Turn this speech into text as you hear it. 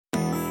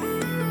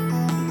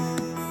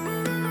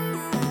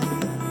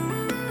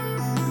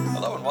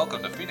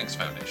welcome to Phoenix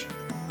Foundation,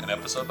 an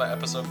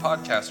episode-by-episode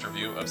podcast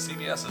review of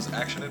CBS's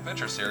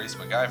action-adventure series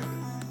MacGyver.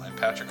 I'm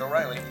Patrick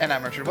O'Reilly. And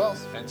I'm Richard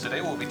Wells. And today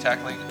we'll be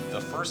tackling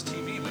the first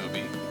TV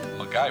movie,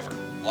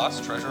 MacGyver,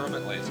 Lost Treasure of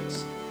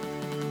Atlantis.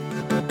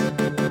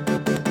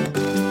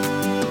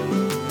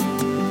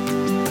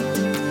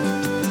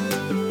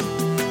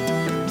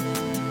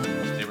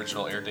 The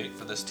original air date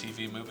for this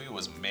TV movie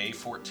was May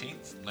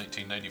 14th,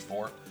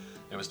 1994.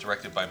 It was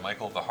directed by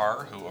Michael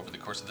Vahar, who over the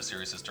course of the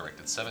series has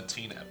directed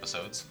 17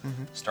 episodes,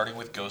 starting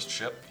with Ghost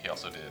Ship. He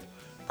also did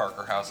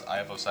Parker House, Eye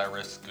of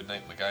Osiris,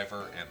 Goodnight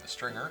MacGyver, and The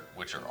Stringer,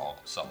 which are all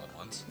solid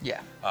ones.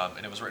 Yeah.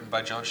 And it was written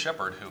by John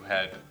Shepard, who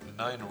had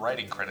 9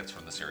 writing credits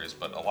from the series,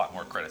 but a lot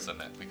more credits than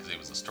that because he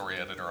was a story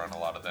editor on a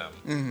lot of them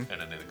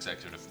and an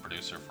executive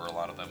producer for a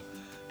lot of them.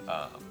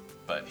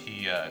 But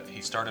he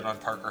started on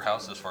Parker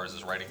House as far as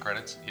his writing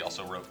credits. He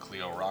also wrote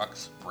Cleo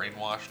Rocks,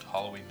 Brainwashed,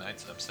 Halloween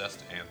Nights,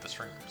 Obsessed, and The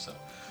Stringer. So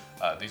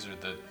these are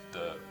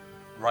the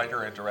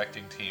writer and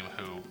directing team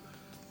who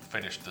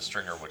finished The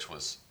Stringer, which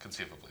was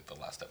conceivably the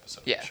last episode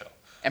of the show.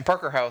 And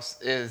Parker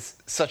House is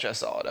such a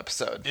solid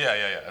episode. Yeah.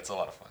 It's a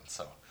lot of fun.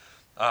 So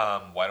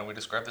why don't we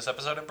describe this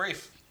episode in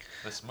brief?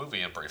 This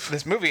movie in brief.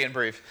 This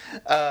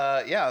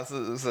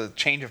is a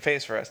change of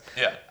pace for us.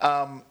 Yeah.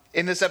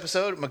 In this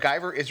episode,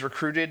 MacGyver is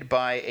recruited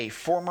by a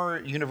former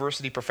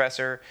university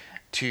professor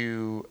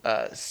to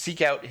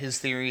seek out his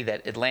theory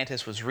that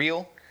Atlantis was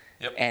real.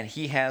 Yep. And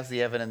he has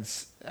the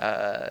evidence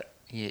to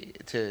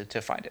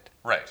find it.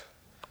 Right.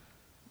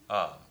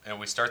 And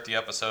we start the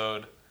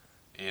episode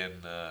in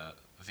the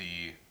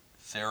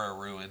Thera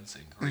ruins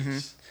in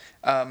Greece.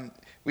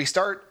 We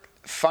start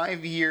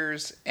 5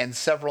 years and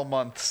several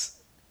months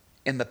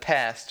in the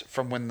past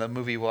from when the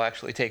movie will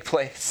actually take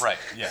place. Right,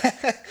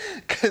 yeah.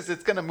 Because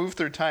it's going to move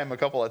through time a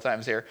couple of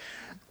times here.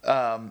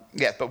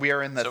 But we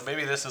are in the... So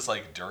maybe this is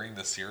like during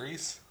the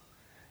series?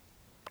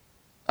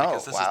 Oh,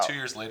 because this is 2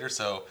 years later,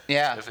 so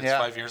if it's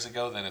 5 years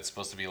ago, then it's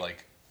supposed to be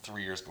like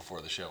 3 years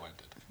before the show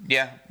ended.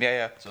 Yeah.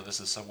 So this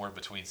is somewhere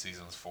between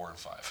seasons 4 and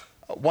 5.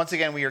 Once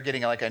again, we are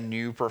getting like a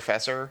new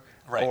professor,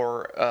 right,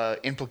 or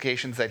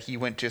implications that he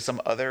went to some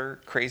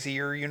other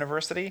crazier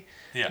university.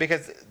 Yeah.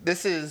 Because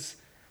this is...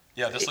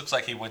 Yeah, this looks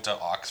like he went to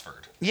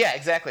Oxford. Yeah,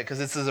 exactly, because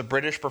this is a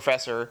British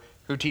professor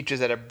who teaches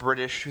at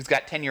who's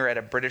got tenure at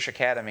a British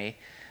academy.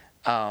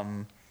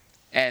 And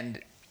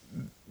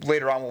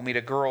later on we'll meet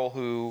a girl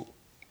who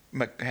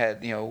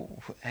had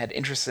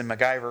interests in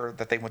MacGyver,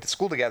 that they went to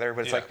school together,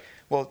 but it's like,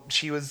 well,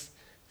 she's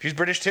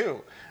British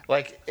too.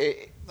 Like,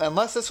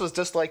 unless this was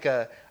just like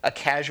a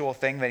casual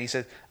thing that he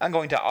said, I'm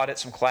going to audit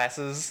some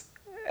classes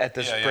at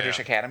this British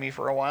academy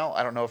for a while.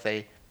 I don't know if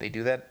they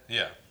do that.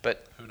 Yeah,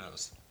 but who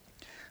knows?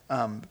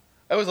 I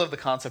always love the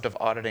concept of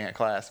auditing a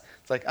class.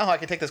 It's like, I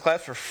can take this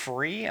class for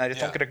free, and I just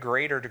don't get a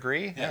grade or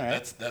degree. Yeah,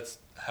 right. that's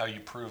how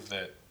you prove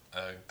that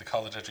the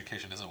college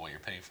education isn't what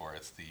you're paying for.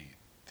 It's the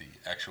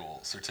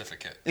actual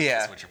certificate. Yeah.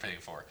 That's what you're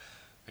paying for.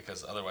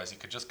 Because otherwise you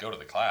could just go to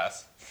the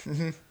class.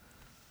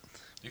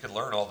 You could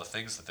learn all the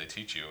things that they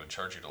teach you and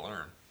charge you to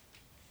learn.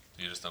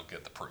 You just don't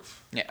get the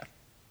proof. Yeah.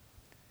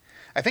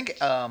 I think,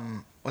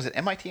 was it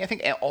MIT? I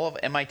think all of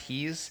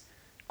MIT's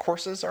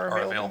courses are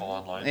available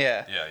online.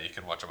 Yeah. Yeah, you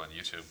can watch them on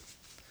YouTube.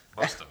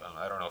 Most of them.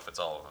 I don't know if it's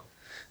all of them.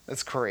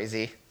 That's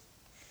crazy.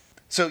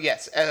 So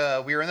yes,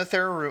 we are in the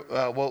Thera.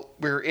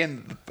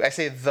 I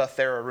say the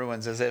Thera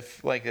ruins as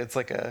if like it's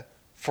like a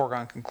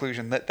foregone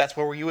conclusion that's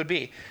where you would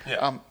be.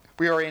 Yeah.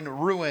 We are in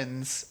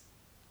ruins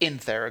in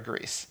Thera,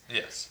 Greece.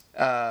 Yes.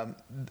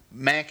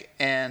 Mac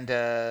and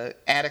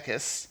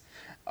Atticus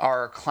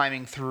are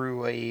climbing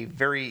through a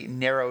very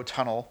narrow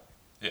tunnel.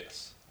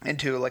 Yes.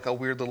 Into like a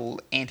weird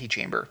little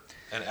antechamber.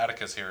 And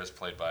Atticus here is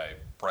played by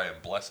Brian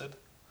Blessed.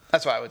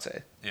 That's what I would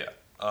say. Yeah.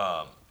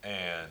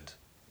 And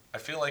I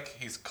feel like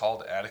he's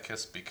called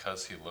Atticus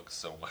because he looks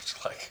so much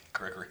like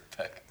Gregory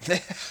Peck.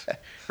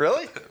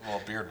 Really?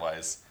 Well,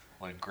 beard-wise,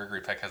 when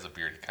Gregory Peck has a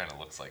beard, he kind of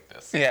looks like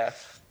this. Yeah.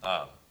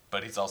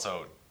 But he's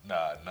also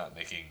not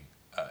making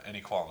any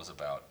qualms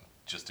about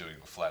just doing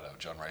a flat-out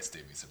John Rhys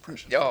Davies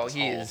impression for this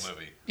whole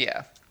movie.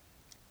 Yeah.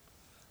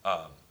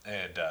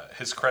 And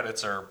his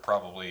credits are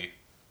probably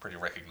pretty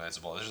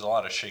recognizable. There's a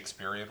lot of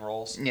Shakespearean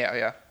roles.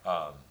 Yeah.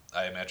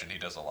 I imagine he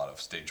does a lot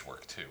of stage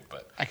work too,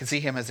 but I can see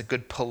him as a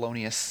good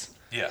Polonius.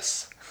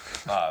 Yes,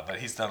 but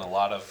he's done a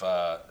lot of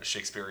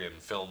Shakespearean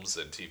films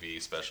and TV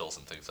specials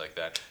and things like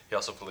that. He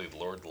also played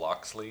Lord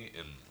Loxley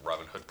in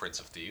Robin Hood, Prince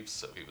of Thieves,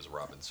 so he was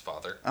Robin's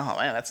father. Oh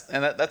man, that's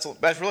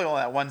really only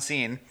that one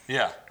scene.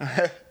 Yeah.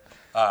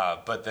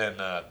 But then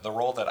the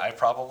role that I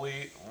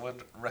probably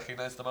would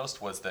recognize the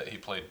most was that he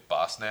played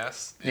Boss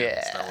Nass in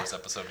Star Wars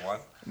Episode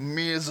 1.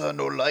 Misa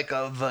no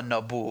laika the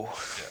Naboo.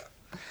 Yeah.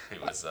 He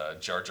was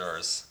Jar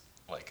Jar's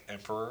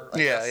emperor, I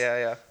guess.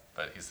 Yeah.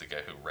 But he's the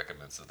guy who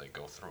recommends that they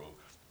go through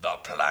the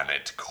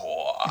planet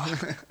core.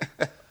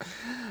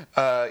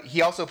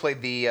 He also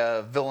played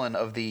the villain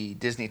of the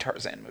Disney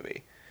Tarzan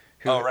movie.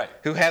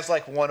 Who has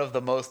one of the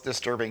most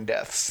disturbing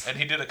deaths. And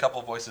he did a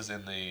couple voices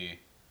in the...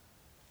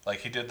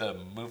 he did the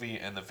movie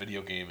and the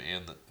video game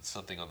and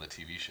something on the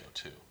TV show,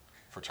 too.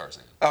 for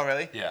Tarzan. Oh,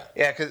 really? Yeah.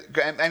 Yeah, because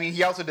I mean,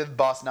 he also did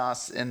Boss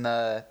Nass in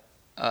the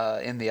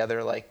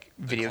other like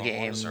video Clone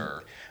game. Wars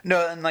or...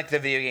 No, and like the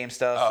video game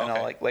stuff Oh, and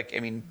all okay. like I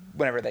mean,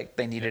 whenever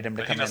they needed him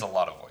to But come he does in. a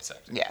lot of voice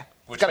acting. Yeah,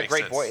 Which he's got a makes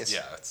great sense. voice.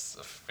 Yeah, it's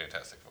a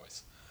fantastic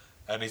voice.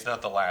 And he's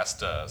not the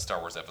last Star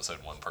Wars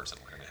Episode 1 person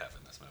we're going to have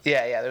in this movie.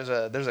 Yeah.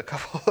 There's a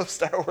couple of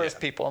Star Wars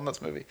people in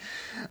this movie.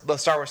 The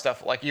Star Wars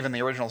stuff, like even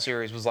the original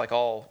series, was like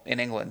all in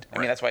England. I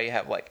mean, that's why you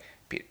have like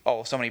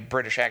so many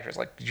British actors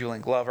like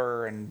Julian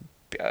Glover and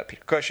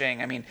Peter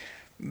Cushing. I mean,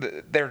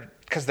 they're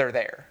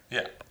there.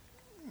 Yeah.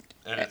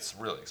 And it's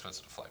really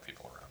expensive to fly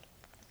people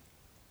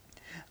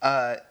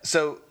around.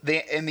 So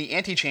in the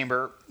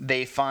antechamber,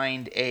 they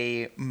find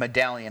a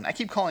medallion. I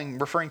keep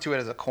referring to it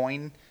as a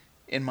coin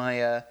in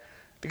my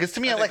because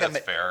to me, I think like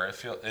that's fair.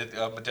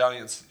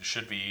 Medallions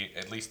should be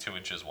at least 2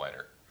 inches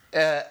wider.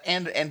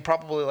 And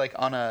probably like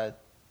on a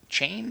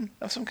chain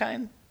of some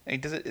kind. I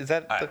mean, is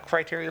that the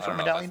criteria for a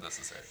medallion? Know if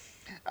that's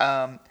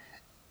necessary.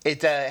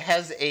 It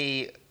has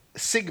a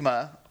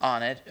sigma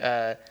on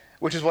it,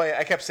 which is why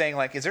I kept saying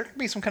like, is there gonna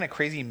be some kind of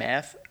crazy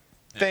math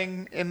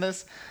thing in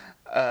this?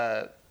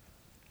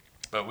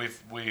 But we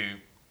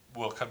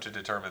will come to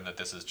determine that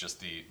this is just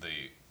the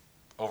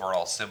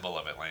overall symbol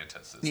of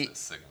Atlantis. Is this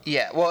sigma?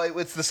 Yeah, well,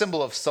 it's the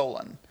symbol of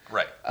Solon,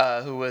 Right.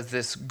 who was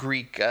this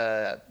Greek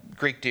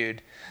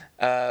dude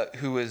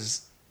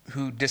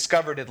who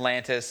discovered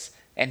Atlantis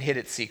and hid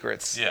its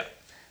secrets. Yeah.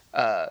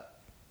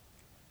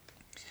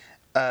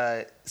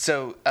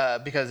 So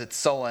because it's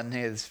Solon,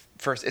 it's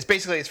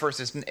basically his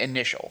first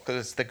initial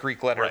because it's the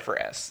Greek letter for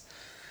S.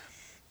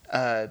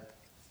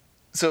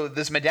 So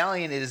this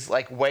medallion is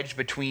like wedged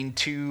between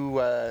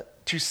two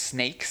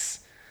snakes.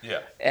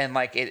 Yeah. And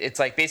like it's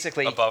like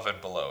basically above and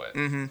below it.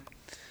 Mm-hmm.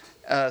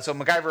 So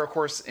MacGyver, of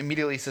course,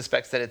 immediately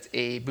suspects that it's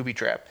a booby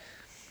trap.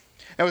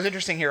 Now, it was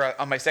interesting here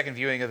on my second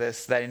viewing of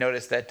this that I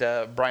noticed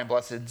that Brian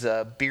Blessed's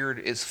beard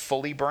is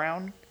fully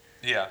brown.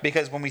 Yeah.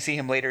 Because when we see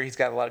him later, he's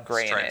got a lot of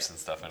gray stripes in it. and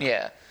stuff in it.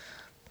 Yeah.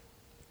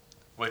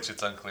 Which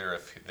it's unclear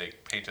if they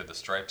painted the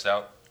stripes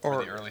out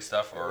for the early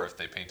stuff or if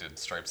they painted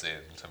stripes in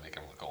to make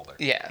him look older.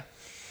 Yeah.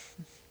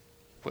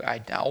 I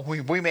doubt.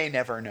 We may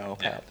never know.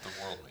 Yeah,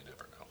 the world may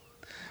never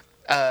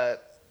know.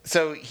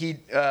 So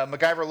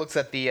MacGyver looks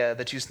at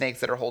the two snakes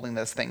that are holding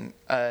this thing,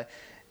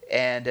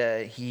 and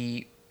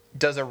he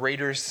does a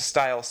Raiders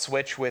style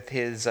switch with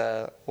his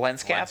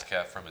lens cap. Lens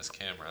cap from his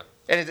camera.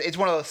 And it's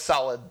one of those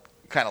solid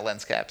kind of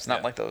lens caps, not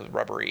Yeah. like those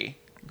rubbery,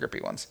 grippy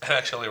ones. And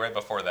actually, right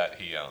before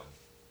that,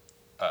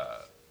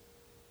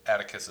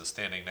 Atticus is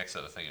standing next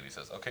to the thing, and he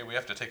says, "Okay, we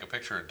have to take a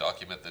picture and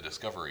document the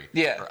discovery,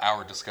 or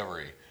our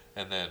discovery."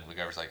 And then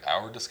MacGyver's like,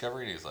 "Our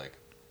discovery?" And he's like,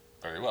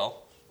 "Very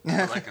well."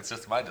 Like, it's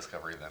just my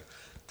discovery then.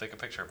 Take a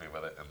picture of me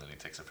with it, and then he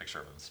takes a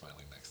picture of him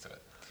smiling next to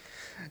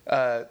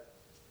it.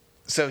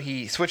 So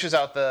he switches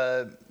out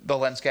the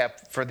lens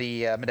cap for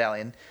the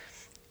medallion,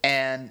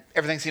 and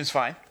everything seems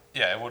fine.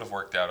 Yeah, it would have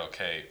worked out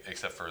okay,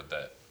 except for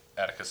that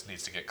Atticus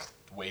needs to get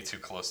way too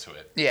close to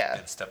it. Yeah.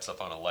 And steps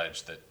up on a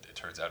ledge that it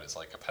turns out is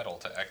like a pedal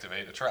to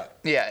activate a trap.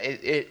 Yeah,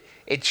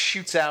 it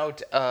shoots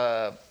out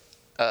a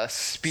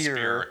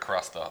spear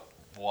across the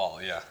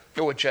wall, yeah.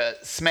 which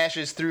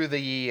smashes through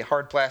the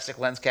hard plastic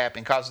lens cap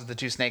and causes the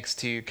two snakes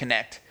to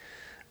connect,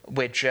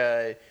 which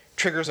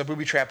triggers a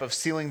booby trap of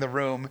sealing the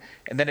room,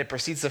 and then it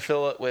proceeds to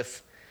fill it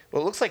with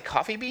what looks like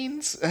coffee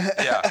beans.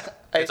 Yeah,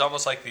 it's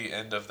almost like the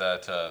end of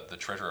that the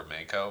Treasure of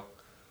Mako.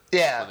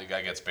 Yeah, where the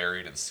guy gets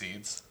buried in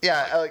seeds.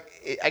 Yeah,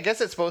 I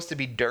guess it's supposed to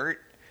be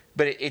dirt,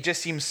 but it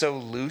just seems so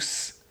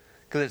loose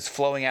because it's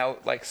flowing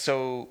out like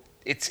so.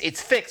 It's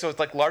thick, so it's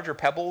like larger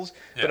pebbles,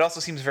 but it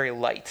also seems very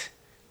light.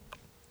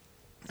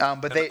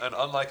 And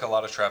unlike a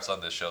lot of traps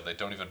on this show, they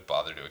don't even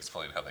bother to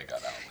explain how they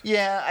got out.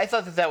 Yeah, I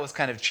thought that was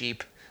kind of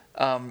cheap.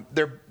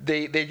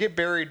 They get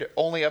buried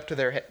only up to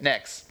their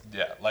necks.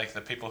 Yeah, like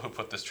the people who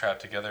put this trap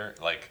together,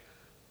 like,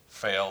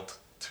 failed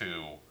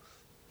to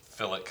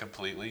fill it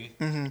completely.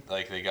 Mm-hmm.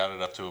 Like, they got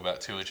it up to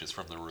about 2 inches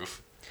from the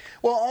roof.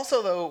 Well,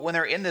 also though, when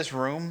they're in this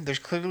room, there's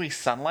clearly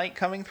sunlight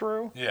coming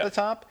through the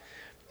top,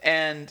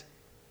 and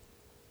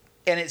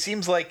it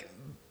seems like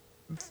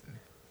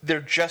they're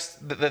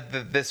just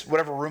this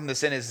whatever room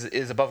this in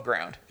is above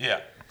ground. Yeah.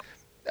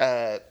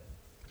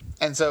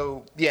 And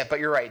so but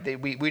you're right.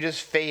 We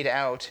just fade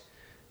out,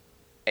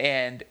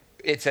 and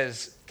it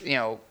says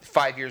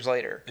 5 years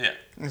later. Yeah.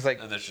 It's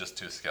like and there's just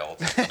two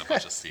skeletons and a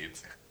bunch of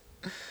seeds.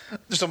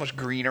 There's so much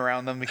green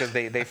around them because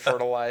they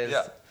fertilize.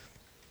 Yeah.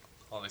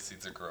 All these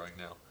seeds are growing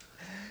now.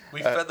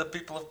 We fed the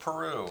people of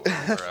Peru or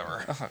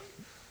wherever.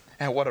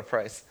 At what a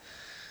price.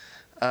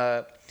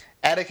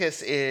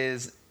 Atticus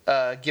is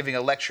giving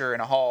a lecture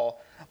in a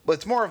hall, but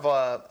it's more of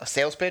a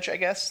sales pitch, I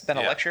guess, than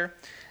a lecture.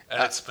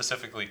 And it's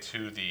specifically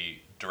to the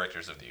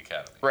directors of the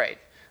academy. Right.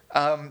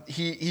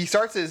 He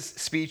starts his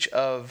speech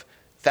of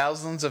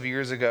thousands of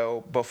years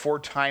ago, before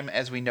time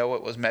as we know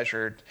it was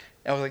measured.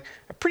 And I was like,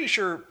 I'm pretty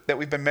sure that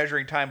we've been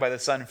measuring time by the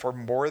sun for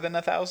more than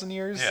 1,000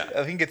 years. Yeah.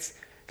 I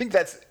think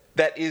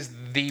that is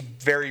the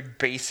very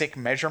basic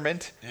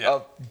measurement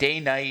of day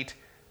night,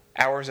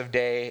 hours of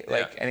day.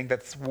 Like, Yeah. I think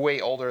that's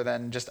way older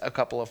than just a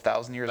couple of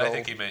thousand years I old.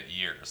 think he meant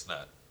years,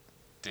 not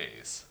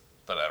days.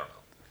 But I don't know.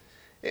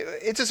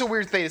 It's just a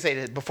weird thing to say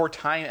that before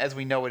time as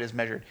we know it is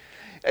measured.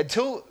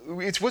 Until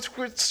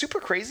what's super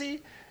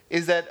crazy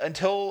is that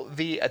until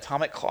the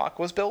atomic clock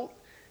was built,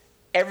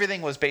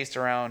 everything was based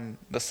around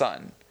the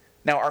sun.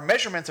 Now our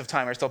measurements of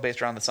time are still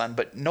based around the sun,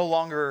 but no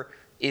longer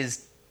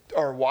is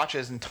our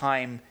watches and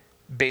time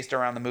based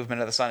around the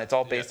movement of the sun. It's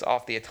all based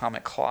off the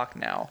atomic clock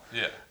now.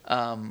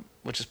 Yeah.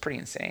 Which is pretty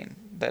insane.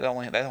 That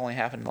only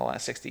happened in the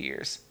last 60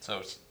 years. So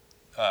it's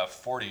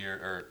 40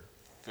 years or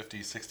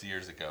 50, 60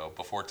 years ago,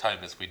 before time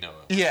as we know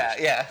it.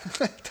 Yeah.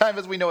 Time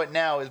as we know it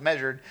now is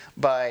measured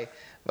by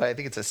I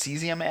think it's a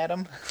cesium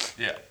atom.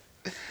 Yeah.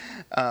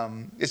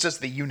 It's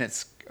just the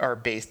units are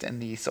based in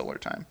the solar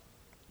time.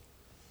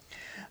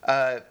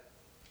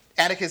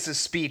 Atticus's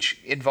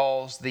speech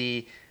involves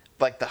the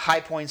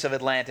high points of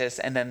Atlantis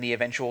and then the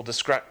eventual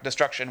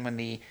destruction when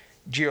the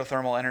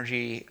geothermal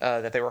energy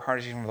that they were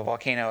harnessing from the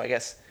volcano, I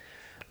guess.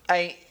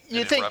 It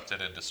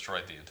erupted and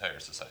destroyed the entire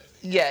society.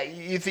 Yeah,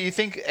 you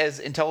think as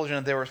intelligent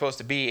as they were supposed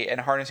to be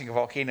and harnessing a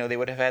volcano, they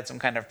would have had some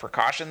kind of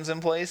precautions in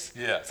place.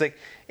 Yeah. It's like,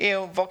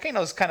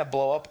 volcanoes kind of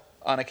blow up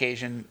on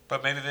occasion.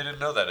 But maybe they didn't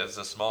know that. It's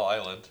a small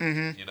island.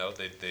 Mm-hmm.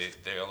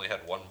 They only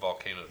had one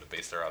volcano to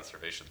base their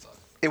observations on.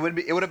 It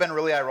would have been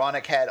really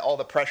ironic had all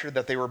the pressure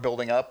that they were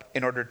building up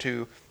in order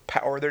to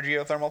power their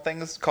geothermal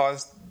things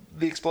caused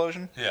the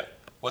explosion. Yeah.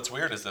 What's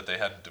weird is that they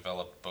hadn't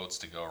developed boats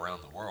to go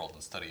around the world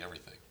and study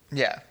everything.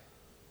 Yeah.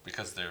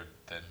 Because then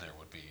there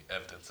would be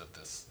evidence of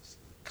this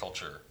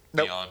culture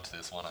Nope. beyond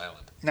this one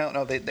island.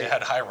 No, they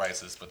had high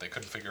rises, but they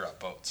couldn't figure out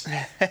boats.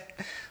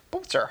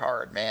 Boats are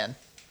hard, man.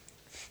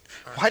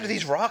 Why do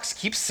these rocks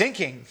keep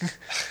sinking?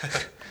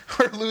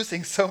 We're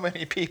losing so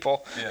many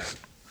people. Yeah.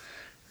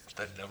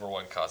 The number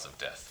one cause of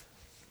death.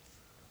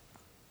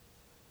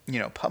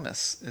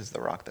 Pumice is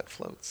the rock that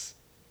floats.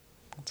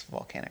 It's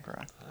volcanic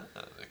rock.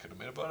 They could have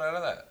made a boat out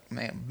of that.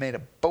 Man, made a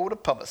boat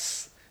of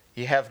pumice.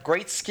 You have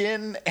great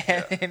skin,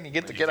 and you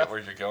get to get up. Where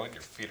you're going,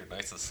 your feet are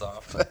nice and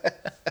soft.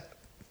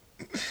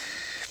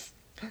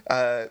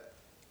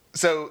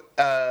 So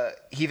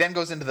he then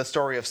goes into the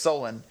story of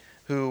Solon,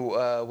 who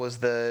was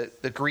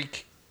the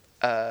Greek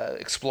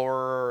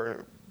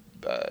explorer,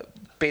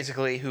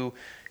 basically, who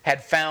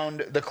had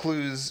found the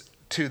clues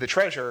to the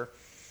treasure,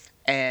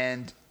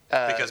 and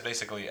because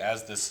basically,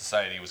 as this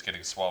society was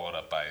getting swallowed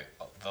up by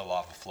the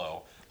lava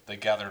flow, they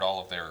gathered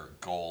all of their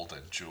gold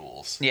and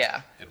jewels in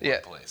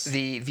one place.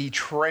 The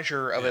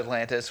treasure of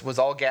Atlantis was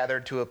all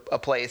gathered to a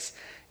place,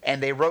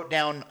 and they wrote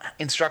down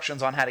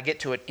instructions on how to get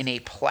to it in a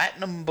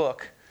platinum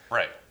book.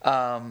 Right.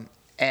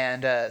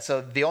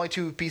 So the only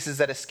two pieces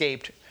that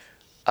escaped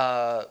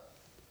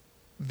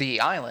the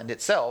island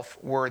itself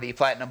were the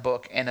platinum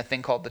book and a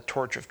thing called the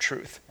Torch of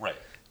Truth. Right.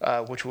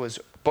 Which was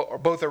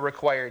both are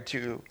required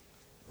to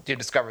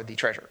discover the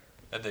treasure.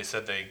 And they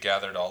said they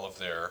gathered all of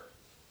their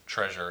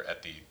treasure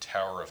at the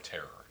Tower of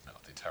Terror. No,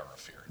 the Tower of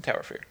Fear. Tower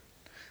of Fear.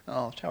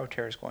 Oh, Tower of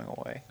Terror is going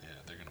away. Yeah,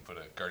 they're going to put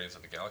a Guardians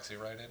of the Galaxy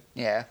ride in.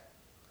 Yeah.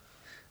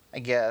 I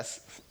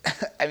guess.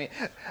 I mean,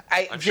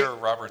 I'm sure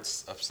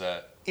Robert's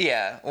upset.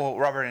 Yeah, well,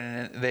 Robert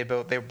and they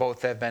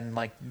both have been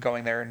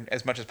going there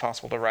as much as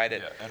possible to ride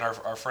it. Yeah, and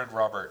our friend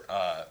Robert,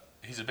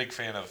 he's a big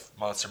fan of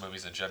monster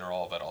movies in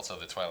general, but also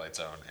the Twilight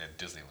Zone and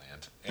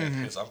Disneyland. And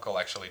his uncle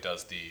actually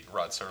does the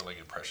Rod Serling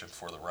impression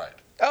for the ride.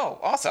 Oh,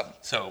 awesome!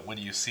 So when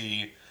you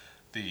see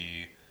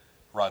the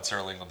Rod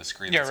Serling on the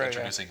screen that's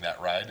introducing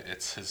that ride,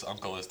 it's his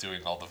uncle is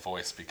doing all the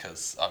voice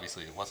because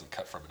obviously it wasn't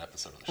cut from an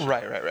episode of the show.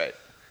 Right.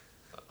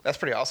 That's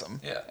pretty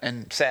awesome. Yeah.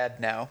 And sad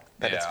now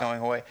that it's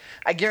going away.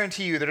 I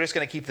guarantee you they're just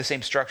going to keep the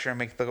same structure and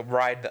make the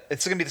ride.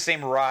 It's going to be the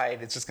same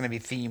ride. It's just going to be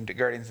themed to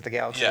Guardians of the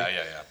Galaxy.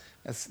 Yeah.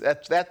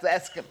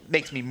 That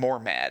makes me more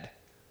mad.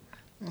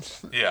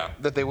 Yeah.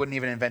 That they wouldn't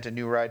even invent a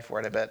new ride for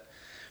it, I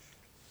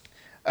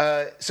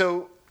bet.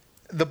 So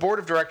the board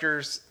of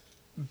directors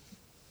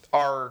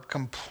are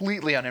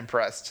completely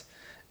unimpressed.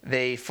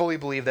 They fully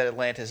believe that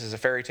Atlantis is a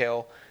fairy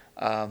tale.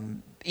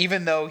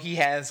 Even though he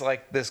has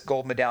this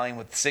gold medallion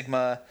with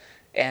Sigma,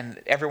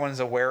 and everyone's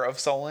aware of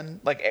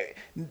Solon.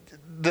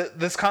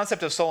 This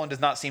concept of Solon does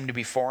not seem to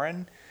be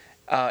foreign.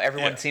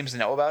 Everyone seems to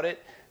know about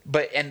it.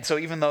 So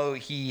even though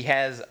he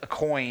has a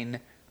coin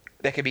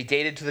that could be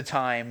dated to the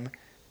time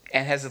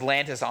and has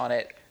Atlantis on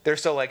it, they're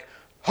still like,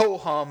 ho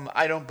hum,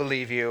 I don't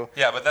believe you.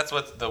 Yeah, but that's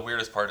what the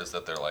weirdest part is,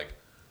 that they're like,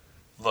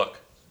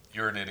 look,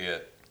 you're an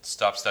idiot.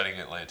 Stop studying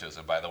Atlantis,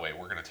 and by the way,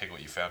 we're going to take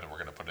what you found and we're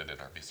going to put it in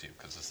our museum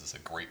because this is a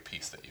great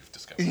piece that you've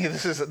discovered. Yeah,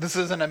 this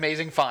is an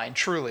amazing find,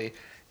 truly.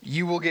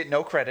 You will get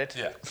no credit.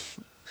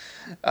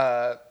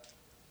 Yeah.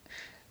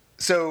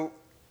 So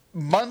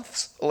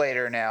months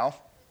later now,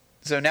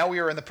 so now we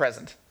are in the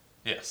present.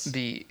 Yes.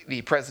 The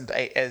present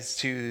as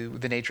to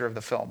the nature of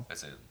the film.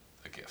 As in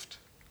a gift.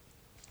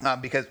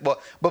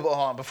 But hold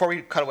on, before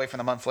we cut away from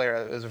the months later,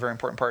 it was a very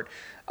important part.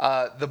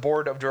 The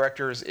board of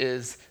directors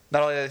is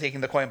not only are they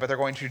taking the coin, but they're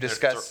going to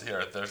discuss.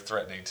 They're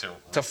threatening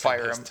to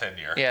fire his him.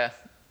 tenure. Yeah.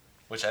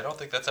 Which I don't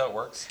think that's how it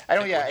works. I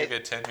don't. When Yeah. you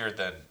get tenure,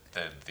 then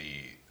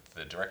the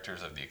the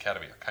directors of the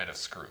Academy are kind of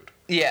screwed.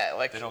 Yeah,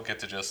 like They don't get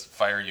to just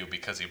fire you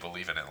because you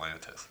believe in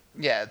Atlantis.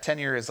 yeah,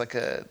 tenure is like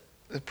a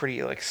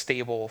pretty like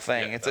stable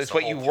thing. Yeah, it's that's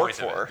what the you whole work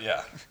point of for.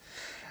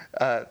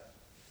 it. Yeah.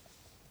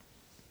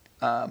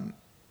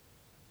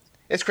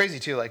 It's crazy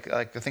too,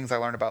 like the things I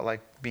learned about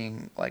like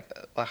being like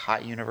a high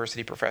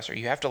university professor.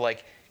 You have to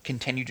like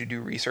continue to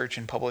do research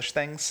and publish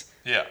things.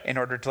 Yeah. In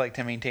order to like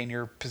to maintain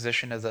your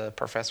position as a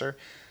professor.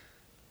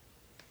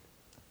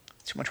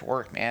 It's too much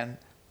work, man.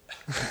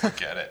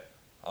 Forget it.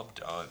 I'm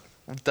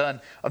done.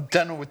 I'm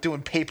done with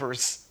doing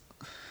papers.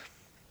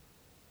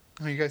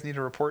 Oh, you guys need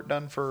a report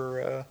done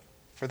for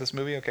this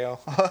movie? Okay, I'll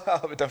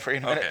have it done for you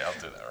in a minute. Okay, I'll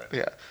do that right.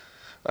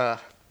 Yeah.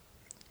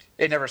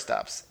 It never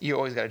stops. You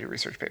always got to do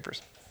research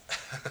papers.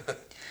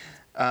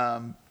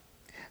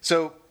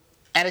 So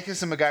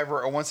Atticus and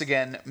MacGyver are once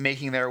again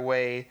making their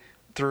way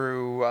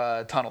through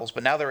tunnels,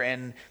 but now they're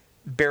in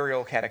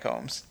burial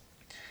catacombs.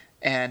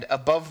 And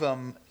above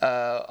them,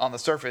 on the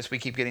surface, we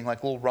keep getting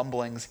like little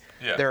rumblings.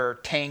 Yeah. There are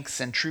tanks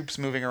and troops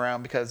moving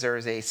around because there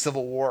is a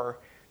civil war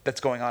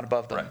that's going on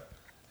above them. Right.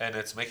 And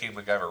it's making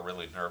MacGyver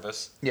really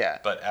nervous. Yeah.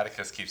 But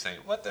Atticus keeps saying,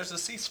 "What? There's a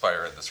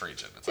ceasefire in this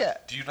region." It's like, Yeah.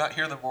 do you not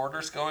hear the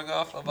mortars going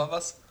off above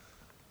us?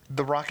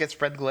 The rockets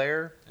spread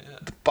glare. Yeah.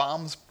 The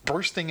bombs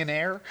bursting in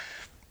air.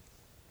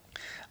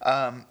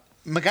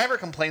 MacGyver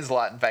complains a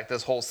lot, in fact,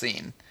 this whole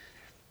scene.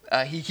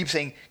 He keeps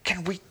saying,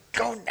 "Can we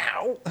go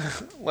now?"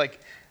 Like,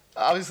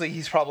 obviously,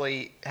 he's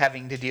probably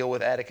having to deal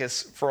with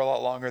Atticus for a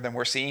lot longer than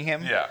we're seeing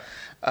him. Yeah.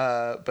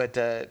 But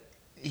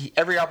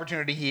every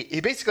opportunity,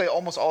 he basically,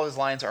 almost all his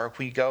lines are,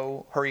 "Can we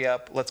go? Hurry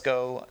up. Let's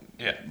go.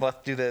 Yeah.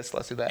 Let's do this.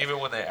 Let's do that." Even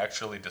when they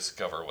actually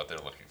discover what they're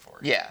looking for.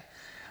 Yeah.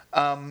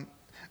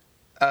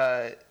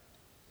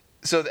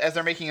 So as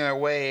they're making their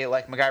way,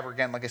 like MacGyver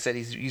again, like I said,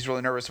 he's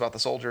really nervous about the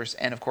soldiers,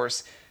 and of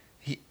course,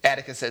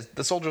 Atticus says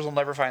the soldiers will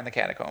never find the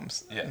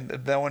catacombs. Yeah.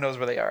 No one knows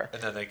where they are.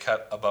 And then they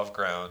cut above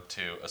ground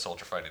to a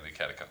soldier fighting the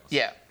catacombs.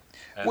 Yeah.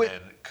 And then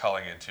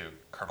calling into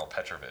Colonel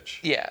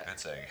Petrovich. Yeah. And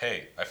saying,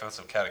 "Hey, I found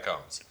some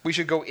catacombs. We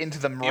should go into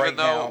them Even right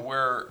though now.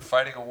 we're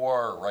fighting a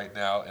war right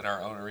now in our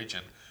own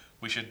region,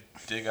 we should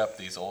dig up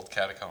these old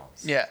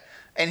catacombs." Yeah.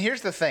 And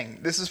here's the thing.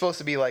 This is supposed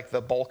to be like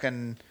the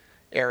Balkan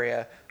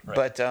area, Right.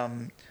 but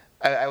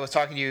I was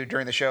talking to you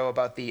during the show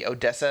about the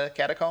Odessa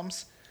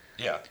catacombs,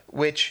 Yeah.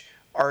 which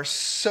are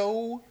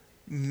so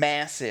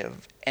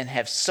massive and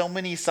have so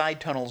many side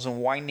tunnels and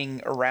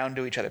winding around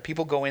to each other.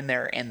 People go in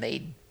there and they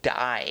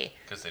die.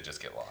 Because they just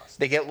get lost.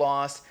 They get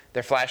lost.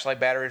 Their flashlight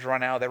batteries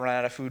run out. They run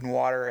out of food and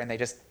water, and they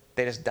just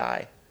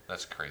die.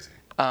 That's crazy.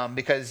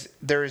 Because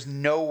there is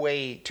no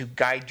way to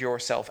guide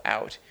yourself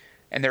out,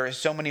 and there are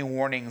so many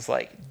warnings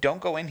like, "Don't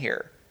go in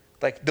here."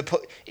 Like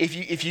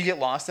if you get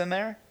lost in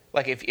there,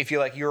 like if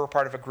you're a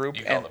part of a group,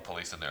 You call and the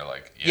police and they're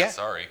like, Yeah.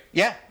 sorry.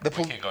 yeah, We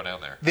can't go down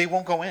there. they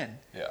won't go in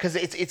Yeah. because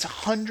it's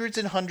hundreds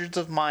and hundreds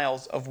of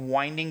miles of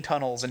winding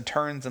tunnels and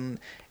turns and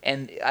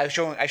I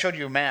showed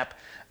you a map,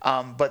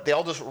 but they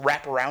all just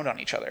wrap around on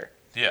each other.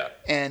 Yeah.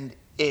 And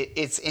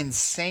it's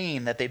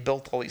insane that they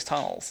built all these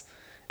tunnels.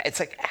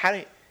 It's like how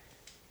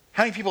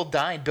many people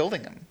died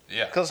building them?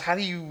 Yeah. Because how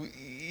do you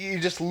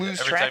just lose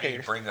Every track time of you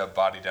your... bring a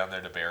body down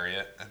there to bury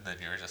it, and then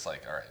you're just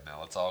like, all right, now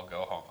let's all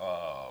go home.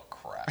 Oh,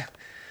 crap.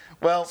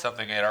 Well,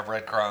 Something ate our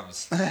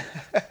breadcrumbs.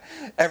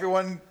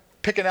 everyone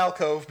pick an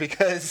alcove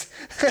because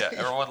Yeah,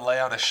 everyone lay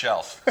on a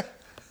shelf.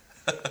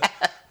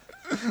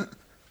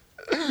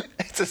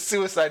 it's a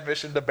suicide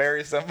mission to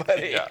bury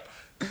somebody. Yeah.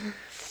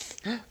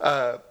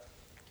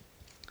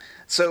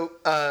 So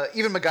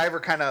even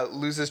MacGyver kind of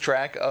loses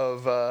track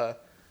of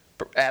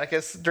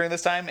Atticus during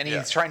this time, and he's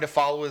Yeah. trying to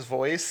follow his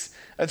voice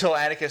until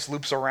Atticus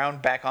loops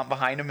around back on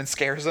behind him and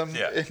scares him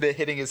Yeah. into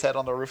hitting his head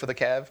on the roof of the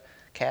cave.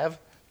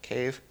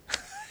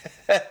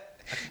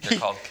 They're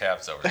called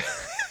calves over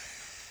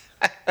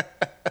there.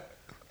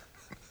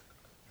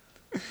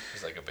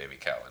 There's like a baby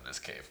cow in this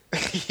cave.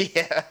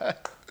 Yeah.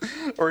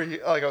 Or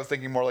like I was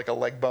thinking more like a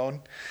leg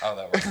bone. Oh,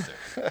 that works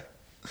too.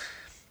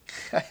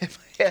 I hit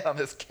my head on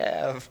this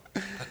calf.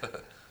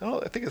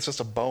 I think it's just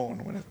a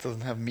bone when it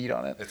doesn't have meat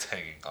on it. It's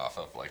hanging off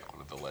of like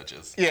one of the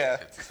ledges. Yeah.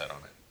 Hits his head on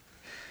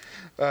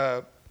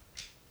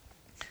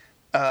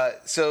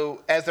it.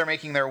 So as they're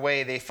making their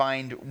way, they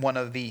find one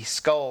of the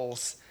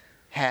skulls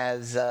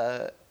has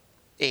a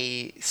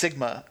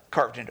Sigma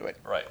carved into it.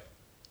 Right.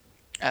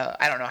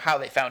 I don't know how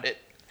they found it.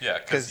 Yeah,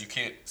 because you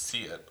can't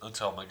see it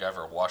until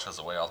MacGyver washes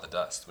away all the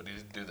dust. But he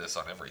didn't do this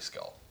on every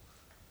skull.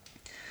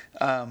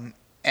 So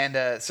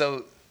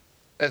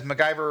as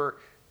MacGyver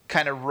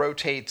kind of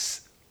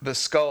rotates the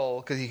skull,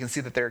 because you can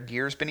see that there are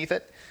gears beneath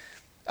it,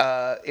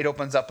 it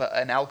opens up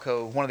an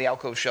alcove. One of the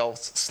alcove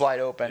shelves slide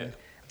open, Yeah.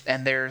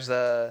 and there's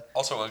a...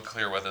 Also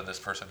unclear whether this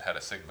person had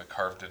a Sigma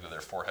carved into their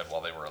forehead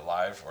while they were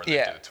alive, or they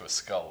Yeah. did it to a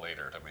skull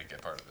later to make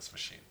it part of this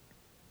machine.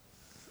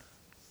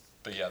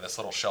 But yeah, this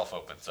little shelf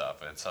opens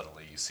up, and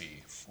suddenly you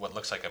see what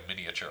looks like a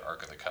miniature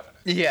Ark of the Covenant.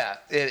 Yeah,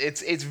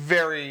 it's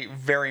very,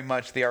 very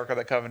much the Ark of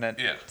the Covenant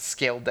Yeah.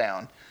 scaled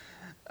down.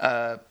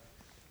 So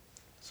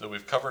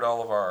we've covered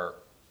all of our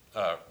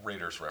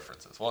Raiders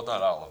references. Well,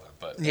 not all of them,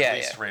 but Yeah, at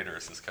least yeah.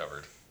 Raiders is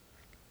covered.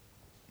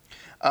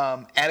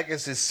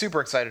 Atticus is super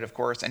excited, of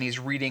course, and he's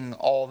reading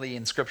all the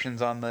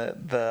inscriptions on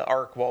the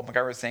Ark while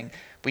MacGyver's saying,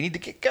 "We need to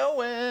get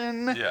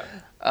going." Yeah.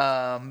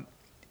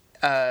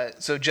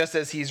 So just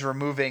as he's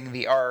removing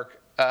the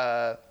Ark,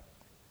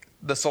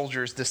 the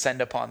soldiers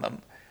descend upon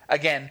them.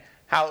 Again,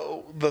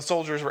 how the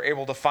soldiers were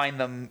able to find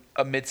them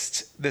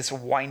amidst this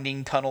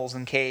winding tunnels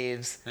and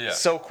caves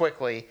so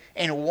quickly,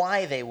 and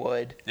why they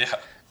would,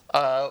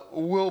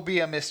 will be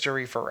a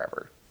mystery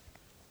forever.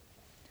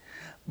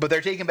 But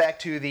they're taken back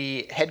to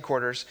the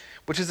headquarters,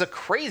 which is a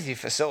crazy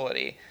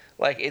facility.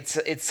 Like,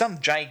 it's some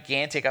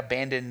gigantic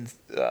abandoned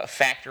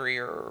factory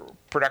or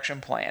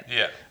production plant.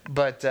 Yeah.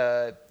 But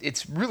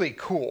it's really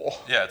cool.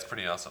 Yeah, it's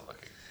pretty awesome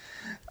looking.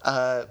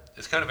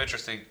 It's kind of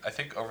interesting. I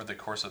think over the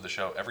course of the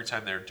show, every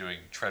time they're doing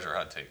treasure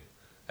hunting,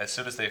 as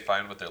soon as they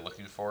find what they're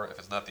looking for, if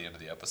it's not the end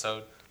of the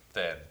episode,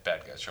 then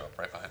bad guys show up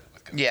right behind them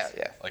with guns. Yeah.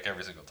 Like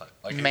every single time.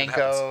 Like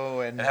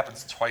Manko it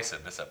happens twice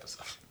in this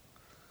episode.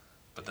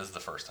 But this is the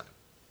first time.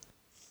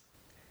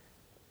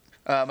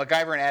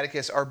 MacGyver and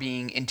Atticus are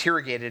being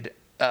interrogated,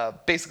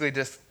 basically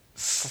just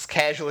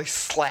casually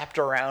slapped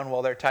around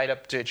while they're tied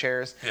up to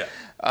chairs. Yeah.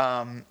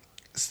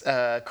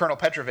 Colonel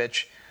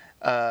Petrovich,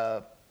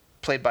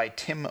 played by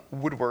Tim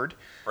Woodward.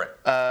 Right.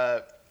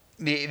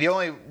 The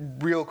only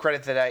real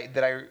credit that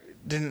I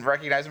didn't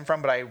recognize him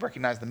from, but I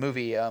recognized the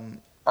movie,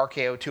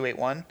 RKO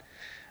 281. Is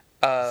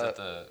that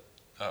the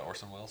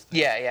Orson Welles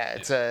thing? Yeah.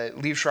 It's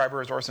Liev Schreiber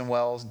as Orson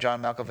Welles,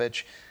 John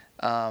Malkovich.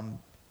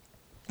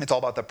 It's all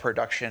about the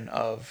production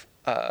of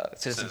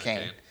Citizen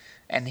Kane.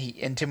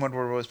 And Tim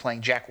Woodward was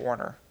playing Jack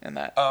Warner in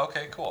that. Oh,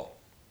 okay, cool.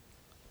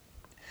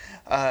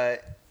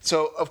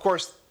 So of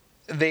course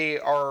they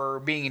are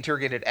being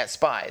interrogated as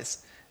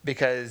spies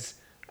because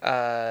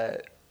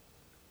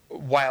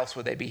why else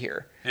would they be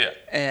here? Yeah.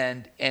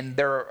 And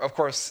they're of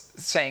course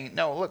saying,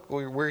 no, look,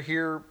 we're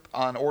here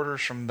on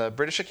orders from the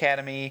British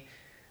Academy.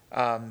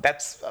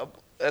 That's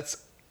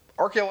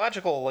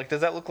archaeological. Like,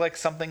 does that look like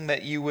something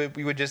that we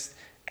would just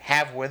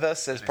have with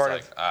us as part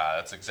of?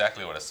 That's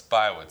exactly what a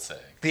spy would say.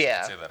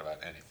 Yeah. Say that about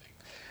anything.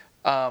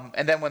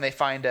 And then when they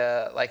find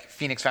like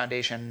Phoenix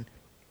Foundation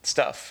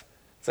stuff,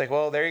 it's like,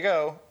 well, there you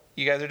go.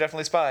 You guys are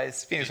definitely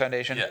spies. Phoenix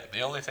Foundation. Yeah. The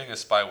only thing a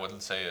spy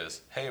wouldn't say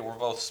is, "Hey, we're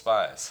both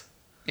spies."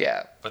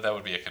 Yeah. But that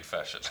would be a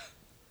confession.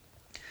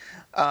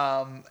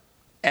 And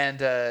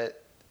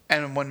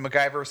when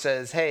MacGyver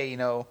says, "Hey,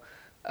 this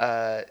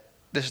area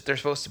is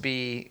supposed to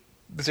be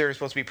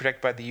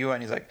protected by the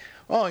UN," he's like,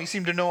 "Oh, you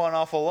seem to know an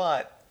awful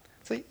lot."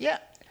 It's like, yeah.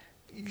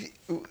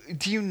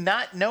 Do you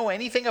not know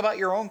anything about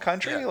your own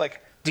country? Yeah.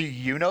 Like, do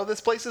you know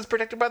this place is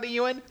protected by the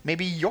UN?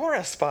 Maybe you're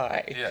a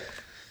spy.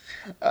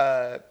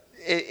 Yeah.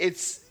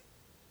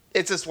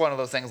 It's just one of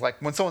those things.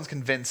 Like, when someone's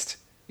convinced,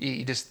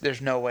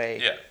 there's no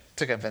way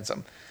to convince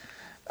them.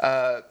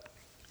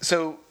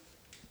 So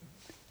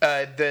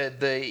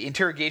the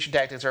interrogation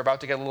tactics are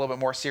about to get a little bit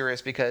more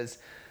serious because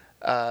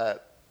the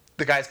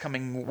guy's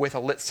coming with a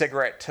lit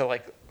cigarette to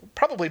like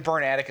probably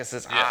burn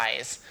Atticus's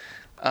eyes.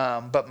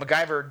 But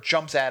MacGyver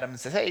jumps at him and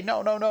says, "Hey,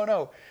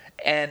 no.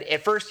 And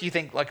at first you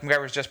think like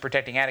MacGyver's just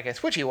protecting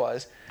Atticus, which he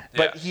was,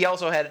 but he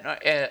also had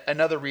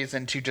another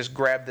reason to just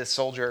grab this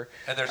soldier.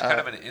 And there's kind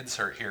of an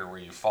insert here where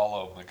you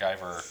follow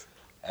MacGyver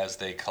as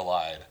they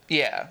collide.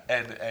 Yeah.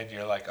 And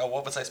you're like, oh,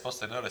 what was I supposed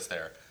to notice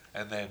there?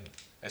 And then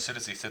as soon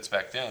as he sits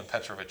back down,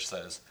 Petrovich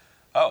says,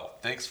 "Oh,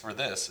 thanks for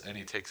this," and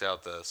he takes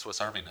out the Swiss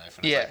Army knife.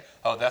 And it's like,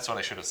 oh, that's what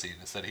I should have seen.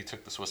 Instead, he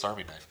took the Swiss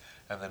Army knife.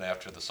 And then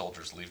after the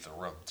soldiers leave the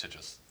room to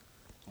just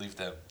leave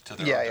them to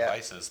their own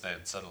devices, then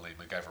suddenly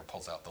MacGyver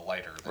pulls out the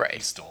lighter that he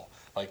stole.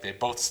 Like, they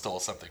both stole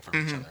something from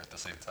each other at the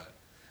same time.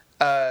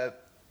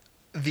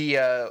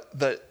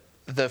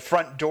 The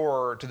front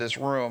door to this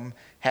room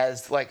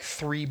has like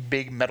 3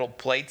 big metal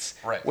plates,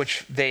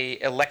 which they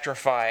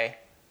electrify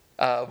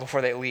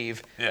before they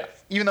leave. Yeah.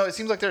 Even though it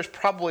seems like there's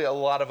probably a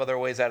lot of other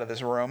ways out of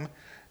this room,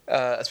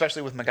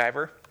 especially with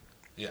MacGyver.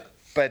 Yeah.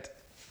 But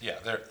yeah,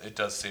 it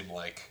does seem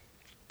like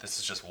this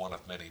is just one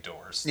of many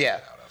doors to Yeah.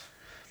 get out of.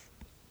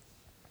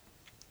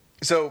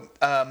 So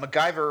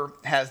MacGyver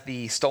has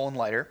the stolen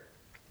lighter.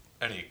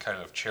 And he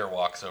kind of chair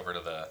walks over to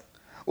the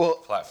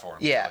platform,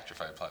 the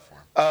electrified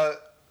platform.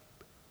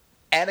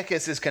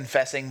 Atticus is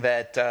confessing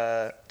that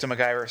to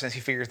MacGyver, since he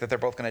figures that they're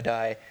both going to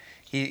die.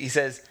 He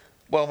says,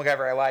 "Well,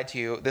 MacGyver, I lied to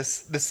you.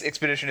 This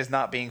expedition is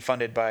not being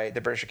funded by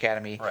the British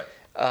Academy. Right.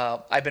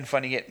 I've been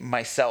funding it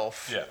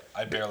myself." Yeah,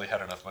 I barely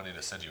had enough money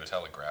to send you a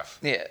telegraph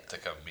to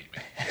come meet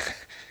me.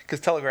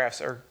 Because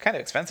telegraphs are kind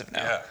of expensive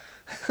now.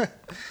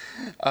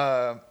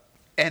 Yeah.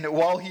 And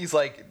while he's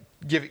like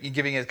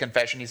giving his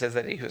confession, he says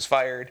that he was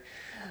fired.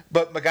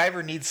 But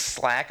MacGyver needs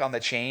slack on the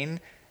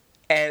chain.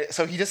 And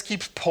so he just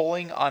keeps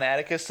pulling on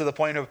Atticus to the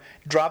point of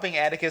dropping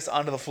Atticus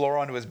onto the floor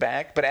onto his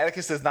back. But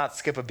Atticus does not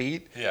skip a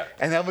beat. Yeah.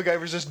 And now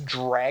MacGyver's just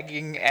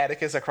dragging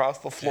Atticus across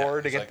the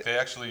floor to get... Like, they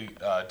actually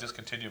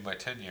discontinued my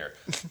tenure.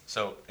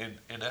 So, in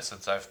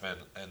essence, I've been...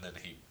 And then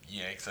he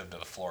yanks him to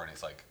the floor and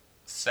he's like,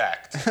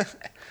 sacked.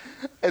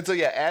 And so,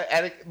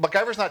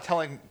 MacGyver's not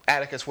telling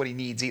Atticus what he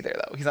needs either,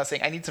 though. He's not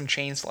saying, "I need some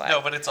chain slack."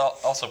 No, but it's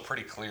also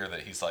pretty clear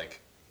that he's like,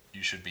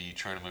 you should be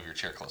trying to move your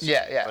chair closer.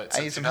 Yeah. But I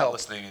need since some you're not help.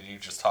 listening and you're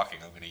just talking,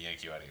 I'm going to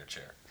yank you out of your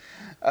chair.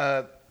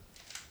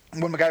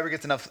 When MacGyver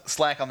gets enough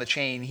slack on the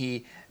chain,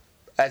 he,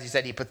 as you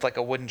said, he puts like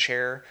a wooden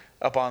chair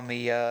up on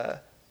the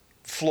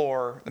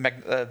floor, the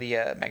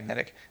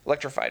magnetic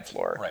electrified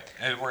floor. Right,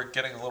 and we're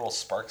getting little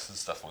sparks and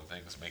stuff when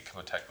things make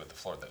contact with the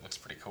floor. That looks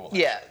pretty cool.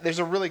 Yeah, there's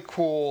a really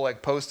cool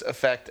like post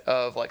effect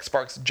of like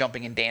sparks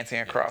jumping and dancing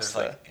across.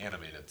 There's like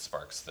animated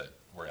sparks that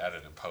were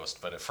added in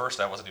post, but at first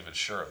I wasn't even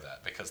sure of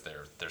that because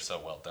they're so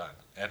well done,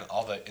 and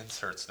all the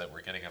inserts that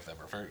we're getting of them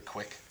are very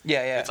quick.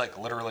 Yeah. It's like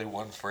literally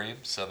one frame,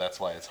 so that's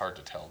why it's hard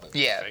to tell that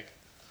Yeah. they're fake.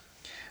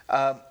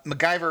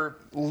 MacGyver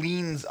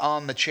leans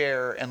on the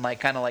chair and like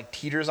kind of like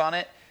teeters on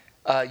it,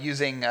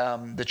 using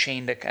the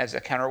chain as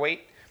a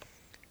counterweight,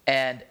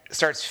 and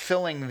starts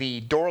filling the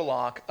door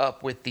lock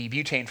up with the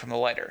butane from the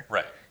lighter.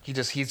 Right.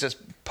 He's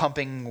just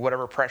pumping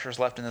whatever pressure's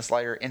left in this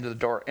lighter into the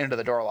door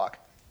lock.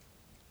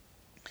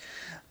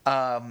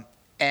 At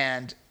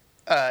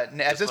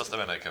This this must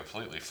have been a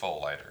completely full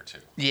lighter too.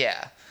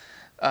 yeah,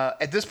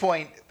 at this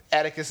point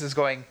Atticus is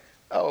going,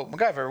 "Oh,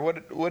 MacGyver,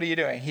 what are you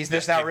doing?" He's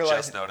just now He realizing.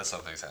 just noticed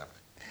something's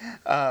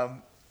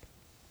happening.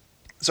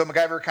 So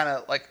MacGyver kind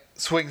of like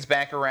swings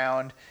back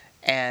around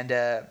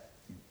and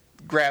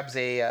grabs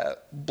a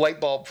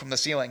light bulb from the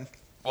ceiling.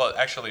 Well,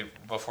 actually,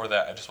 before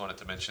that, I just wanted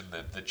to mention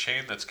that the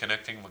chain that's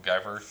connecting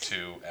MacGyver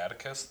to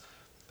Atticus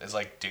is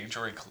like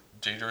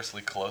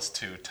dangerously close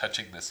to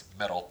touching this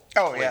metal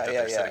plate that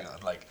they're sitting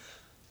on. Like,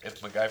 if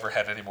MacGyver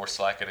had any more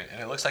slack in it,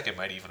 and it looks like it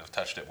might even have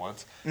touched it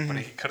once, but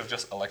he could have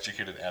just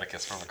electrocuted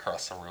Atticus from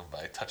across the room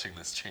by touching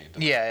this chain to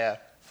the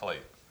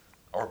plate,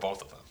 or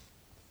both of them.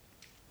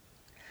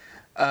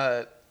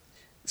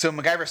 So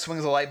MacGyver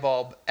swings a light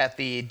bulb at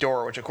the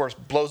door, which of course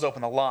blows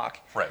open the lock.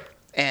 Right.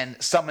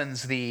 And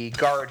summons the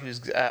guard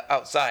who's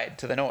outside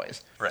to the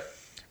noise. Right.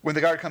 When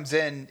the guard comes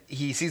in,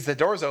 he sees the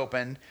doors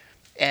open,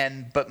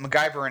 but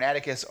MacGyver and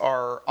Atticus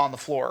are on the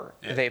floor.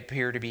 Yeah. They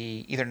appear to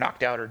be either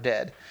knocked out or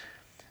dead.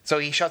 So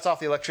he shuts off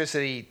the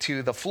electricity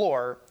to the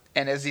floor,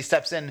 and as he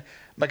steps in,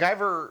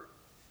 MacGyver...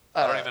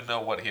 I don't even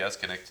know what he has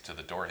connected to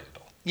the door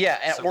handle.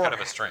 Yeah, Some kind of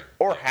a string.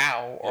 Or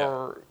how. Yeah.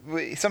 Or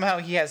somehow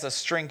he has a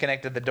string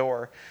connected to the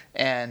door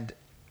and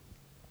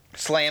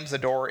slams the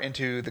door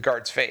into the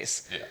guard's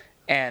face. Yeah.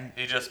 And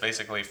he just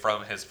basically,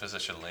 from his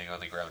position laying on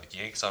the ground,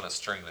 yanks on a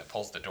string that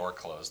pulls the door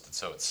closed, and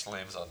so it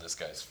slams on this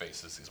guy's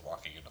face as he's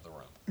walking into the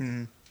room.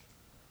 Mm-hmm.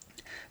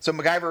 So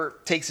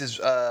MacGyver takes his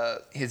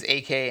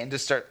AK and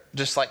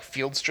just like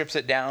field strips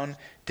it down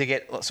to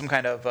get some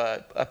kind of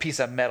a piece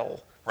of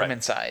metal from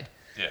inside.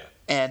 Yeah.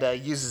 And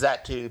uses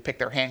that to pick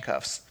their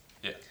handcuffs.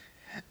 Yeah.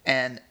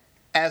 And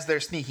as they're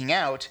sneaking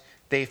out,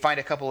 they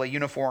find a couple of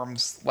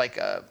uniforms like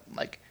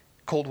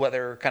cold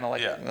weather kind of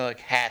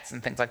like hats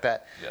and things like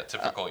that. Yeah,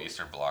 typical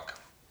Eastern Bloc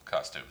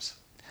costumes.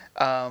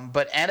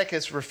 But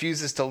Atticus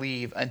refuses to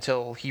leave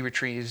until he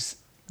retrieves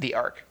the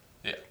Ark.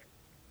 Yeah.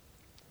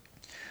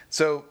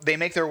 So they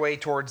make their way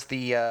towards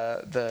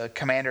the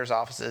commander's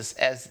offices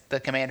as the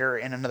commander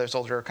and another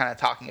soldier are kind of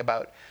talking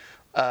about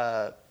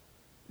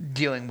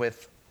dealing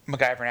with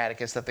MacGyver and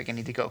Atticus, that they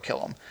need to go kill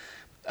him.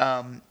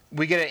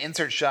 We get an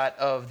insert shot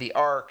of the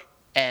Ark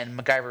and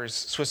MacGyver's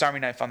Swiss Army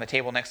knife on the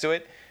table next to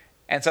it,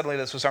 and suddenly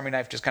the Swiss Army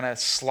knife just kind of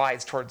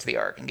slides towards the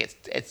Ark and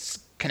it's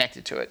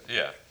connected to it.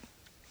 Yeah.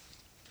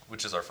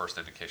 Which is our first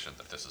indication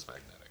that this is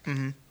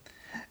magnetic.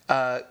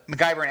 Mm-hmm.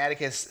 MacGyver and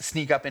Atticus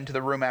sneak up into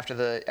the room after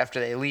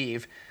they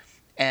leave,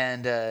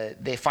 and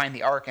they find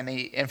the Ark,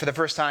 and for the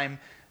first time,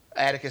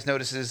 Atticus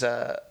notices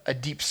a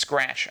deep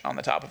scratch on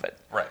the top of it.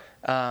 Right.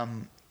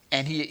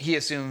 And he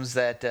assumes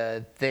that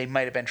they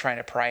might have been trying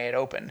to pry it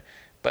open,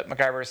 but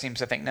MacGyver seems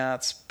to think, no,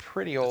 it's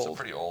pretty old. It's a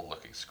pretty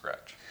old-looking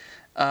scratch.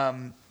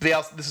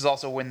 This is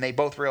also when they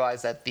both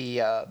realize that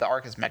the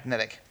Ark is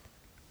magnetic.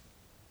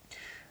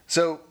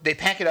 So they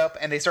pack it up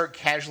and they start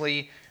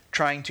casually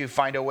trying to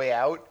find a way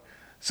out.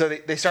 So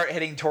they start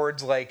heading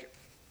towards like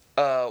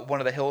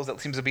one of the hills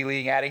that seems to be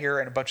leading out of here,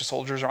 and a bunch of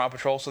soldiers are on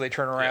patrol. So they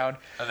turn around.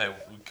 Yeah. And they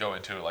go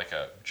into like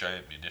a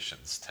giant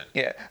munitions tent.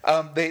 Yeah.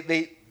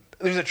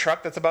 There's a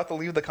truck that's about to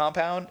leave the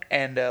compound,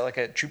 and like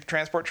a troop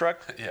transport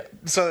truck. Yeah.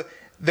 So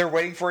they're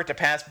waiting for it to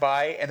pass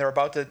by, and they're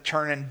about to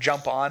turn and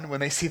jump on when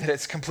they see that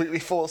it's completely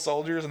full of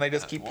soldiers, and they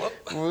just keep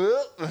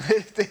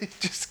they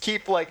just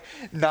keep like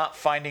not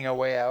finding a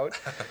way out.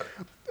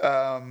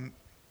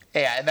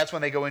 And that's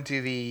when they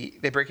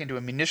break into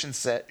a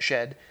munitions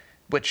shed,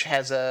 which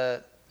has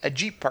a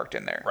Jeep parked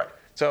in there. Right.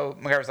 So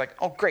MacGyver's like,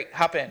 "Oh, great,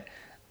 hop in."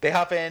 They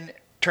hop in,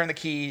 turn the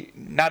key,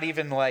 not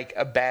even like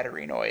a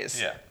battery noise.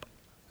 Yeah.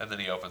 And then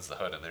he opens the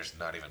hood, and there's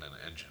not even an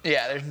engine.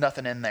 Yeah, there's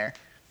nothing in there.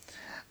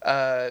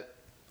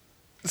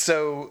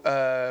 So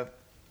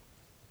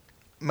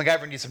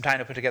MacGyver needs some time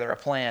to put together a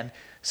plan.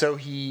 So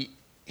he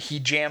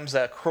jams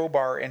a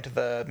crowbar into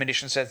the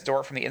munitions shed's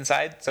door from the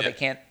inside, so they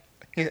can't.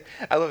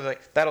 I love it,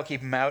 like that'll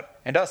keep him out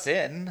and us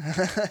in.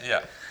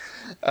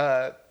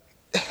 Yeah.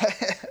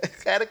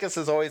 Atticus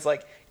is always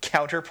like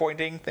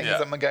counterpointing things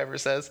that MacGyver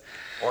says,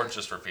 or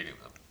just repeating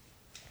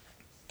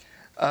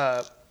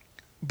them.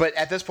 But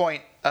at this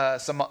point,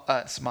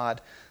 Samad,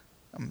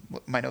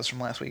 My notes from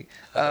last week.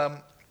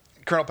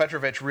 Colonel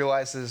Petrovich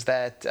realizes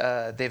that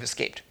they've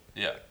escaped.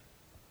 Yeah.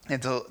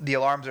 And so the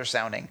alarms are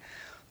sounding.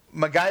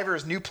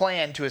 MacGyver's new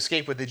plan to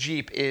escape with the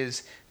Jeep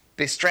is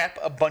they strap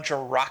a bunch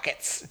of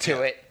rockets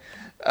to it.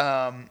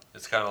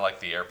 It's kind of like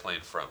the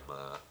airplane from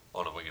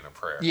On a Wing and a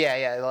Prayer.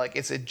 Yeah, like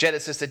it's a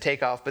jet-assisted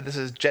takeoff, but this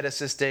is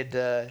jet-assisted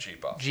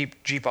Jeep off.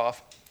 Jeep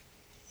off.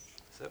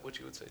 Is that what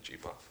you would say,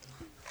 Jeep off?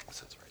 That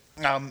sounds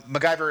right.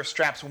 MacGyver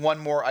straps one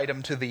more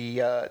item to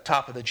the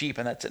top of the Jeep,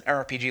 and that's an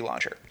RPG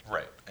launcher.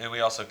 Right. And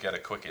we also get a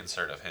quick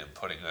insert of him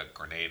putting a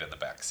grenade in the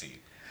back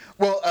seat.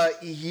 Well,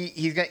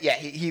 he's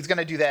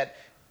gonna do that.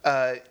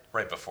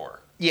 Right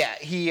before.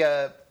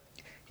 Yeah,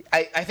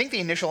 I think the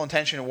initial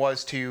intention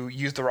was to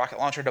use the rocket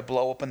launcher to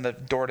blow open the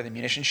door to the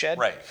munition shed.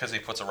 Right, because he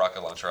puts a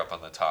rocket launcher up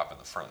on the top and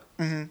the front.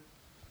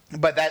 Mm-hmm.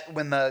 But that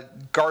when the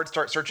guards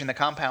start searching the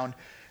compound,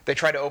 they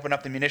try to open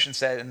up the munition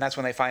shed, and that's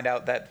when they find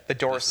out that the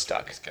door is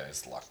stuck. These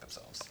guys lock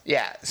themselves.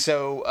 Yeah,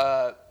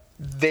 so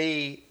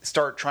they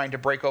start trying to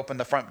break open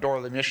the front door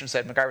of the munition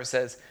shed. MacGyver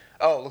says,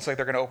 "Oh, it looks like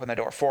they're going to open the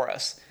door for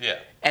us." Yeah.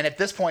 And at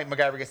this point,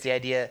 MacGyver gets the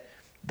idea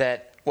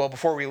that, well,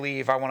 before we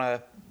leave, I want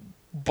to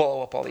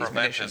blow up all these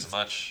munitions.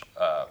 Prevent as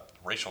much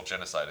racial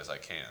genocide as I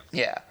can.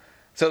 Yeah.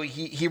 So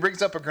he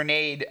rigs up a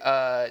grenade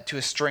to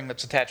a string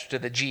that's attached to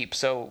the Jeep.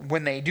 So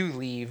when they do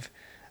leave,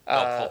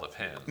 They'll pull the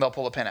pin. They'll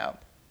pull the pin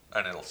out.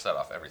 And it'll set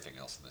off everything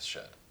else in this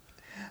shed.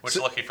 Which,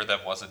 lucky for them,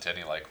 wasn't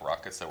any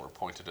rockets that were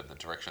pointed in the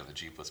direction the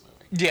Jeep was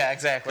moving. Yeah,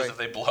 exactly. Because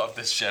if they blow up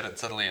this shed and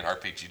suddenly an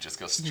RPG just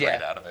goes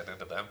straight out of it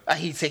into them. A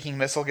heat-seeking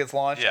missile gets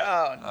launched. Yeah.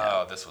 Oh, no.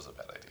 Oh, this was a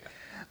bad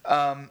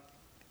idea.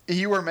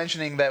 You were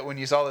mentioning that when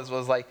you saw this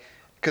was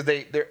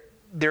because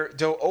they're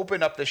to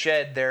open up the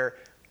shed, they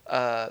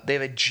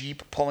have a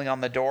Jeep pulling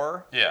on the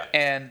door. Yeah.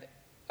 And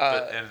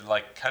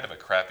kind of a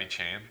crappy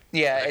chain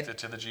connected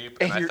to the Jeep.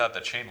 And I thought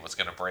the chain was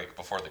going to break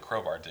before the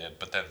crowbar did,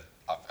 but then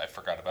I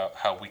forgot about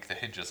how weak the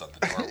hinges on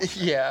the door were.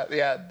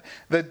 Yeah.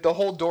 The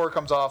whole door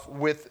comes off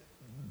with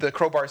the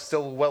crowbar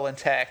still well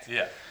intact.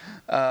 Yeah.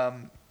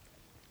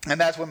 And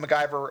that's when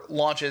MacGyver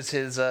launches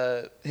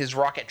his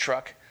rocket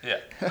truck. Yeah.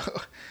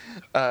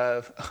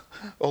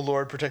 Oh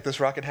Lord, protect this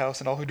rocket house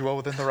and all who dwell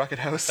within the rocket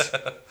house.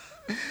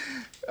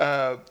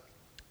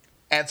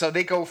 And so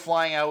they go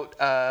flying out,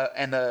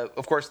 and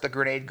of course the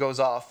grenade goes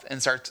off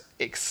and starts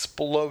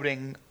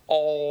exploding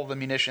all the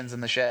munitions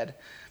in the shed.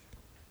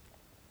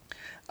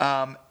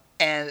 And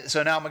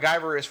so now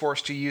MacGyver is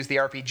forced to use the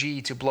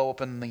RPG to blow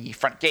open the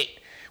front gate,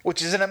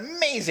 which is an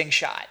amazing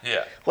shot.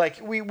 Yeah.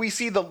 We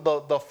see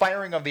the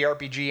firing of the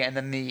RPG and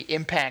then the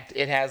impact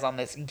it has on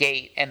this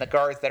gate and the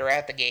guards that are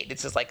at the gate.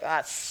 It's just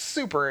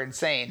super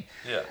insane.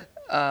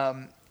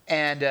 Yeah.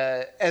 And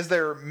as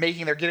they're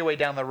making their getaway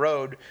down the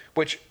road,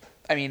 which,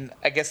 I mean,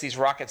 I guess these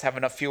rockets have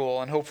enough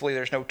fuel, and hopefully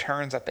there's no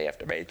turns that they have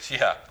to make.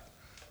 Yeah.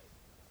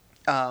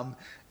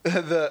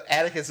 The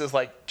Atticus is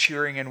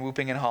cheering and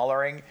whooping and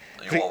hollering.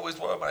 You always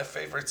were my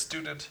favorite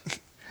student.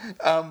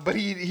 But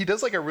he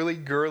does a really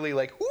girly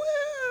woo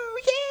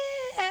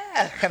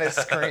yeah kind of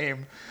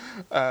scream.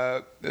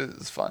 It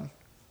was fun.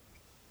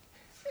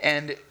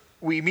 And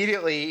we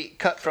immediately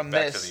cut from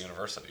back this to the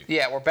university.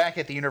 Yeah, we're back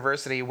at the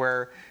university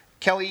where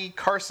Kelly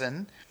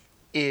Carson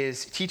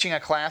is teaching a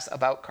class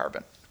about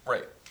carbon.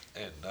 Right.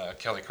 And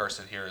Kelly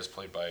Carson here is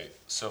played by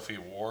Sophie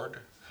Ward,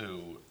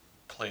 who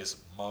plays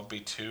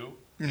Mombi 2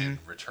 in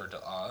Return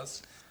to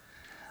Oz,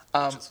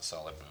 which is a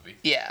solid movie.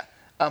 Yeah.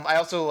 I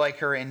also like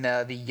her in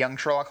the Young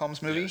Sherlock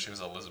Holmes movie. Yeah, she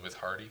was Elizabeth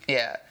Hardy.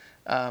 Yeah.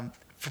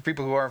 For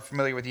people who aren't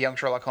familiar with the Young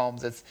Sherlock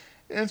Holmes, it's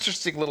an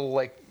interesting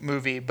little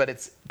movie, but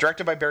it's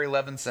directed by Barry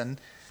Levinson,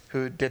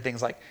 who did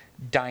things like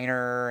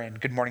Diner and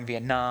Good Morning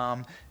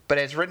Vietnam. But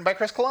it's written by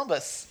Chris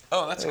Columbus.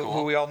 Oh, that's cool.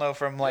 Who we all know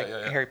from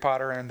Harry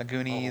Potter and The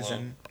Goonies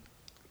and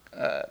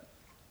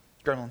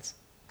Gremlins.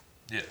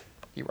 Yeah.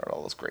 He wrote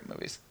all those great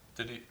movies.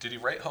 Did he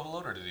write Home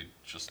Alone or did he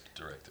just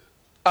direct it?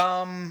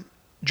 John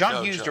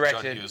Hughes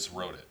directed. John Hughes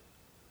wrote it.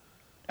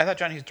 I thought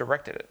John Hughes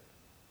directed it.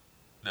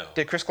 No.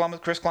 Did Chris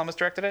Columbus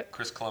directed it?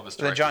 Chris Columbus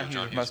directed it. Then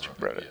John Hughes must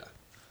have wrote it.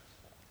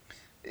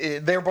 Yeah.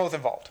 They're both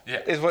involved.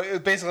 Yeah. Is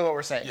basically what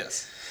we're saying.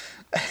 Yes.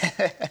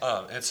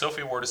 And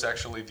Sophie Ward is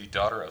actually the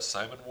daughter of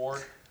Simon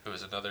Ward, who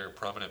is another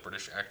prominent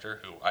British actor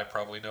who I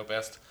probably know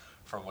best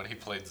from when he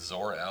played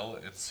Zor-El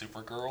in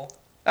Supergirl.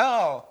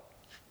 Oh.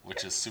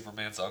 Which is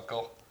Superman's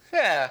uncle.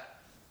 Yeah.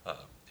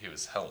 He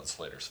was Helen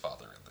Slater's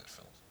father in that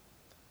film.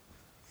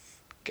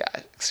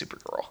 God,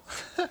 Supergirl.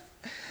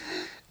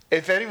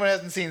 If anyone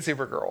hasn't seen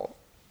Supergirl,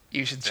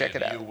 you should check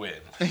it out. You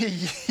win.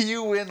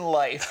 You win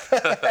life.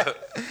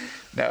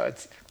 No,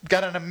 it's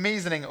got an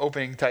amazing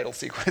opening title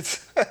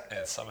sequence.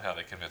 And somehow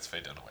they convinced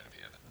Faye Dunaway to be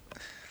in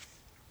it.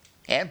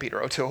 And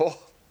Peter O'Toole.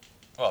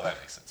 Well, that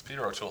makes sense.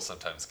 Peter O'Toole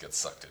sometimes gets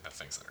sucked into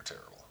things that are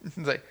terrible.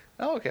 He's like,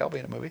 oh, okay, I'll be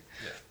in a movie.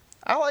 Yeah.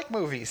 I like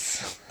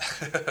movies.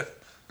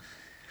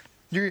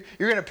 You're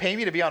going to pay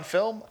me to be on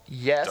film?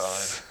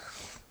 Yes.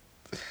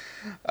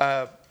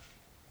 Done.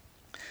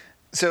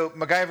 So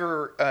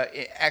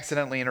MacGyver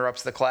accidentally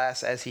interrupts the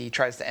class as he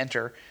tries to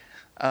enter.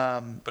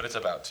 But it's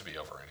about to be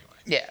over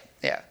anyway.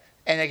 Yeah.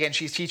 And again,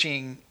 she's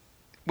teaching...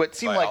 what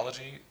seemed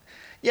biology. like.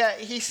 Yeah,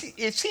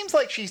 it seems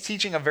like she's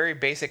teaching a very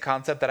basic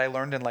concept that I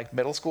learned in like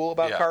middle school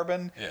about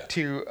carbon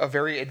to a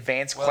very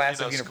advanced class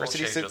of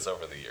university students. School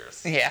changes over the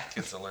years. Yeah.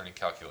 Kids are learning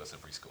calculus in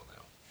preschool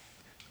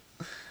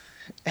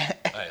now.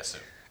 I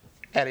assume.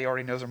 Addie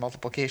already knows her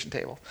multiplication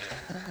table.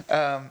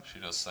 Yeah. She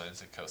knows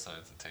sines and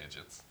cosines and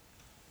tangents.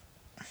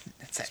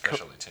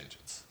 Especially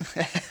tangents.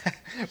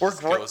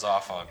 Goes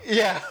off on.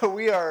 Yeah,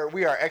 we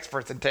are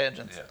experts in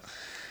tangents.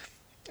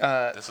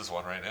 Yeah. This is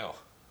one right now.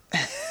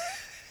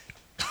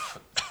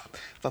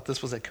 Thought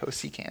this was a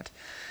cosecant.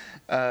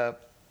 Get out.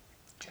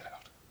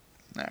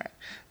 All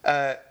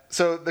right.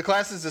 So the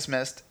class is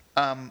dismissed.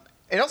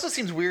 It also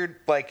seems weird.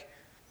 Like,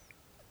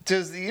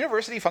 does the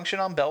university function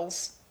on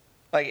bells?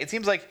 Like, it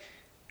seems like,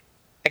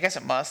 I guess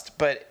it must,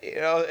 but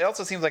it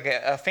also seems like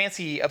a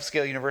fancy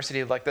upscale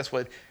university like this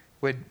would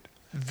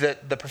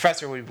the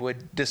professor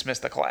would dismiss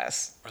the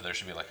class. Or there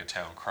should be like a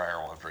town crier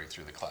wandering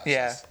through the classes.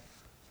 Yeah.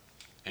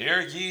 Hear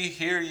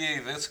ye,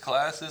 this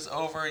class is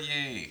over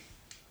ye.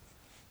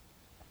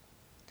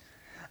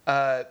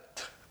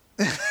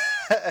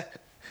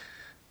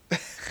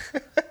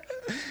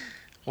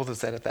 We'll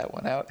just edit that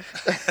one out.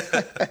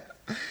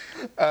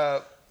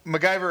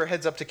 MacGyver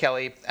heads up to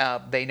Kelly.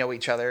 They know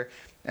each other,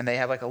 and they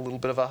have like a little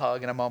bit of a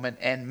hug in a moment.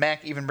 And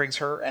Mac even brings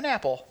her an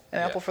apple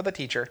for the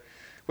teacher,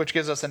 which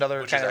gives us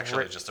another kind of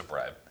actually just a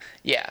bribe.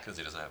 Yeah, because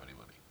he doesn't have any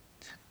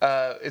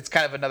money. It's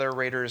kind of another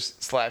Raiders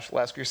 /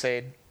 Last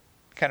Crusade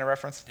kind of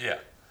reference. Yeah,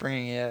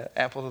 bringing an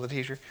apple to the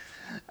teacher.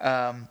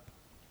 And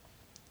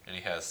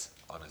he has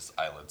on his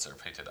eyelids are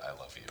painted "I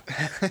love you."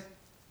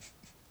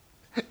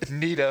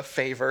 Need a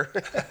favor.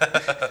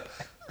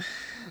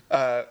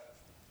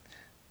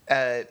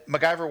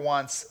 MacGyver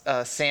wants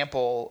a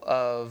sample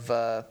of.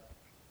 I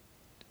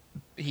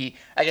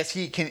guess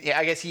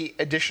he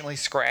additionally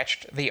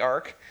scratched the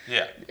Ark.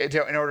 Yeah.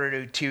 In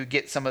order to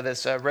get some of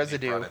this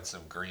residue. He brought in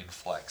some green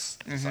flecks.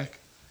 He's like,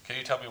 "Can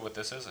you tell me what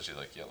this is?" And she's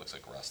like, "Yeah, it looks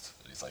like rust."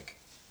 And he's like,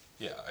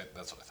 "Yeah,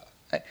 that's what I thought."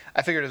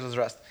 I figured it was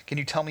rust. Can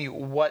you tell me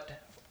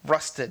what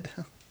rusted?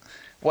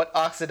 What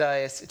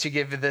oxidized to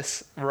give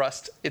this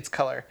rust its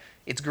color?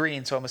 It's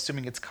green, so I'm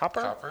assuming it's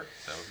copper. Copper,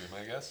 that would be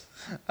my guess.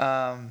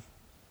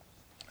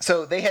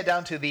 So they head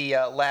down to the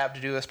lab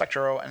to do a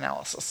spectral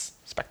analysis.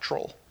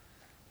 Spectral.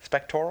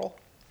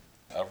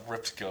 A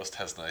ripped ghost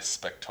has nice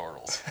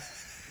spectorals.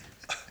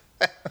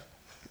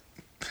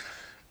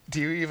 Do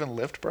you even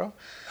lift, bro?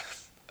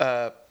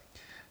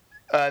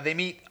 They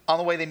meet on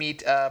the way. They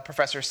meet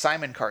Professor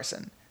Simon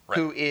Carson,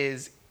 who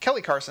is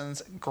Kelly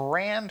Carson's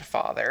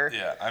grandfather.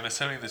 Yeah, I'm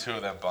assuming the two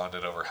of them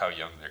bonded over how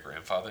young their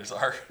grandfathers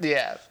are.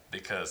 Yeah.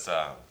 Because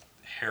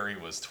Harry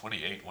was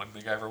 28 when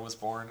MacGyver was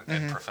born,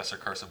 and Professor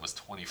Carson was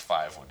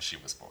 25 when she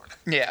was born.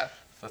 Yeah.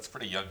 That's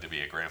pretty young to be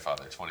a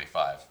grandfather,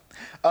 25.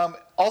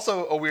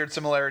 Also, a weird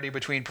similarity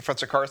between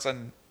Professor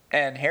Carson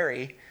and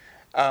Harry.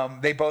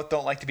 They both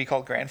don't like to be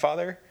called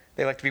grandfather.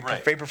 They like to be.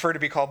 They prefer to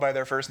be called by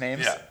their first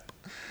names. Yeah.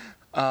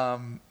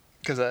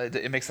 Because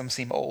it makes them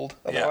seem old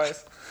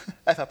otherwise. Yeah.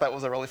 I thought that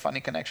was a really funny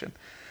connection.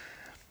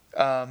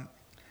 Simon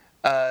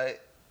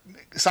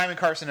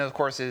Carson, of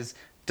course, is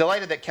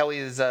delighted that Kelly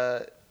is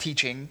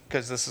teaching,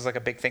 because this is like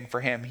a big thing for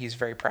him. He's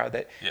very proud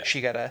that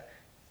she got a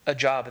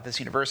job at this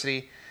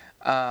university.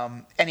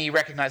 And he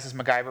recognizes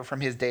MacGyver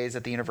from his days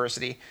at the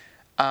university.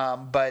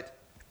 But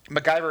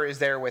MacGyver is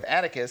there with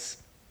Atticus.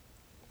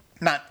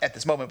 Not at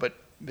this moment, but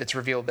it's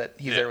revealed that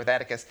he's there with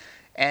Atticus.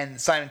 And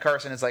Simon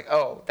Carson is like,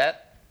 oh,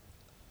 that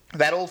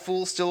old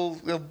fool's still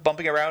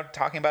bumping around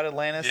talking about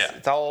Atlantis. Yeah.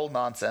 It's all old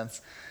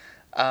nonsense.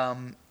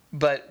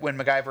 But when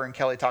MacGyver and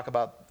Kelly talk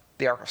about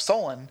the Ark of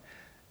Solon,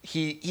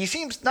 he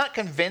seems not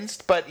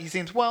convinced, but he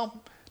seems,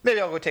 well,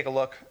 maybe I'll go take a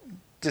look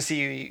to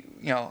see,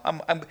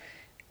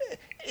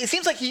 it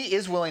seems like he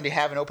is willing to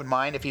have an open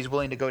mind if he's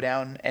willing to go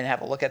down and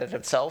have a look at it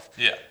himself.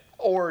 Yeah.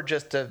 Or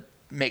just to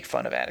make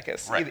fun of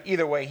Atticus. Right.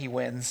 Either way, he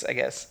wins, I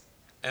guess.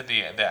 And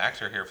the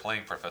actor here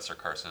playing Professor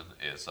Carson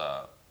is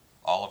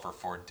Oliver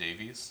Ford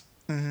Davies,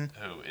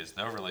 who is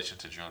no relation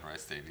to Joan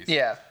Rice Davies.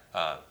 Yeah.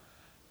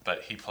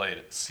 But he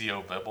played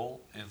C.O. Bibble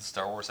in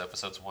Star Wars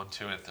Episodes 1,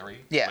 2, and 3.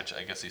 Yeah. Which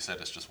I guess he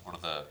said is just one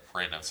of the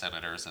random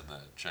senators in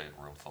the giant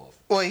room full of...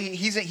 Well,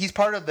 he's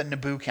part of the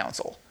Naboo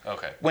Council.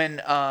 Okay.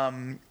 When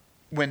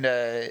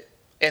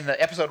in the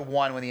episode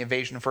 1, when the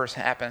invasion first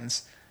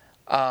happens,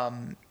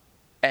 and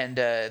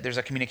there's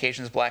a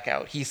communications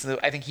blackout,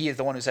 I think he is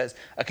the one who says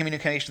a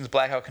communications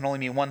blackout can only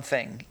mean one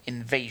thing: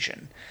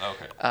 invasion.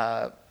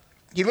 Okay.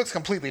 He looks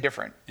completely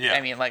different. Yeah.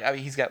 I mean,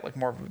 he's got like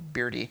more of a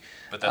beardy.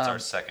 But that's our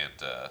second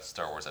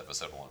Star Wars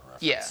Episode 1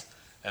 reference. Yeah.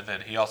 And then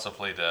he also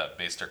played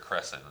Maester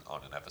Crescent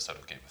on an episode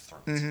of Game of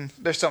Thrones.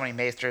 There's so many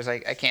Maesters, I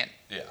can't.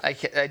 Yeah. I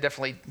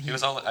definitely.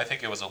 I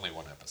think it was only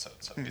one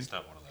episode, so he's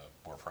not one of the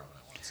more prominent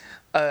ones.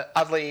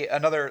 Oddly,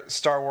 another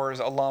Star Wars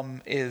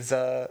alum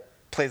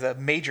plays a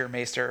major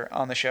Maester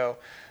on the show,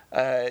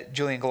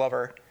 Julian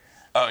Glover.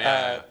 Oh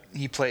yeah,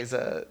 he plays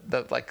the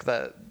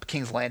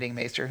King's Landing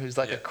Maester, who's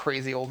like a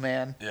crazy old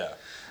man.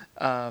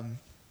 Yeah.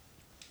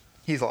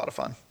 He's a lot of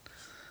fun.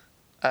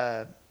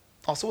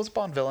 Also was a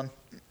Bond villain,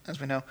 as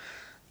we know.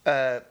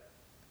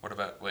 What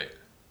about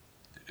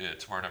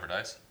Tomorrow Never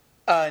Dies?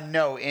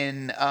 No,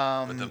 in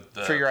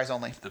For Your Eyes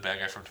Only. The bad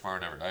guy from Tomorrow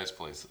Never Dies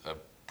plays a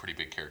pretty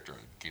big character in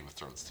Game of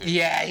Thrones too.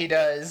 Yeah, he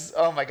does.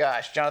 Oh my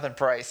gosh, Jonathan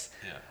Pryce.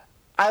 Yeah.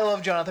 I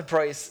love Jonathan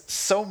Pryce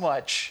so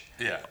much.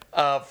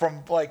 Yeah.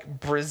 From like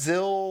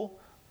Brazil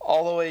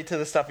all the way to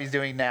the stuff he's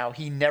doing now,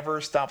 he never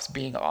stops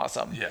being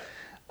awesome.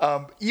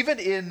 Yeah. Even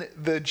in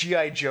the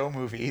G.I. Joe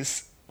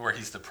movies. Where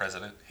he's the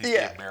president. He's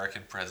the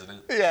American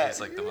president. Yeah.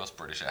 He's like the most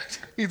British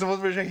actor. He's the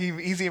most British.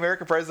 He's the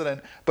American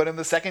president. But in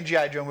the second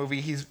G.I. Joe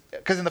movie,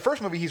 because in the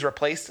first movie, he's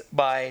replaced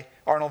by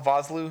Arnold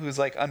Vosloo, who's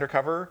like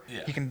undercover.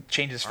 Yeah. He can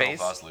change his Arnold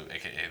face. Vosloo,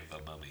 a.k.a.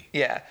 the Mummy.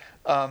 Yeah.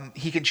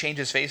 He can change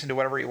his face into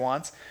whatever he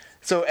wants.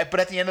 So, but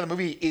at the end of the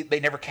movie,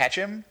 they never catch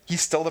him. He's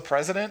still the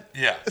president.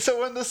 Yeah.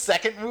 So in the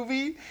second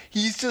movie,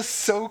 he's just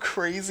so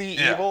crazy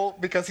evil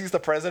because he's the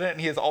president and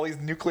he has all these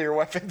nuclear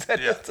weapons at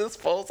his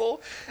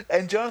disposal.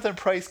 And Jonathan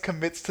Pryce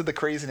commits to the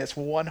craziness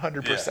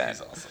 100%. Yeah,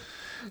 he's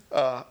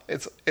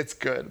awesome. It's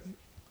good.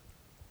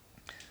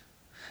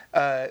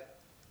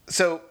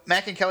 So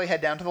Mac and Kelly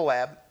head down to the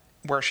lab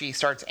where she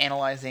starts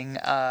analyzing,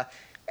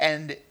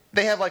 and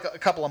they have like a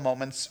couple of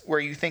moments where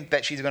you think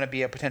that she's going to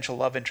be a potential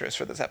love interest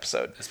for this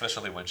episode.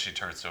 Especially when she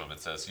turns to him and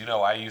says,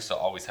 I used to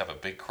always have a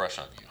big crush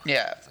on you.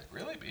 Yeah. It's like,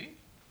 really, B?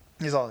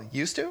 He's all,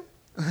 used to?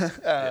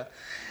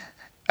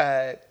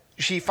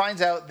 She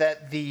finds out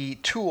that the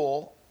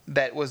tool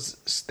that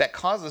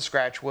caused the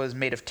scratch was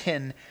made of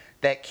tin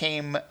that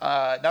came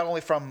not only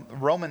from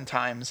Roman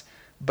times,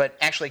 but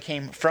actually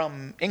came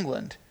from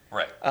England.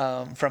 Right.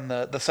 From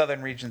the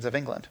southern regions of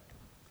England.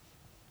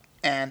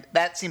 And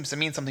that seems to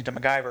mean something to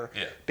MacGyver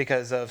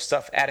because of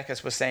stuff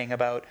Atticus was saying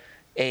about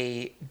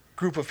a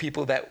group of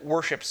people that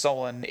worshipped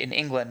Solon in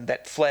England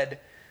that fled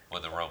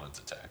when the Romans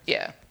attacked.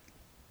 Yeah.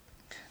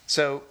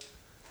 So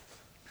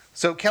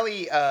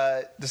Kelly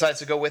decides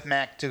to go with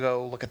Mac to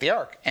go look at the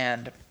Ark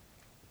and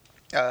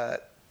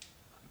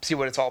see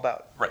what it's all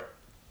about. Right.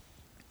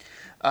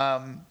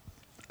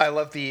 I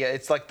love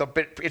it's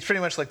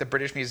pretty much like the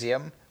British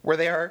Museum where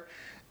they are,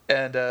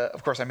 and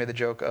of course I made the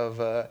joke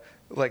of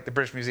like the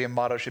British Museum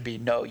motto should be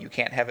 "No, you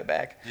can't have it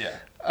back." Yeah.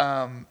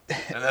 And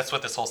that's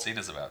what this whole scene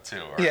is about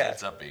too, or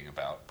ends up being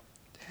about.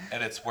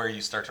 And it's where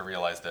you start to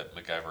realize that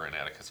MacGyver and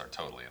Atticus are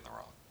totally in the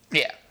wrong.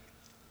 Yeah.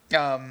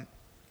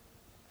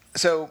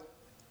 So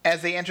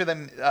as they enter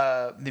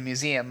the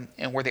museum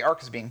and where the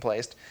Ark is being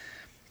placed,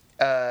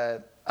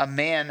 a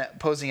man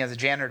posing as a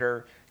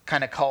janitor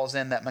kind of calls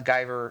in that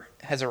MacGyver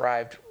has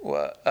arrived,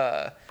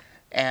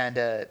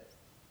 and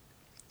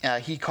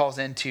he calls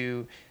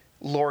into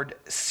Lord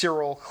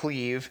Cyril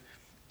Cleave,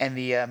 and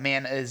the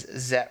man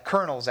is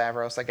Colonel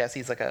Zavros. I guess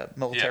he's like a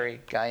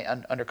military guy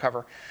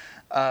undercover.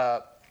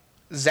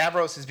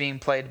 Zavros is being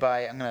played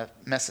by, I'm going to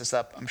mess this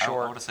up, I'm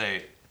sure. I want to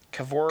say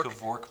Kevork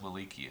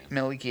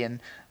Malikian,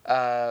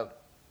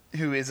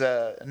 who is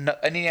an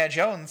Indiana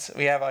Jones.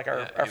 We have like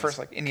our first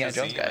like Indiana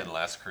Jones guy. In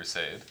Last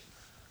Crusade.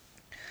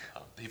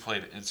 He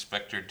played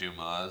Inspector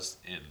Dumas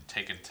in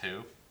Taken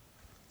 2.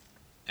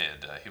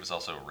 And he was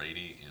also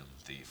Rady in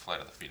the Flight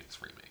of the Phoenix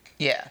remake.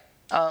 Yeah.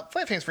 Flight of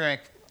the Phoenix remake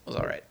was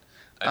all right.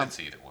 I didn't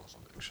see either one of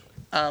them, actually.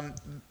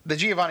 The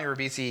Giovanni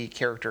Ribisi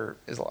character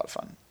is a lot of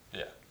fun.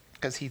 Yeah.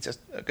 Because he's just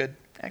a good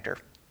actor.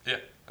 Yeah,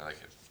 I like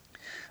him.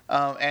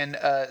 And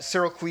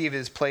Cyril Cleave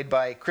is played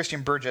by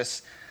Christian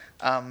Burgess,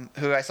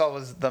 who I saw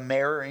was the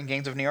mayor in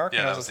Gangs of New York. Yeah,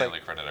 and that was the only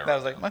credit I wrote. I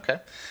was like, okay.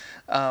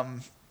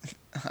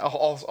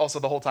 Also,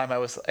 the whole time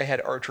I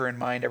had Archer in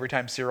mind. Every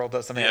time Cyril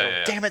does something, I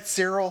go, damn it,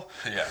 Cyril!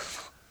 Yeah.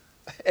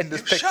 And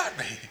this shot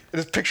me.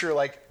 This picture,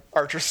 like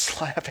Archer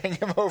slapping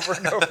him over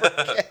and over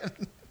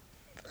again.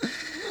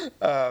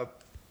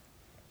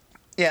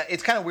 Yeah,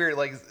 it's kind of weird.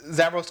 Like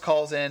Zavros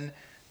calls in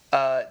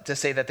to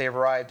say that they've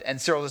arrived,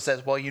 and Cyril just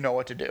says, "Well, you know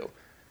what to do,"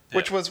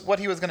 which was what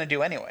he was going to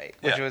do anyway.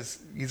 Which was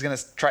he's going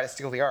to try to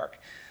steal the Ark.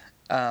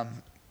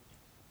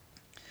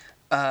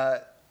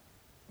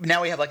 Now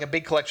we have like a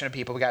big collection of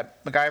people. We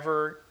got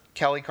MacGyver,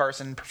 Kelly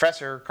Carson,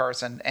 Professor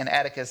Carson, and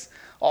Atticus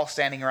all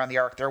standing around the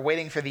Ark. They're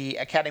waiting for the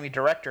Academy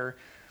director,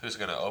 who's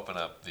going to open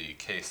up the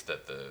case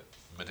that the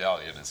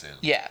medallion is in.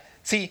 Yeah.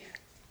 See,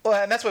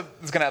 well, and that's what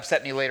is going to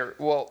upset me later.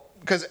 Well,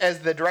 because as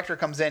the director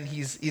comes in,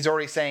 he's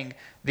already saying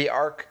the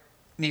Ark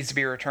needs to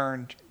be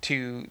returned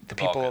to the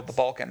people of the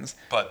Balkans.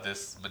 But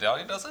this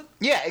medallion doesn't?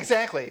 Yeah,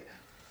 exactly.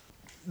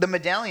 The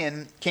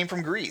medallion came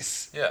from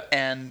Greece. Yeah.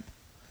 And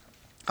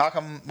how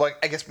come, like,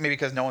 I guess maybe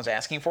because no one's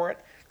asking for it?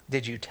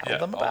 Did you tell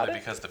them about only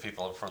because the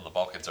people from the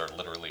Balkans are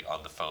literally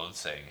on the phone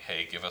saying,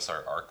 hey, give us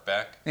our Ark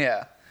back.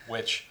 Yeah.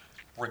 Which,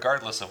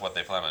 regardless of what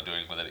they plan on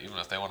doing with it, even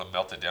if they want to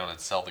melt it down and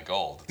sell the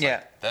gold,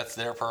 like, that's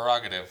their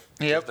prerogative.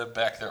 Yep. Give them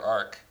back their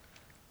Ark.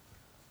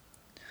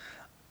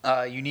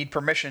 You need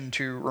permission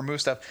to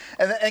remove stuff.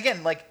 And then,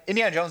 again, like,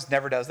 Indiana Jones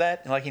never does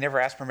that. And, like, he never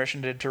asks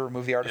permission to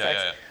remove the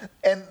artifacts.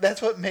 Yeah. And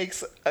that's what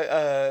makes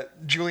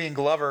Julian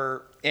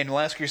Glover in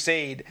Last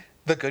Crusade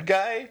the good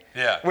guy.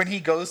 Yeah. When he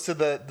goes to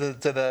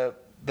the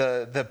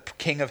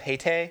king of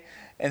Haiti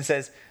and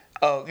says,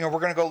 "Oh, we're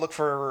going to go look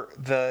for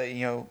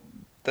the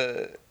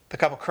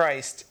cup of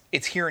Christ.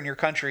 It's here in your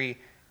country.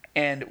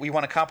 and we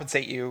want to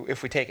compensate you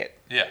if we take it.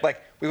 Yeah.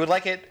 Like, we would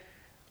like it.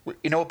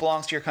 You know it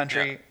belongs to your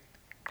country. Yeah.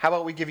 How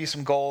about we give you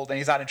some gold? And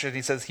he's not interested.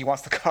 He says he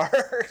wants the car.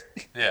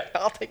 Yeah.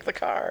 I'll take the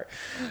car.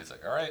 And he's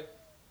like, all right,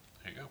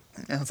 here you go.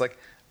 And it's like,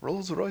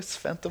 Rolls-Royce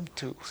Phantom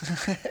 2.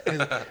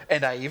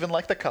 And I even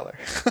like the color.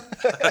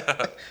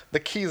 The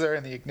keys are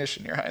in the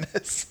ignition, Your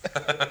Highness.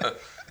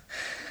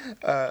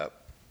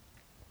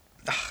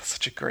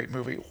 Such a great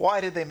movie. Why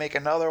did they make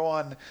another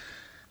one?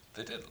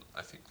 They did.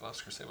 I think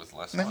Last Crusade was the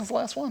last That one. was the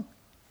last one.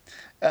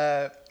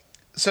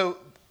 So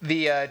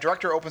the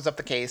director opens up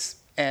the case,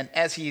 and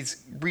as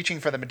he's reaching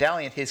for the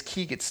medallion, his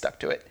key gets stuck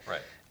to it.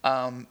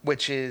 Right.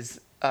 Which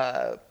is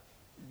kind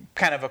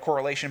of a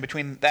correlation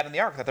between that and the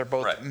Ark, that they're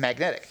both Right.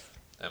 magnetic.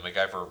 And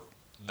MacGyver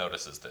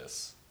notices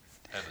this,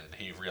 and then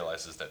he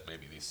realizes that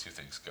maybe these two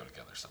things go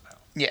together somehow.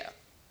 Yeah,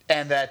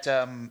 and that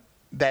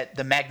that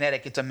the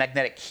magnetic, it's a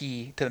magnetic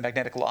key to the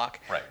magnetic lock.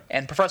 Right.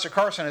 And Professor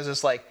Carson is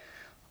just like,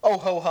 oh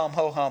ho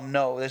hum.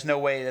 No, there's no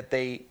way that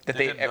they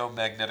Didn't know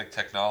magnetic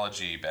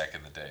technology back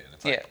in the day, and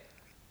it's like, Yeah.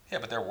 yeah,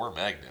 but there were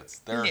magnets.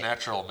 There are Yeah.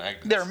 natural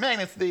magnets. They're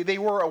magnets. They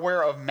were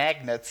aware of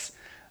magnets,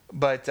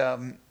 but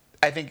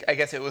I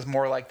guess it was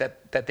more like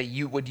that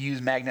they would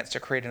use magnets to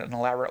create an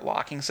elaborate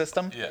locking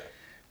system. Yeah.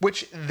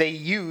 Which they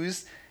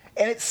use,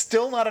 and it's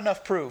still not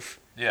enough proof.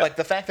 Yeah. Like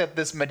the fact that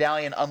this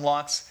medallion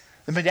unlocks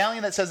the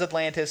medallion that says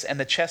Atlantis and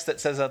the chest that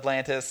says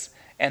Atlantis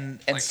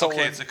and Like, Solar.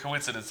 okay, it's a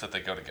coincidence that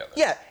they go together.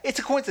 Yeah, it's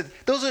a coincidence.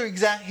 Those are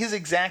his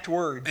exact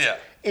words. Yeah.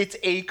 It's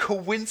a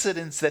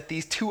coincidence that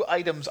these two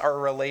items are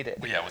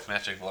related. Yeah, with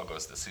matching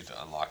logos that seem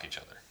to unlock each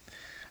other.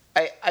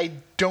 I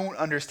don't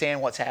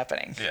understand what's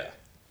happening. Yeah.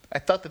 I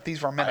thought that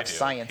these were men I of do.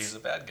 science. He's a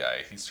bad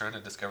guy. He's trying to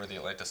discover the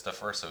Atlantis stuff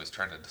first, so he's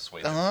trying to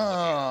dissuade them from looking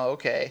at Oh,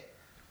 okay.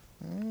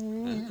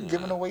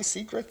 Giving away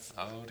secrets. it.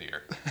 Oh,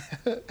 dear.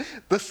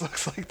 This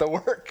looks like the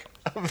work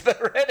of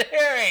the red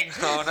herring.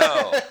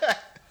 Oh,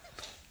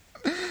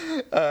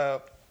 no.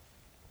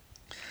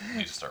 We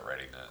need to start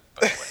writing that,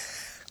 by the way.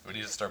 We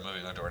need to start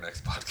moving on to our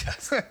next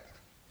podcast.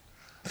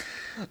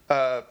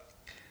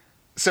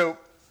 So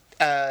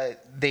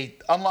they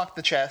unlock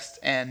the chest,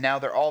 and now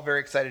they're all very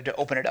excited to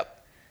open it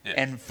up. Yeah.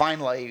 And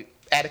finally,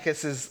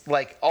 Atticus is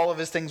like, all of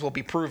his things will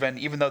be proven,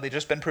 even though they've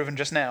just been proven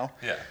just now.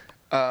 Yeah.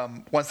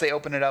 Once they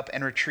open it up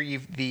and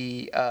retrieve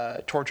the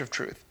Torch of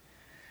Truth,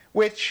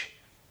 which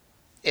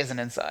isn't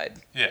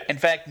inside. Yeah. In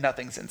fact,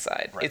 nothing's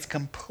inside. Right. It's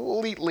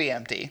completely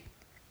empty.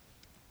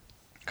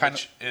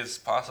 Which is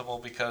possible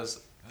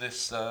because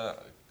this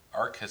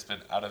ark has been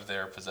out of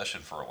their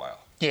possession for a while.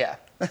 Yeah.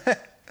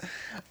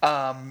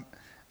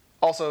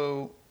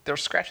 Also, there were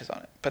scratches on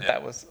it, but Yeah.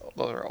 those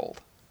are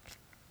old.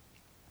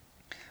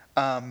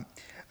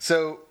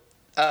 So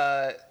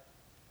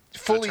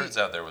Fully. it turns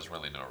out there was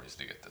really no reason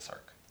to get this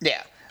ark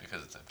Yeah,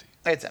 because it's empty.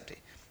 it's empty.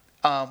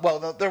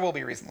 Well, there will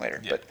be a reason later,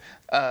 Yeah.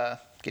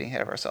 but getting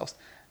ahead of ourselves.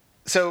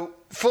 So,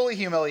 fully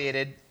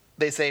humiliated,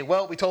 they say,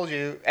 well, we told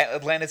you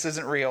Atlantis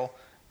isn't real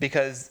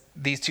because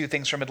these two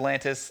things from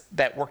Atlantis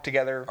that work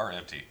together Are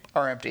empty.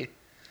 are empty.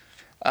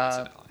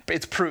 Coincidentally.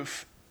 It's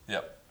proof.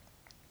 Yep.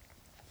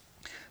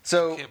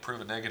 So, You can't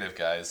prove a negative,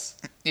 guys.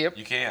 yep.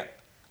 You can't.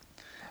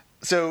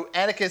 So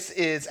Atticus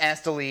is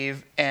asked to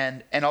leave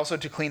and also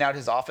to clean out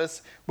his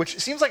office, which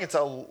seems like it's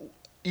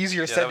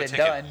easier Yeah, said that would than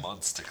take done. him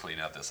months to clean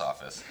out this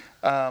office.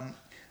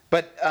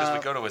 But Because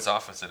we go to his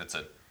office and it's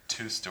a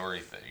 2-story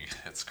thing.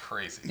 It's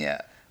crazy.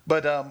 yeah,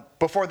 but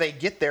before they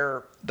get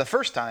there the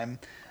first time,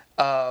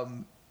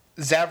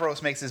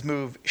 Zavros makes his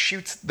move,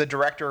 shoots the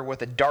director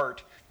with a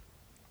dart.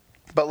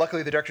 But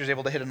luckily, the director is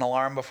able to hit an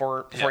alarm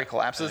before he And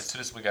collapses. as soon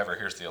as MacGyver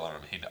hears the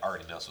alarm, he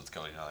already knows what's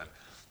going on.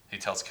 He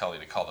tells Kelly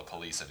to call the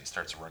police, and he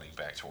starts running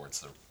back towards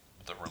the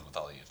room with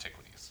all the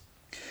antiquities.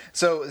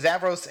 So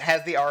Zavros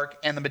has the ark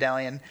and the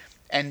medallion,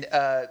 and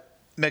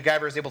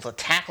MacGyver is able to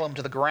tackle him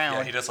to the ground.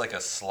 Yeah, he does like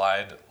a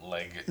slide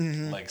leg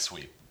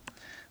sweep.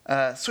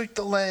 Sweep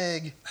the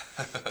leg.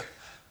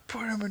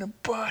 Put him in a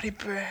body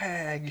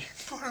bag.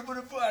 Put him in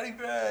a body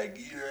bag,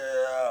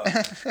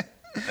 yeah!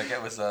 That guy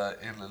was in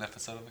an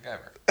episode of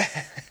MacGyver.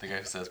 The guy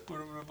who says, put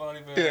him in a body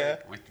bag. Yeah.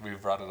 We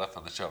brought it up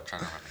on the show. I'm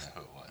trying to remember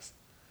who it was.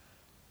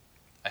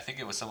 I think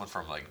it was someone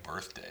from, like,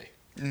 Birthday.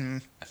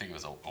 I think it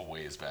was a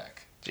ways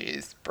back.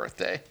 Jeez,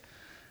 birthday.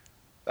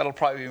 That'll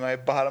probably be one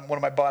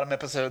of my bottom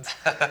episodes.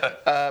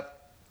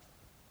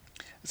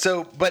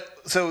 So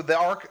the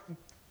ark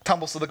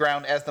tumbles to the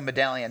ground as the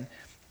medallion,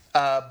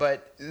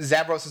 but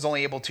Zavros is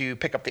only able to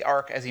pick up the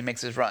ark as he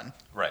makes his run.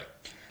 Right.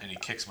 And he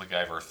kicks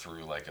MacGyver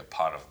through, like, a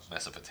pot of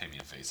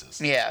Mesopotamian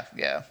faces. Yeah.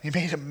 He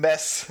made a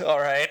mess. All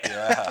right.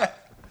 Yeah.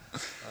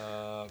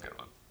 Good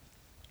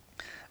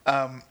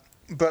one.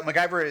 But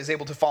MacGyver is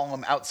able to follow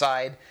him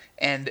outside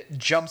and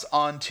jumps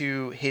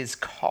onto his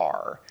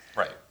car.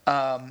 Right.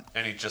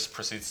 And he just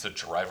proceeds to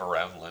drive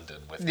around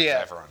London with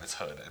MacGyver on his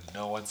hood, and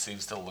no one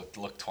seems to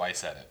look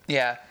twice at it.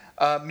 Yeah.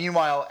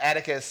 Meanwhile,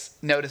 Atticus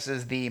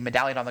notices the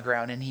medallion on the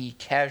ground, and he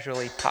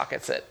casually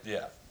pockets it.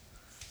 Yeah.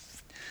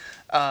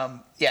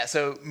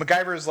 So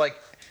MacGyver's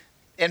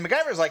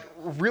like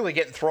really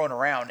getting thrown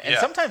around, and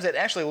Yeah. sometimes it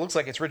actually looks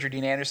like it's Richard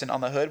Dean Anderson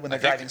on the hood when they're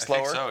driving slower.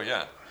 I think so,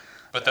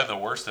 But then the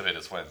worst of it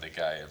is when the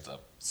guy ends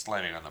up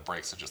slamming on the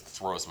brakes and just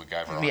throws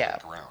MacGyver on the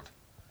ground.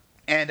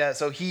 And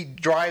so he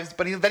drives,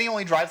 but then he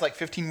only drives like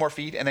 15 more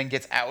feet and then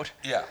gets out.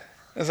 Yeah.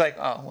 It's like,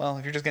 oh, well,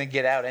 if you're just going to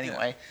get out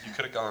anyway. Yeah. You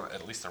could have gone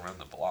at least around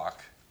the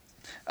block.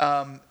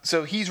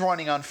 So he's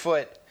running on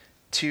foot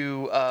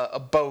to a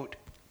boat,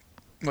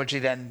 which he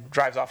then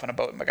drives off on a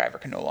boat and MacGyver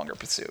can no longer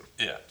pursue.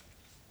 Yeah.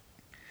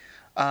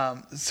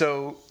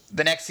 So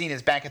the next scene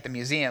is back at the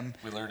museum.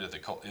 We learned in the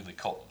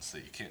Coltons that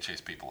you can't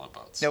chase people on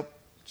boats. Nope.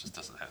 It just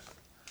doesn't happen.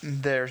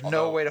 There's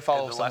no way to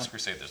follow in The someone. Last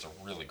Crusade, there's a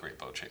really great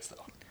boat chase,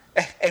 though.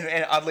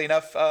 And oddly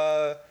enough,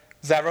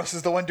 Zavros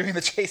is the one doing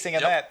the chasing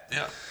in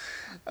that.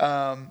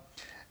 Yeah.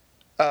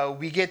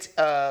 We get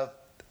a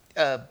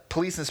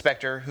police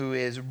inspector who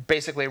is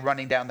basically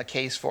running down the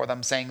case for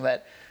them, saying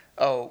that,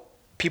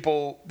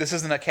 this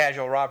isn't a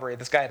casual robbery.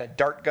 This guy had a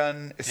dart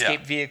gun,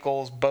 escape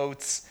vehicles,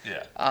 boats,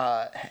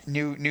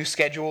 new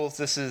schedules.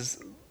 This is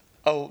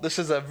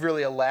a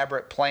really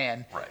elaborate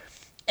plan. Right.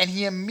 And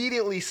he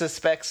immediately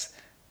suspects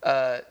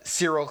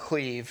Cyril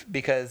Cleave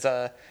because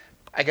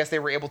I guess they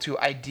were able to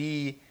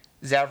ID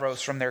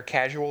Zavros from their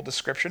casual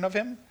description of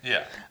him.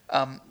 Yeah.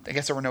 I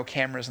guess there were no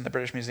cameras in the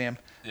British Museum.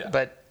 Yeah.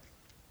 But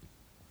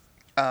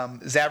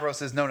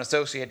Zavros' known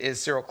associate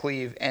is Cyril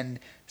Cleave, and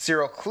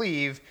Cyril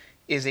Cleave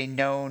is a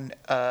known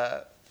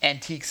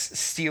antiques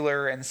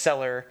stealer and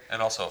seller.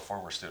 And also a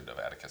former student of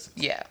Atticus.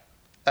 Yeah.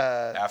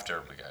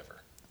 After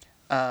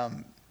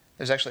MacGyver.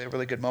 There's actually a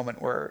really good moment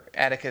where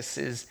Atticus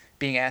is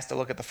being asked to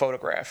look at the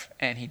photograph,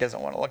 and he doesn't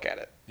want to look at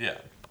it. Yeah.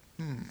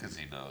 Because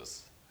he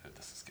knows who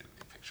this is going to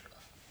be a picture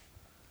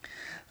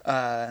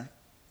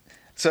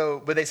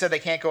of. But they said they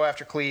can't go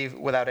after Cleave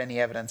without any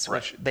evidence,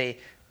 right.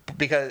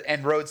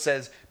 and Rhodes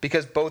says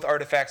because both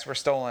artifacts were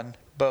stolen,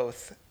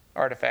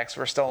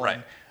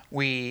 right.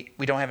 we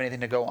don't have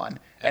anything to go on.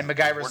 And we're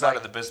MacGyver's not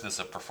in the business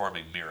of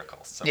performing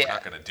miracles, so we're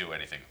not going to do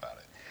anything about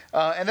it.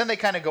 And then they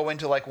kind of go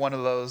into like one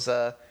of those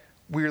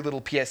weird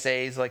little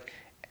PSAs, like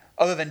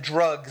other than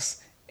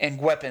drugs and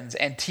weapons,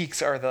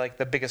 antiques are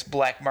the biggest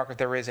black market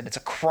there is, and it's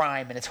a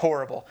crime and it's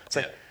horrible. It's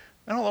like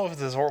I don't know if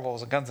it's as horrible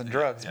as guns and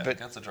drugs, but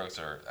guns and drugs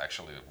are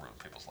actually ruin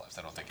people's lives.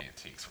 I don't think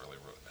antiques really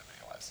ruin that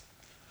many lives.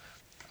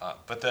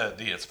 But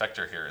the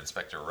inspector here,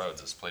 Inspector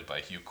Rhodes, is played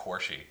by Hugh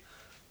Quarshie,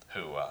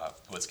 who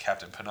was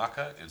Captain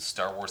Panaka in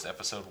Star Wars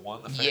Episode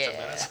 1, The Phantom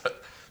Menace.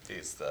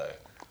 He's the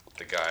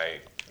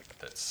guy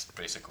that's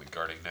basically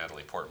guarding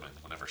Natalie Portman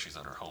whenever she's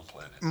on her home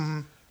planet.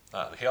 Mm-hmm.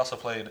 He also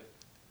played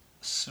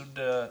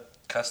Sunda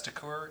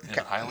Kastakur in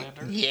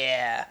Highlander.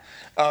 Yeah.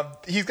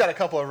 He's got a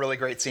couple of really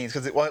great scenes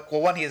because,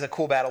 one, he has a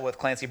cool battle with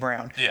Clancy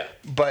Brown. Yeah.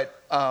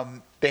 But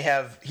he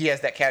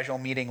has that casual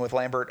meeting with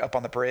Lambert up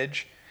on the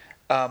bridge,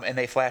 and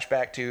they flash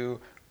back to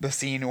the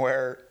scene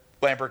where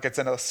Lambert gets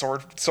in a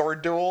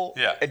sword duel.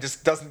 Yeah. And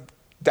just doesn't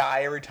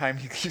die every time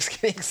he keeps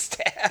getting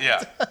stabbed.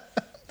 Yeah.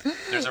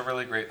 There's a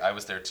really great I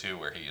Was There Too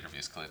where he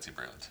interviews Clancy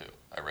Brown too.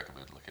 I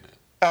recommend looking at it.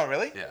 Oh,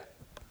 really? Yeah.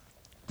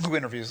 Who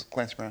interviews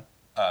Clancy Brown?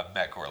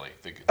 Matt Corley.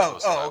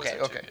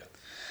 Okay.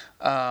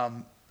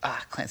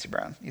 Clancy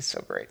Brown. He's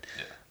so great.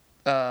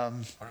 Yeah.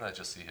 What did I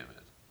just see him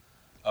in?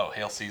 Oh,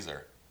 Hail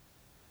Caesar.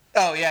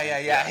 Oh,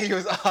 yeah. He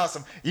was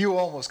awesome. You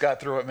almost got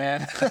through it,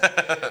 man.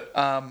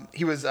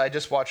 I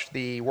just watched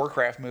the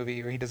Warcraft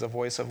movie where he does a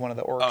voice of one of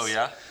the orcs. Oh,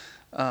 yeah?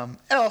 And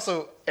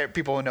also,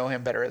 people know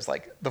him better as,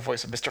 the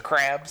voice of Mr.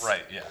 Krabs.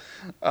 Right,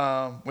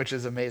 yeah. Which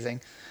is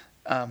amazing.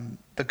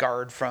 The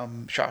guard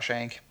from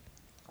Shawshank.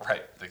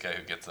 Right, the guy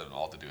who gets them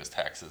all to do his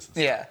taxes.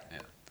 And yeah. Stuff. Yeah.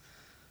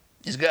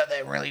 He's got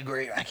that really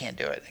great. I can't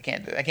do it. I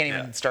can't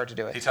even start to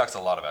do it. He talks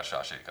a lot about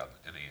Shawshank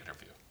in the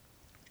interview.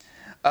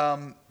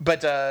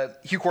 But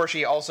Hugh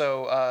Quarshie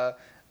also,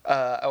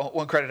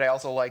 one credit I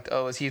also liked,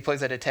 is he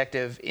plays a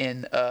detective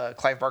in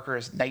Clive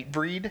Barker's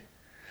Nightbreed.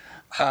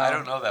 I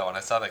don't know that one. I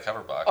saw that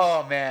cover box.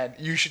 Oh, man.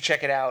 You should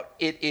check it out.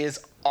 It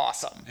is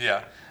awesome.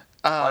 Yeah.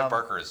 Clive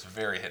Barker is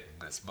very hit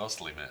and miss,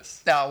 mostly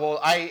miss. No, well,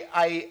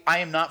 I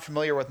am not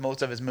familiar with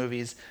most of his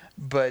movies,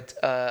 but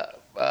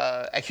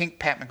I think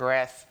Pat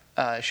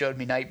McGrath showed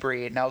me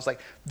Nightbreed, and I was like,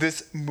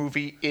 this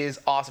movie is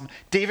awesome.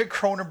 David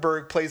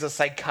Cronenberg plays a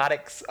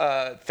psychotic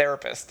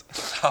therapist.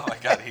 Oh, my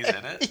God, he's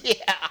in it?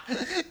 Yeah.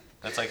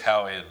 That's like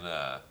how in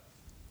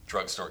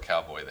Drugstore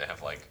Cowboy they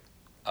have,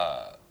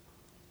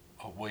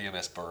 William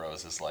S.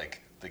 Burroughs is,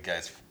 the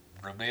guy's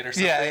roommate or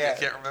something. Yeah. I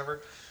can't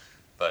remember.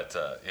 But,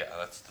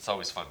 that's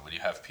always fun when you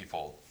have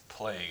people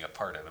playing a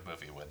part in a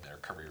movie when their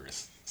career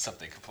is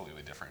something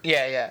completely different.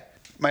 Yeah.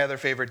 My other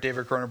favorite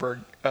David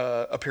Cronenberg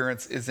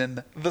appearance is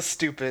in The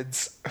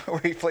Stupids, where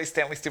he plays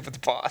Stanley Stupid's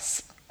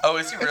boss. Oh,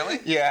 is he really?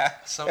 Yeah.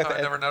 Somehow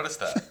I never noticed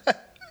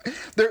that.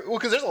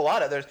 Because there's a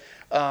lot of... There's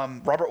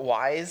Robert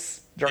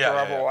Wise. Director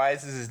Robert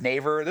Wise is his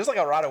neighbor. There's a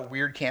lot of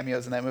weird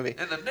cameos in that movie.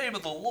 In the name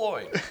of the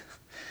Lloyd.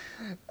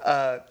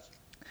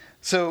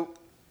 So...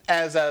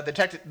 As the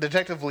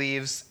detective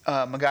leaves,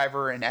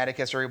 MacGyver and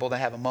Atticus are able to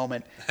have a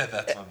moment.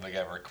 That's when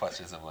MacGyver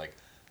questions him,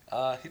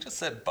 he just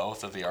said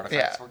both of the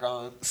artifacts were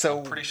gone. So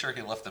I'm pretty sure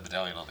he left the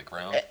medallion on the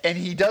ground. And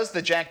he does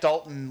the Jack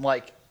Dalton,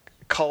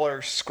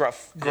 collar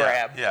scruff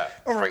grab. Yeah.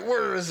 I'm like,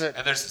 where is it?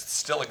 And there's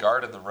still a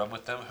guard in the room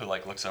with them who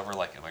like looks over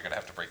like, am I gonna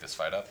have to break this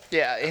fight up?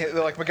 Yeah,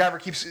 like MacGyver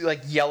keeps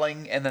like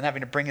yelling and then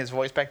having to bring his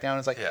voice back down.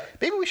 It's like,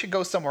 maybe we should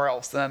go somewhere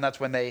else. And then that's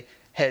when they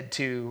head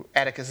to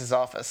Atticus's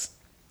office.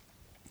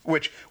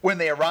 Which, when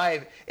they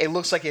arrive, it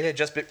looks like it had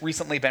just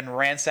recently been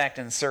ransacked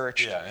and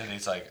searched. Yeah, and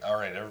he's like, all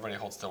right, everybody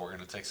hold still. We're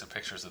going to take some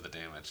pictures of the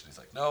damage. And he's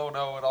like, no,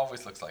 it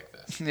always looks like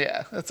this.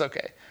 Yeah, that's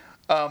okay.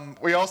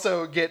 We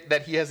also get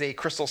that he has a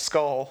crystal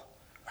skull.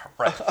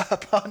 Right.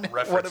 Upon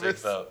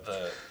referencing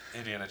the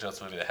Indiana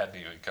Jones movie that hadn't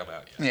even come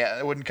out yet. Yeah,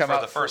 it wouldn't come out.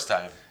 For the first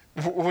time.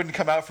 Wouldn't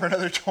come out for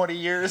another 20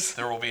 years.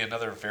 There will be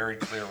another very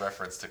clear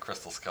reference to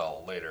Crystal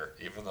Skull later,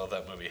 even though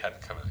that movie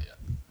hadn't come out yet.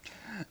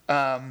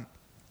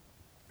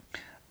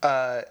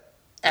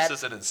 This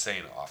is an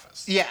insane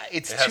office. Yeah,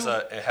 it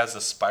has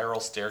a spiral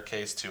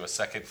staircase to a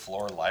second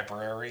floor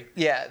library.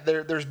 Yeah,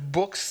 there's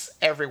books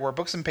everywhere,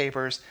 books and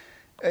papers.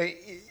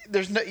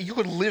 You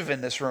could live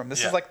in this room.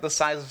 This is like the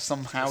size of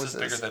some houses.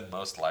 This is bigger than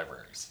most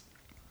libraries.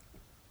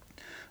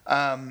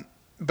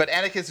 But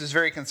Atticus is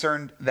very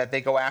concerned that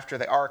they go after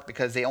the Ark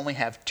because they only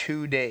have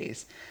 2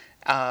 days.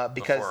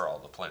 Before all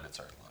the planets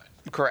are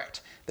aligned.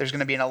 Correct. There's going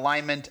to be an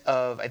alignment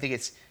of, I think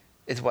it's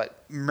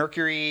what,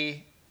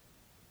 Mercury.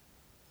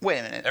 Wait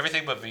a minute.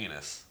 Everything but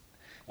Venus.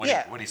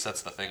 When he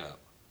sets the thing up.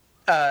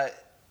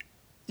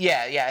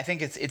 Yeah. I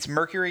think it's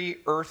Mercury,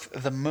 Earth,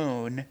 the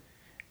Moon,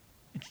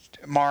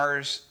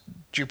 Mars,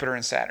 Jupiter,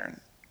 and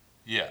Saturn.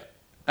 Yeah.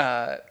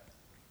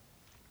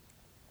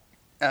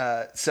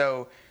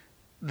 So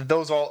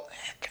those all.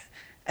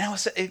 And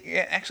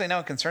actually, now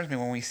it concerns me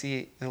when we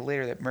see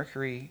later that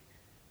Mercury.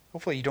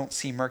 Hopefully, you don't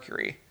see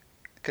Mercury,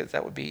 because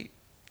that would be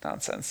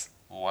nonsense.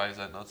 Well, why is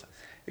that nonsense?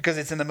 Because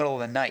it's in the middle of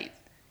the night.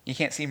 You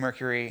can't see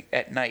Mercury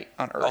at night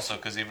on Earth. Also,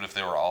 because even if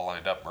they were all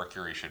lined up,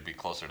 Mercury should be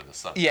closer to the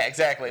sun. Yeah,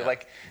 exactly. Yeah.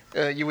 Like,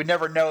 you would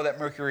never know that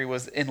Mercury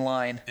was in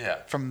line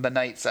from the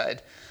night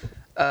side.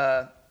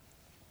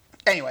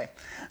 Anyway,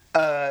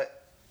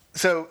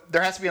 so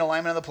there has to be an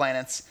alignment of the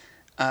planets.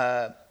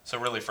 So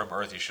really, from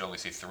Earth, you should only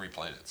see 3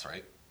 planets,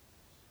 right?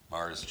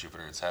 Mars,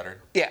 Jupiter, and Saturn?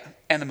 Yeah,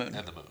 and the Moon.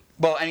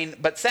 Well, I mean,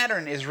 but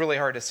Saturn is really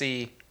hard to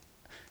see.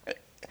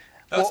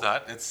 No, it's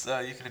not. It's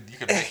you can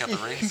make out the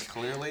rings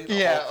clearly.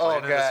 The whole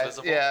planet is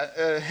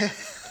visible.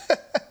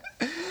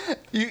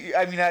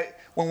 Yeah.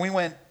 When we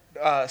went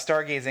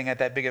stargazing at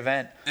that big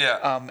event,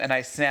 and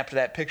I snapped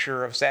that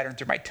picture of Saturn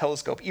through my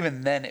telescope.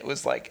 Even then, it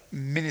was like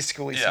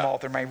minusculely small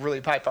through my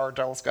really high-powered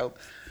telescope.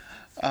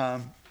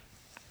 And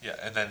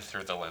then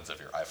through the lens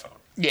of your iPhone.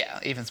 Yeah,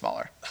 even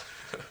smaller.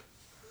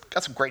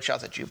 Got some great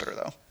shots at Jupiter,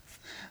 though.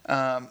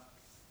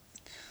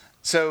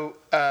 So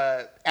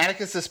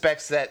Atticus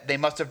suspects that they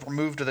must have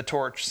removed the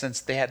torch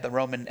since they had the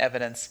Roman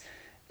evidence,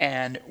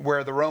 and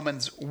where the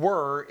Romans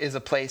were is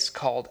a place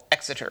called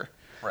Exeter,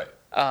 right?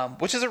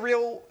 Which is a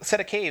real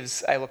set of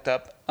caves I looked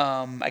up.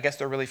 I guess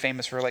they're really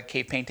famous for like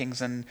cave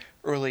paintings and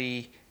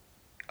early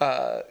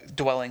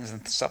dwellings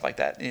and stuff like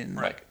that.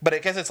 But I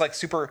guess it's like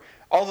super.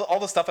 All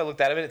the stuff I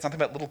looked at of it, it's something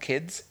about little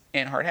kids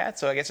in hard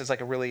hats. So I guess it's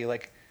like a really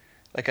like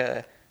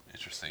a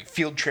interesting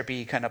field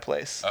trippy kind of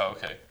place. Oh,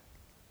 okay.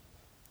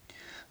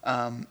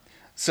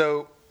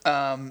 So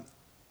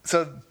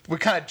we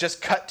kind of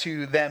just cut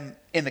to them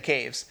in the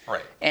caves,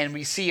 right? And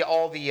we see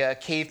all the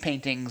cave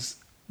paintings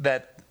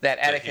that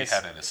Atticus he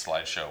had in his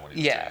slideshow when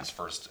he was doing his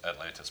first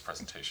Atlantis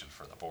presentation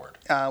for the board.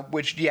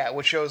 Which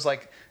shows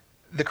like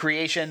the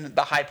creation,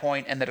 the high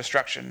point, and the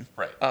destruction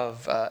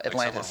of Atlantis.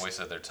 Like someone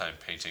wasted their time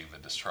painting the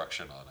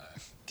destruction on a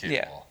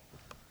cave wall.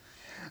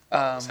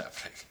 What's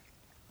happening?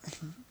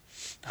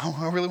 Oh,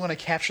 I really want to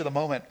capture the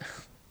moment.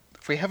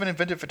 We haven't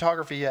invented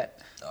photography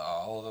yet.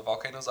 Oh, the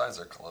volcano's eyes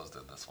are closed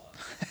in this one.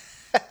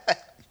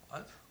 What?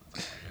 That doesn't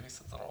make any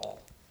sense at all.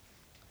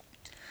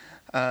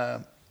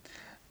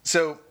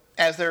 So,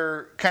 as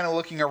they're kind of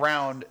looking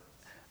around,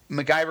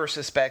 MacGyver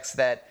suspects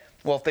that,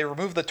 well, if they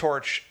remove the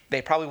torch,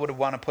 they probably would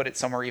want to put it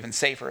somewhere even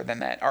safer than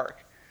that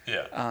Ark.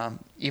 Yeah.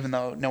 Even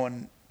though no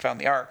one found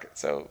the Ark,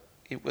 so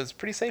it was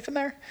pretty safe in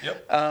there.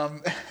 Yep.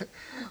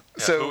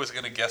 So who was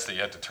going to guess that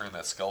you had to turn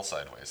that skull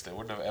sideways? They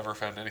wouldn't have ever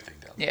found anything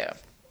down there. Yeah.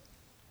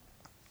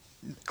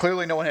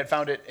 Clearly, no one had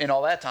found it in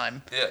all that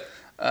time. Yeah.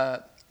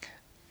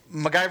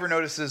 MacGyver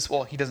notices.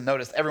 Well, he doesn't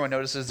notice. Everyone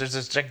notices. There's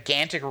this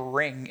gigantic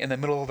ring in the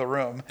middle of the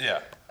room.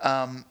 Yeah.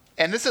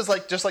 And this is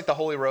just like the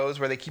Holy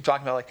Rose, where they keep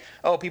talking about like,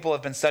 oh, people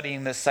have been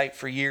studying this site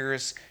for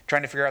years,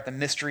 trying to figure out the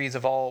mysteries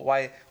of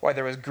why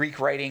there was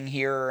Greek writing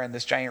here and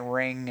this giant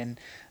ring, and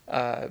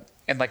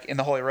like in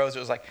the Holy Rose, it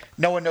was like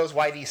no one knows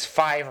why these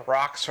 5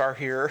 rocks are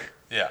here.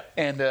 Yeah.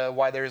 And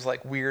why there's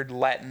like weird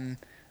Latin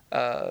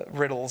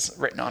riddles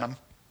written on them.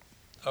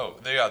 Oh,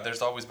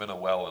 there's always been a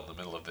well in the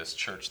middle of this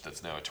church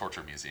that's now a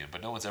torture museum,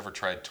 but no one's ever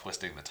tried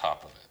twisting the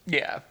top of it.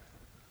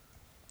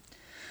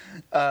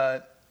 Yeah.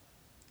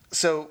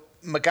 So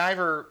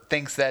MacGyver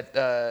thinks that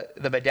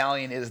the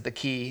medallion is the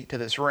key to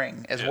this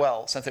ring as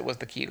well, since it was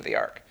the key to the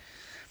Ark.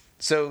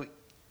 So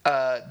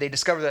they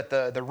discover that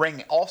the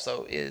ring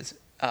also is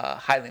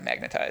highly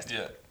magnetized.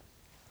 Yeah.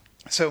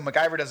 So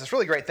MacGyver does this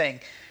really great thing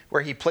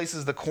where he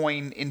places the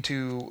coin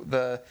into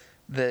the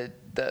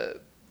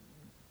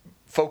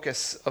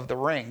focus of the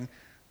ring,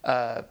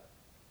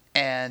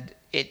 and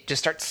it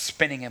just starts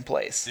spinning in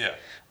place. Yeah.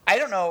 I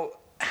don't know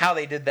how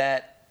they did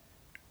that.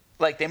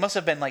 Like, they must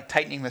have been, like,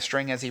 tightening the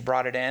string as he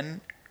brought it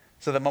in,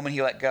 so the moment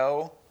he let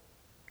go,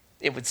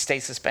 it would stay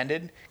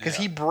suspended. Because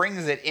he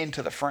brings it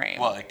into the frame.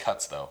 Well, it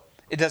cuts, though.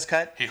 It does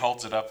cut? He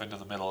holds it up into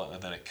the middle,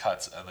 and then it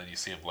cuts, and then you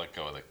see him let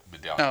go of the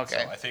medallion.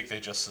 Okay. So I think they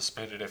just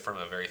suspended it from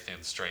a very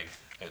thin string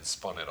and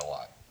spun it a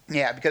lot.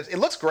 Yeah, because it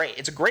looks great.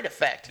 It's a great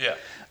effect. Yeah,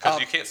 because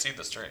you can't see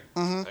the string.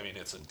 I mean,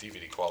 it's a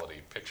DVD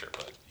quality picture,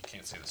 but you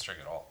can't see the string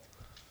at all.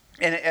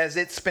 And as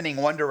it's spinning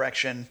one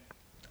direction,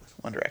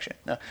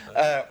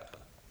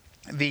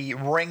 the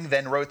ring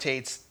then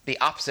rotates the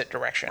opposite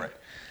direction. Right.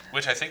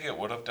 Which I think it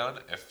would have done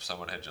if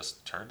someone had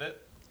just turned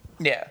it.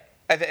 Yeah.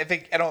 I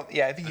think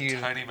The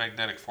tiny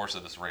magnetic force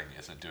of this ring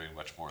isn't doing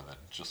much more than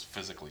just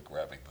physically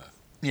grabbing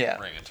the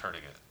ring and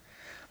turning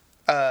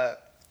it.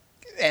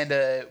 And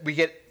we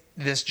get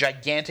this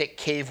gigantic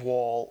cave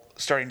wall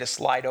starting to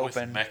slide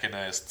open. With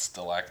mechanized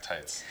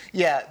stalactites.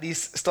 Yeah, these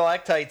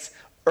stalactites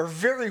are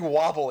very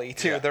wobbly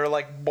too. Yeah. They're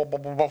like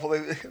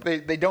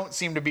they don't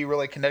seem to be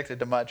really connected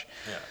to much.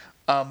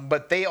 Yeah.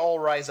 But they all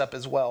rise up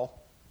as well,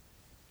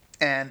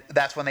 and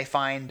that's when they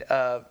find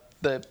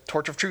the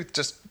Torch of Truth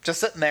just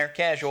sitting there,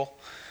 casual.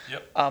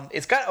 Yep.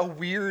 It's got a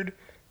weird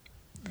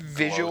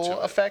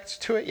visual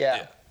effect to it.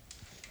 Yeah.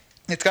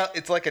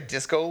 It's like a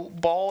disco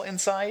ball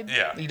inside.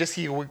 Yeah. You just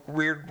see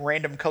weird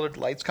random colored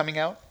lights coming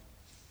out.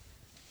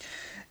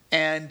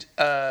 And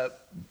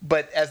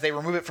but as they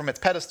remove it from its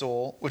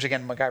pedestal, which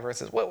again MacGyver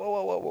says,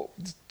 whoa,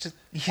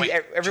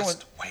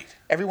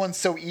 everyone's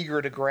so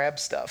eager to grab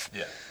stuff.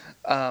 Yeah.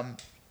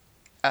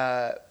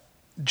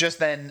 Just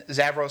then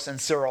Zavros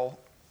and Cyril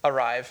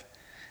arrive.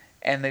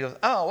 And they go,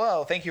 oh,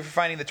 well, thank you for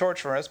finding the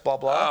torch for us, blah,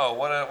 blah. Oh,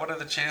 what are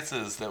the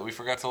chances that we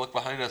forgot to look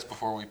behind us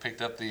before we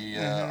picked up the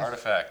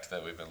artifact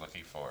that we've been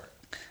looking for?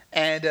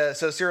 And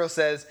so Cyril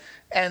says,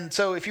 and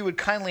so if you would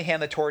kindly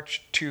hand the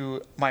torch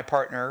to my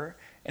partner,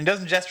 and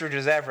doesn't gesture to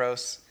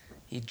Zavros,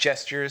 he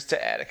gestures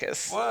to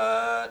Atticus.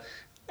 What?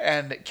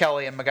 And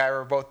Kelly and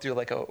MacGyver both do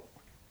like a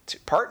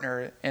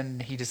partner,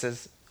 and he just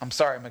says, I'm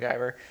sorry,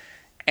 MacGyver.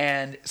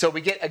 And so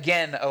we get,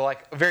 again, a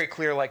very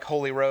clear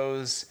Holy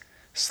Rose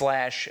 /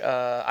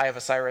 Eye of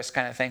Osiris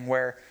kind of thing,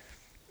 where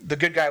the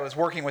good guy was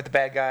working with the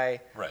bad guy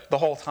the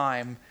whole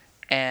time,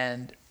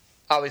 and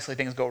obviously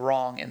things go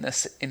wrong in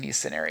these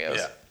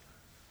scenarios.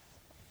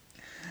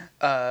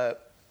 Yeah.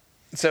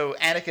 So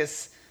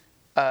Atticus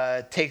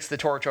takes the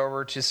torch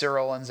over to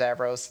Cyril and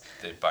Zavros.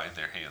 They bind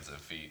their hands and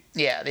feet.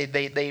 Yeah,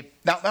 they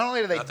not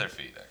only do they not their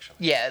feet actually.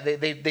 Yeah,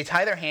 they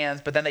tie their hands,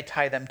 but then they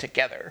tie them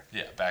together.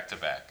 Yeah, back to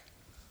back.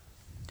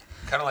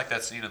 Kind of like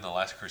that scene in The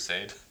Last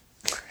Crusade.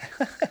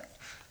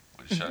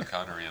 When Sean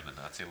Connery and the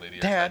Nazi lady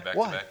are tied back to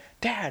back.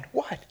 Dad,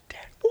 what?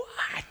 Dad,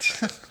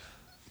 what?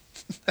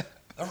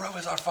 The room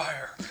is on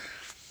fire.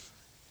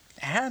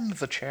 And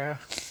the chair.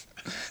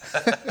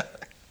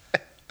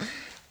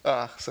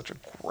 Such a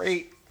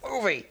great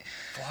movie.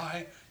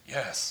 Fly?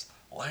 Yes.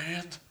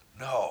 Land?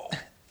 No.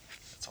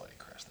 That's why he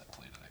crashed that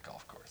plane on a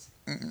golf course.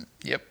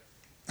 Yep.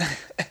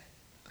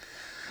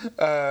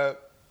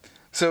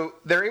 So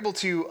they're able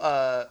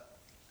to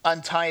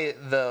untie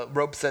the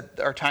ropes that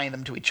are tying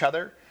them to each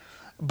other.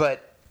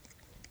 But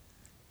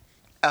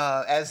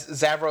as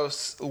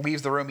Zavros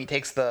leaves the room, he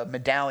takes the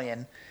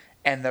medallion,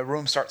 and the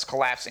room starts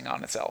collapsing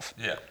on itself.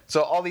 Yeah.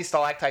 So all these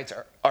stalactites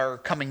are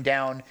coming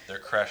down. They're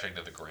crashing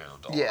to the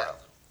ground all around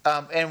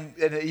them.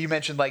 And you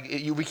mentioned,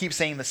 we keep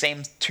saying the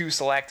same two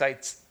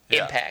stalactites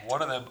impact.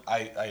 One of them,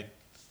 I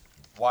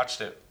watched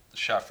it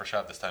shot for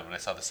shot this time, and I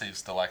saw the same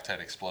stalactite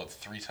explode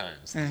 3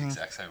 times the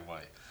exact same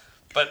way.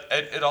 But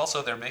it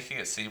also, they're making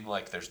it seem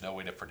like there's no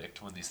way to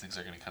predict when these things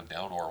are going to come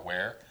down or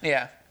where.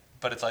 Yeah.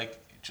 But it's like,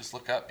 just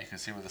look up. You can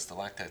see where the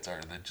stalactites are,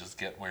 and then just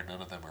get where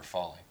none of them are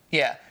falling.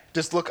 Yeah,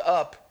 just look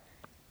up.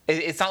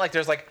 It's not like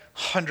there's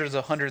hundreds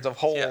of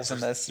holes in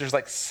this. There's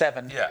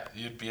 7. Yeah,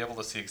 you'd be able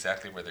to see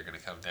exactly where they're going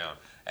to come down.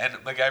 And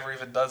MacGyver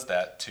even does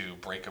that to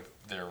break up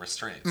their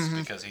restraints,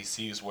 because he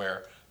sees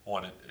where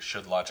one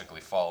should logically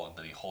fall, and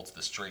then he holds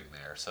the string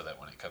there so that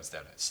when it comes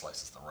down, it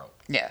slices the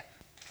rope. Yeah.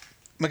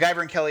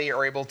 MacGyver and Kelly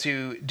are able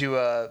to do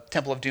a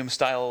Temple of Doom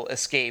style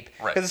escape,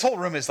 because this whole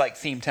room is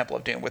themed Temple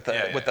of Doom with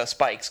the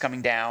spikes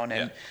coming down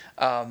and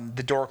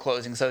the door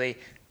closing. So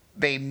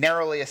they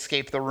narrowly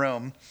escape the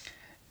room,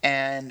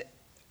 and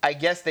I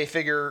guess they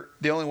figure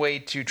the only way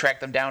to track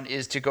them down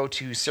is to go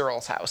to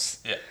Cyril's house.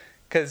 Yeah.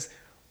 Because,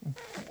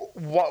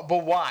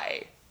 but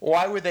why?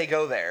 Why would they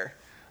go there?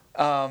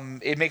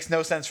 It makes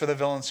no sense for the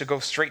villains to go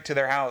straight to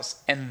their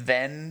house and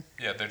then...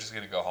 Yeah, they're just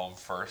going to go home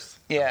first.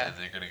 Yeah. And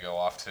they're going to go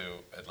off to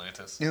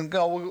Atlantis. We'll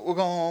go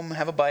home,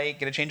 have a bite,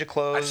 get a change of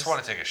clothes. I just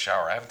want to take a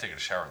shower. I haven't taken a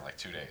shower in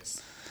 2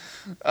 days.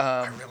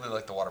 I really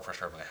like the water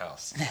pressure of my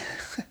house.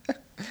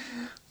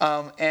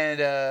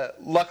 And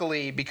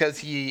luckily,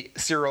 because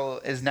Cyril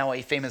is now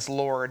a famous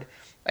lord,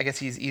 I guess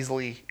he's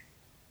easily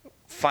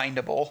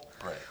findable.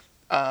 Right.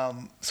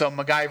 So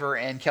MacGyver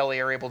and Kelly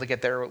are able to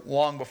get there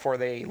long before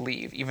they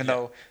leave, even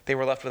though they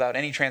were left without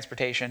any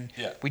transportation.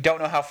 Yeah. We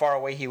don't know how far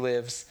away he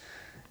lives.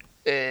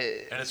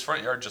 And his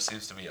front yard just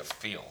seems to be a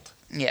field.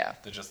 Yeah.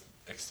 That just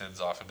extends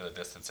off into the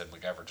distance, and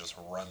MacGyver just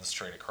runs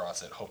straight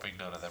across it, hoping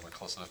none of them are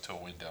close enough to a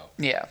window.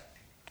 Yeah.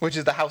 Which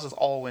is the house is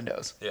all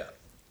windows. Yeah.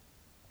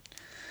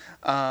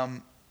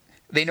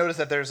 They notice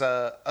that there's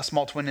a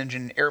small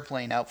twin-engine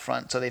airplane out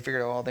front, so they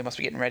figure, oh, they must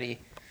be getting ready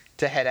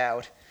to head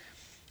out.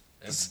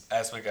 As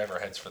MacGyver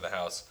heads for the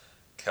house,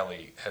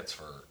 Kelly heads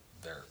for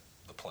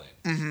the plane.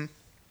 Mm-hmm.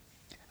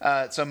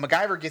 So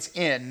MacGyver gets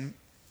in,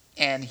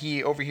 and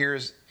he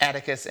overhears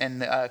Atticus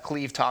and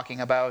Cleve talking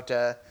about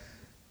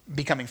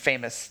becoming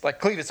famous.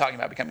 Like, Cleve is talking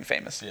about becoming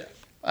famous.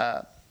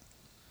 Yeah.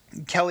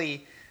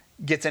 Kelly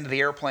gets into the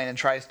airplane and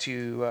tries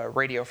to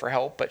radio for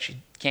help, but she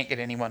can't get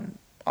anyone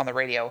on the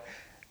radio.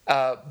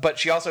 But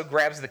she also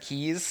grabs the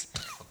keys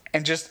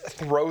and just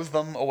throws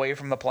them away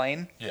from the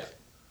plane. Yeah.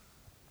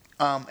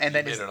 And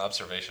then made an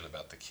observation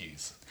about the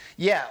keys.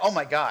 Yeah. Oh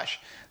my gosh.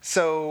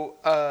 So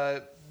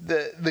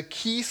the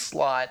key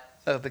slot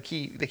of the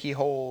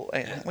keyhole.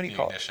 What do you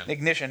call ignition. it?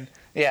 Ignition.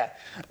 Yeah.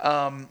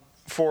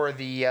 For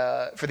the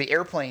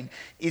airplane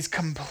is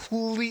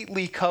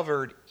completely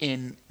covered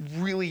in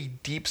really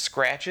deep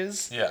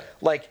scratches. Yeah.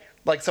 Like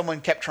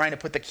someone kept trying to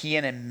put the key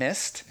in and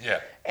missed. Yeah.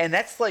 And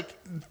that's like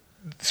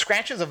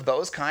scratches of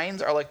those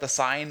kinds are like the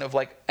sign of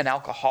like an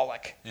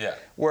alcoholic. Yeah.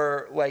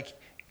 Where like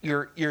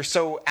you're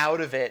so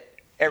out of it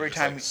every You're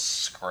time. Like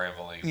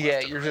scrambling. Yeah,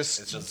 left and you're right. just.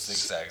 It's just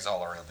zigzags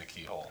all around the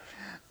keyhole.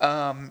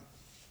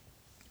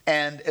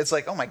 And it's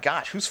like, oh my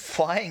gosh, who's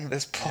flying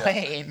this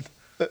plane?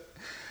 Yeah.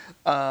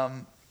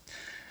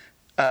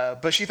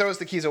 But she throws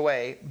the keys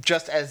away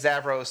just as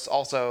Zavros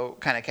also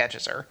kind of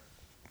catches her.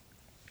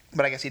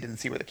 But I guess he didn't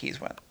see where the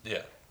keys went.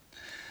 Yeah.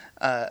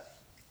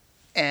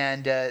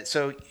 And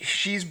so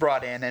she's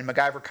brought in, and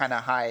MacGyver kind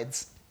of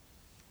hides.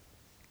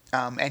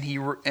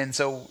 And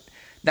so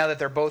now that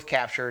they're both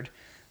captured,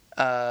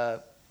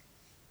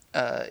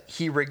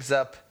 he rigs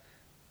up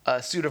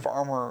a suit of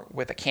armor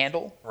with a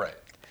candle. Right.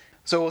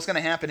 So what's going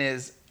to happen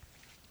is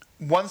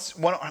once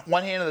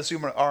one hand of the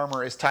suit of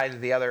armor is tied to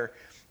the other,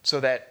 so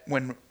that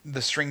when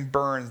the string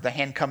burns, the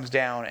hand comes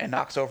down and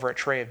knocks over a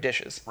tray of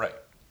dishes. Right.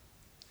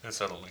 And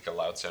so it'll make a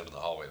loud sound in the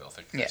hallway. They'll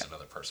think there's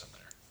another person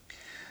there.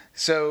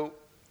 So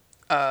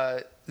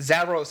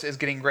Zavros is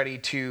getting ready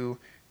to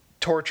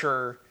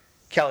torture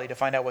Kelly to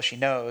find out what she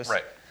knows.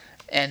 Right.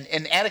 And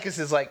Atticus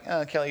is like,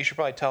 oh, Kelly, you should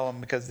probably tell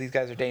him because these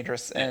guys are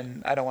dangerous,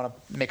 and I don't want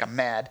to make them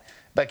mad.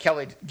 But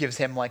Kelly gives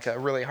him like a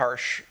really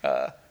harsh,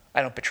 I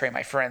don't betray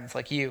my friends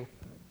like you.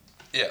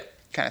 Yeah.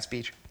 Kind of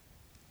speech.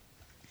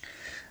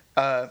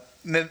 And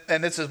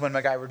this is when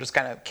MacGyver just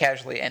kind of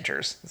casually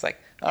enters. It's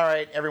like, all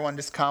right, everyone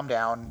just calm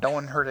down. No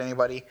one hurt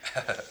anybody.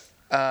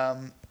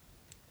 And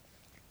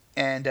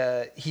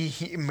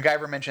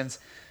MacGyver mentions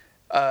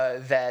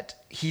that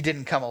he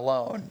didn't come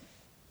alone.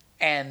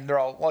 And they're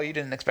all, well, you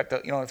don't expect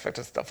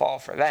us to fall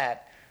for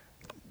that.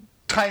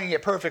 Timing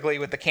it perfectly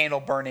with the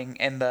candle burning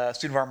and the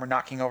suit of armor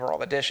knocking over all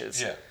the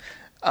dishes. Yeah.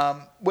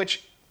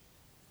 Which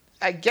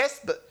I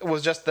guess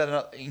was just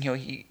that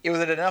it was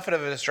enough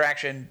of a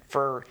distraction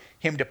for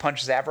him to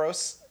punch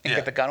Zavros and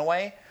get the gun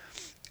away.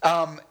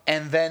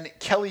 And then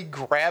Kelly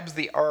grabs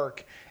the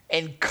arc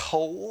and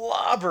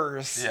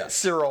clobbers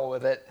Cyril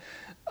with it.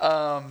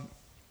 But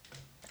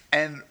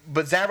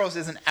Zavros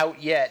isn't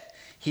out yet.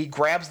 He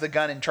grabs the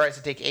gun and tries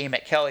to take aim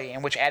at Kelly,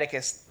 in which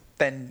Atticus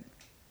then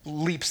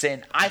leaps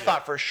in. I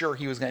thought for sure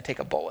he was going to take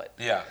a bullet.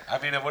 Yeah. I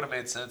mean, it would have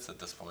made sense at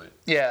this point.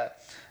 Yeah.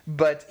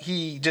 But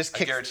he just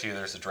kicks... I guarantee you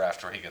there's a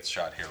draft where he gets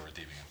shot here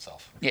redeeming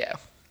himself. Yeah.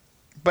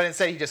 But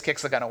instead he just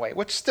kicks the gun away,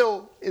 which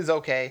still is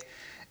okay.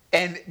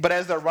 But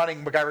as they're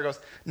running, MacGyver goes,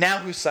 now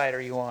whose side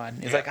are you on?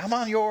 He's like, I'm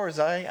on yours.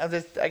 I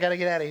got to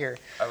get out of here.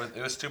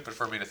 It was stupid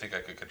for me to think I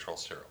could control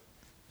Cyril.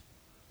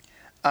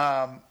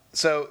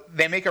 So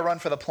they make a run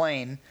for the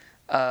plane,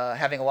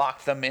 having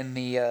locked them in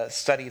the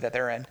study that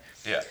they're in.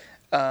 Yeah.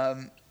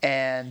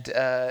 And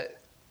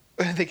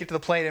they get to the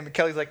plane, and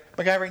Kelly's like,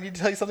 MacGyver, I need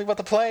to tell you something about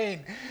the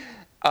plane.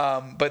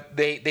 But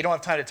they don't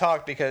have time to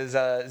talk because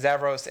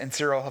Zavros and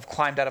Cyril have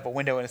climbed out of a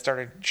window and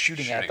started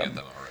shooting at them.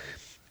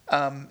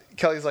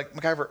 Kelly's like,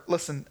 MacGyver,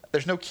 listen,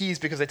 there's no keys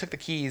because I took the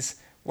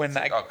keys when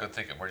oh, good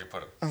thinking. Where'd you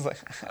put them? I was like,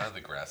 out of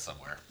the grass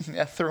somewhere.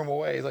 Yeah, threw them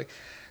away. He's like,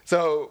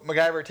 so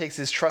MacGyver takes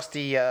his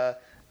trusty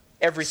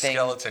everything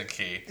skeleton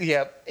key.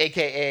 Yep,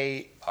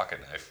 aka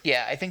pocket knife.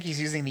 Yeah, I think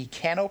he's using the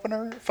can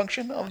opener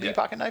function of the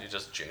pocket knife. He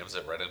just jams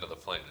it right into the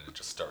plane and it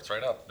just starts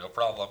right up, no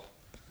problem.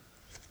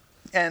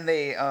 And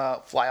they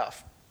fly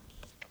off,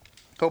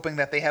 hoping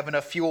that they have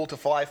enough fuel to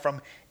fly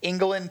from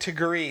England to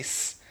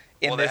Greece.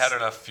 They had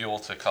enough fuel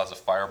to cause a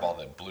fireball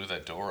that blew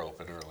that door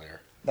open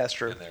earlier. That's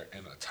true. And they're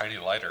in a tiny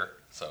lighter,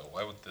 so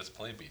why would this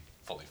plane be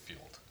fully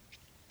fueled?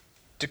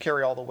 To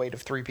carry all the weight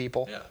of 3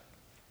 people. Yeah.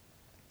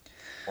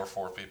 Or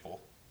 4 people.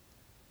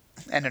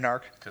 And an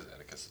arc. Because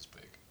Atticus is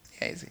big.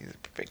 Yeah, he's a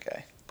big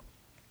guy.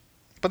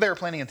 But they were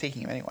planning on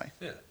taking him anyway.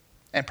 Yeah.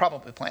 And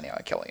probably planning on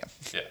killing him.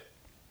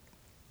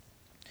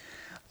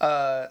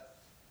 Yeah.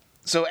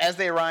 So as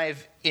they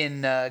arrive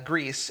in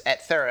Greece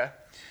at Thera,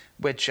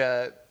 which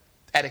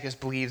Atticus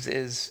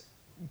believes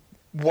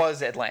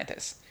was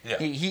Atlantis. Yeah.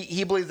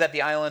 He believes that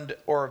the island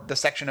or the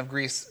section of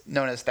Greece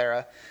known as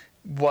Thera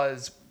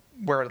was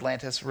where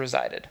Atlantis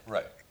resided.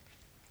 Right.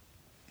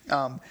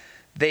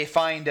 They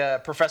find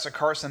Professor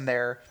Carson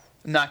there,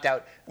 knocked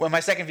out. Well, my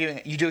second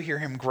viewing, you do hear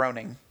him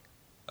groaning.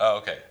 Oh,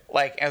 okay.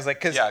 Like, I was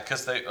like,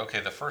 because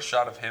the first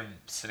shot of him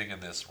sitting in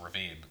this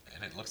ravine,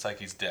 and it looks like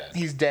he's dead.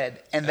 He's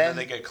dead. And then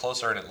they get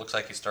closer, and it looks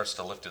like he starts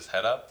to lift his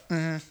head up.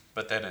 Mm-hmm.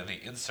 But then in the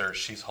insert,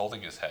 she's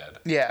holding his head.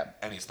 Yeah.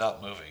 And he's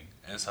not moving.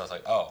 And so I was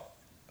like, oh,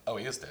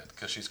 he is dead,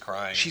 because she's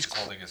crying, she's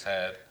holding his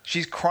head.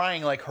 She's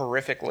crying, like,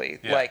 horrifically.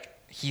 Yeah. Like,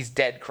 he's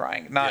dead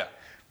crying. Not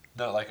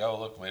like, oh,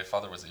 look, my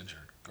father was injured,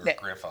 or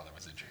grandfather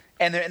was injured.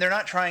 And they're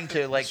not trying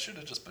to, like... This should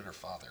have just been her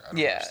father. I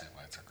don't understand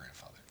why it's her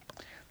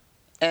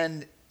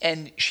grandfather.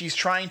 And she's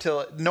trying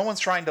to... No one's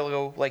trying to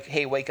go, like,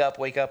 hey, wake up,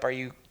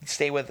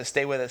 stay with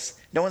us.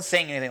 No one's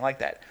saying anything like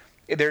that.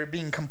 They're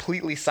being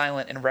completely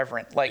silent and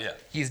reverent, like,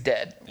 he's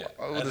dead. Yeah,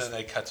 and then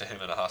they cut to him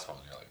in a hospital,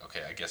 and you're like,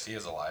 okay, I guess he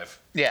is alive.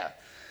 Yeah.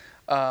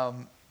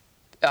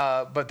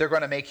 But they're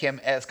going to make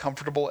him as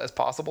comfortable as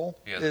possible.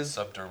 He has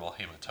a subdermal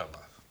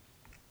hematoma.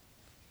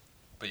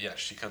 But yeah,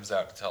 she comes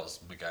out and tells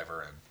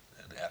MacGyver and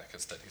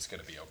Atticus that he's going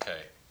to be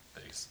okay.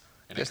 That he's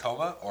in a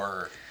coma,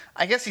 or...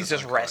 I guess he's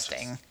just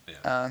resting.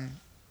 Yeah.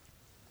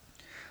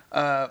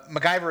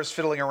 MacGyver is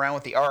fiddling around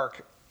with the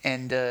Ark,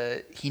 and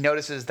he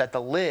notices that the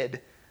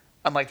lid,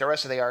 unlike the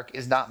rest of the Ark,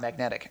 is not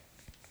magnetic.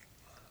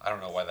 I don't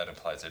know why that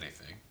implies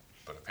anything,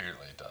 but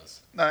apparently it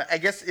does. I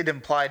guess it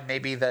implied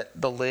maybe that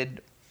the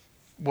lid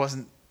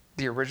wasn't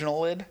the original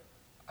lid.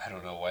 I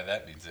don't know why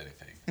that means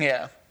anything.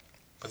 Yeah.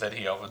 But then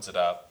he opens it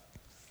up,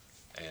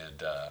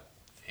 and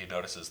he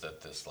notices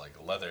that this like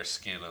leather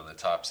skin on the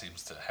top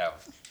seems to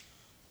have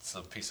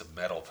some piece of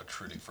metal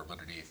protruding from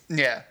underneath.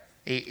 Yeah.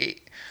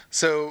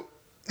 So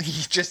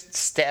he just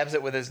stabs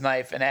it with his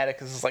knife, and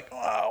Atticus is like,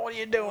 "Oh, what are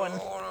you doing?"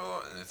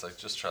 And it's like,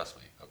 just trust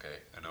me, okay?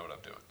 I know what I'm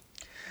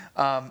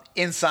doing.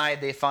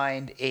 Inside, they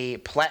find a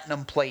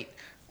platinum plate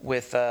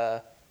with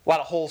a lot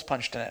of holes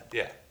punched in it.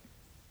 Yeah.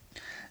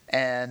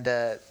 And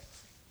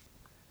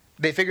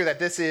they figure that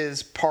this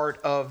is part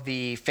of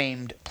the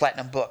famed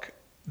platinum book.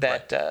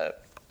 That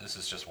this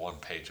is just one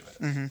page of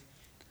it.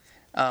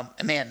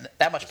 Mm-hmm. Man,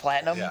 that much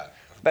platinum. Yeah,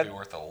 it'd be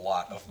worth a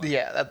lot of money.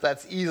 Yeah,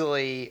 that's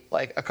easily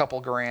like a couple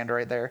grand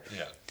right there.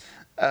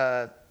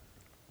 Yeah.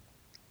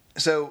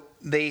 So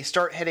they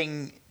start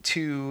heading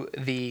to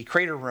the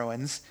crater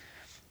ruins,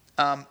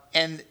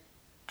 and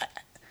I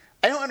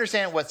don't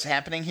understand what's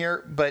happening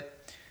here,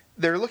 but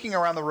they're looking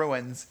around the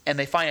ruins and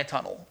they find a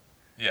tunnel.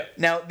 Yeah.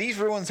 Now, these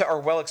ruins are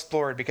well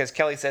explored because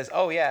Kelly says,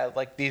 oh, yeah,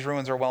 like these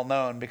ruins are well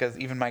known because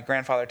even my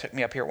grandfather took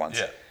me up here once.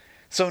 Yeah.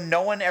 So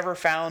no one ever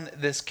found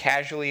this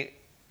casually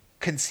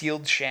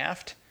concealed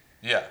shaft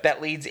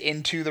that leads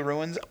into the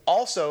ruins.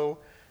 Also,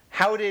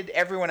 how did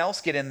everyone else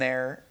get in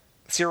there,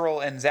 Cyril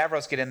and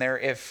Zavros get in there,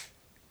 if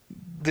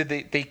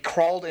they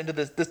crawled into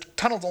this? This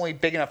tunnel's only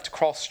big enough to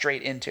crawl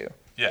straight into.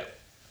 Yeah.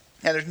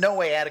 And there's no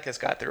way Atticus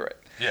got through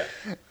it. Yeah.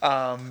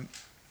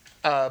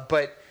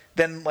 But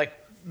then, like,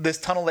 this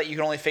tunnel that you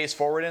can only face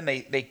forward in,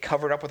 they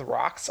covered up with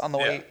rocks on the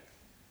way.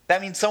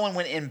 That means someone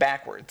went in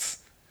backwards.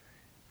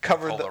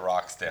 Pulled the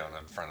rocks down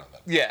in front of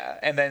them. Yeah,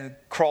 and then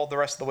crawled the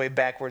rest of the way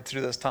backward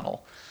through this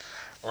tunnel.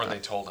 Or they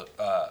told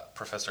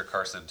Professor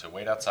Carson to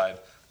wait outside,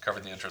 cover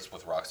the entrance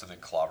with rocks, and then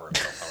clobber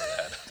himself over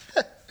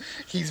the head.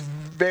 He's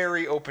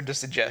very open to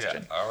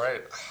suggestion. Yeah, all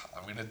right,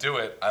 I'm going to do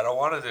it. I don't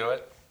want to do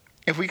it.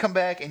 If we come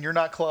back and you're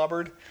not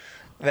clobbered,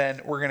 then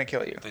we're going to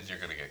kill you. Then you're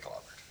going to get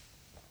clobbered.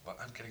 But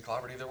I'm getting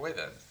clobbered either way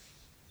then.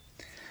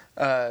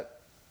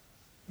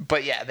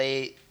 But yeah,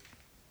 they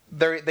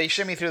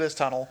shimmy through this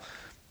tunnel,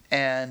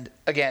 and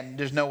again,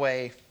 there's no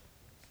way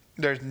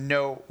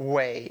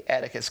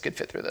Atticus could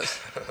fit through this.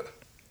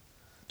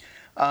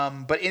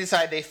 But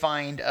inside they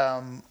find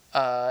an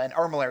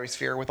armillary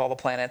sphere with all the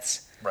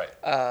planets. Right.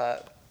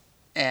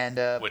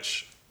 And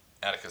which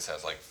Atticus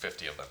has like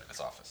 50 of them in his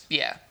office.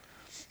 Yeah.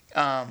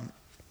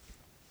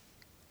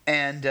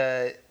 And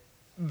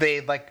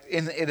they like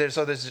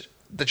so there's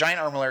the giant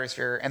armillary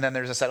sphere, and then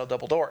there's a set of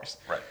double doors.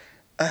 Right.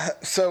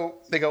 So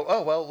they go,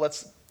 oh, well,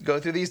 let's go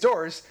through these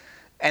doors.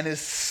 And as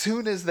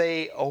soon as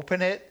they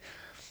open it,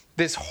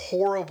 this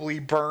horribly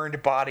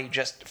burned body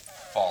just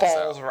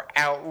falls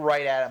out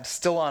right at him,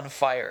 still on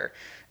fire.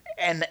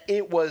 And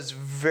it was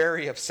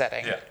very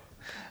upsetting. Yeah.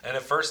 And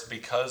at first,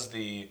 because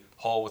the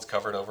hole was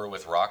covered over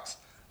with rocks,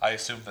 I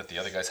assumed that the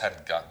other guys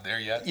hadn't gotten there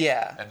yet.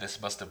 Yeah. And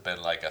this must have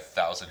been like a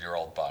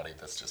 1,000-year-old body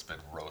that's just been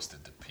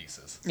roasted to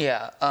pieces.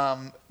 Yeah.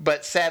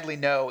 But sadly,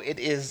 no, it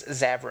is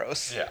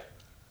Zavros. Yeah.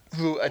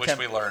 Which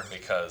we learned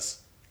because,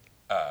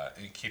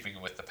 in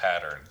keeping with the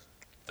pattern,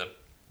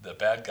 the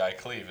bad guy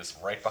Cleve is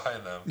right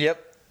behind them.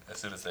 Yep. As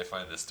soon as they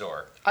find this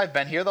door. I've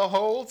been here the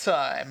whole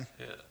time.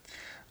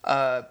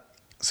 Yeah.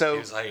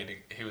 So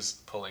he was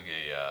pulling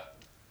a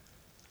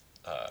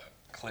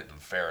Clinton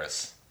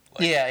Ferris.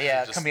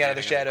 Coming out of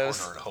the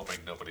shadows, and hoping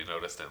nobody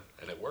noticed him,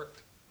 and it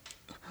worked.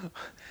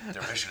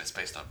 Their vision is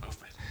based on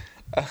movement.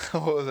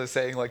 what was I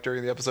saying? Like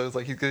during the episodes,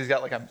 like he's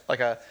got like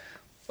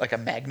a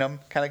Magnum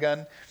kind of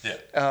gun.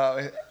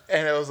 Yeah.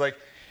 And it was like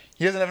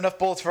he doesn't have enough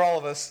bullets for all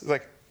of us. It's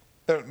like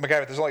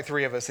MacGyver, there's only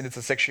 3 of us, and it's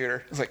a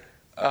 6-shooter. It's like,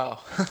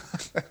 oh.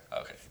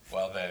 Okay.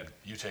 Well, then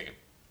you take it.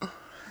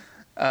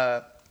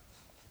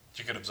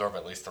 You could absorb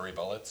at least 3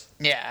 bullets.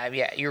 Yeah.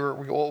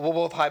 We'll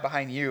both hide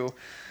behind you.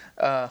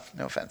 No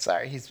offense.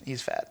 Sorry,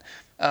 he's fat.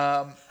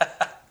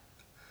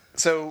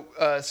 So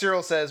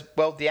Cyril says,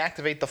 well,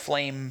 deactivate the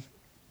flame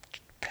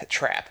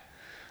trap.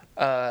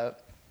 And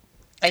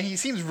he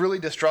seems really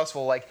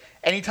distrustful. Like,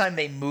 anytime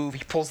they move,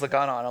 he pulls the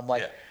gun on them.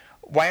 Like,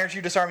 why aren't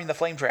you disarming the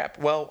flame trap?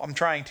 Well, I'm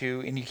trying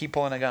to, and you keep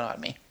pulling a gun on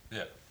me.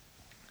 Yeah.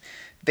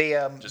 They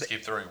just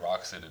keep throwing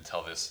rocks in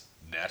until this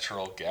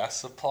natural gas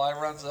supply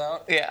runs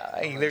out. Yeah.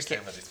 I don't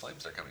understand where these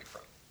flames are coming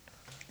from.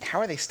 How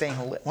are they staying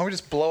lit? Why don't we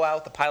just blow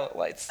out the pilot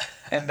lights,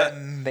 and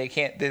then they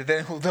can't?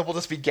 Then we'll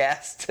just be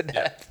gassed to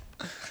death.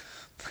 Yeah.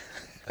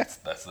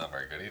 That's not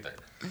very good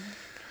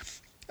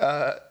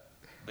either.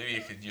 Maybe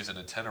you could use an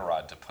antenna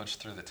rod to punch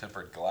through the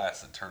tempered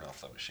glass and turn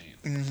off the machine.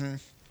 Mm-hmm.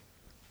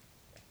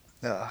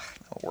 Ugh,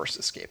 the worst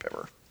escape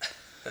ever.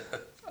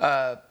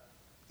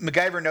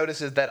 MacGyver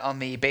notices that on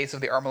the base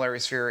of the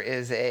armillary sphere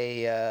is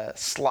a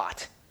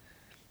slot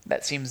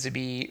that seems to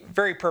be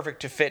very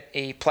perfect to fit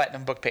a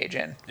platinum book page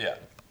in. Yeah.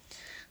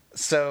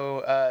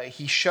 So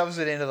he shoves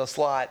it into the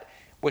slot,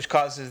 which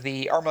causes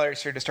the armillary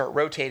sphere to start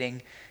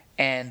rotating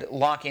and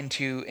lock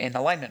into an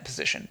alignment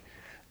position.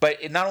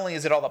 But not only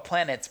is it all the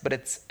planets, but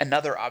it's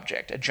another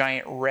object, a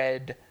giant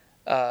red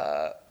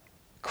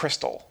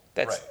crystal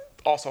that's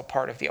also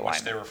part of the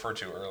alignment. Which they referred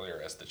to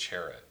earlier as the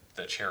chariot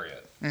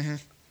mm-hmm.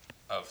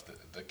 of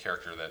the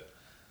character that,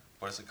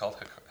 what is it called?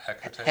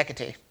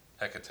 Hecate?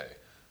 Hecate.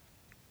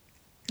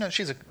 No,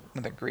 she's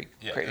another Greek.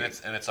 Yeah,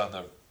 and it's on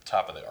the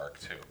top of the arc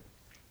too.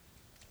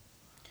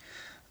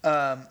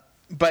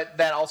 But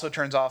that also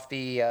turns off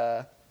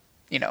the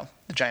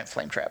giant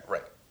flame trap.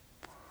 Right.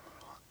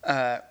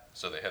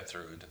 So they head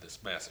through into this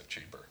massive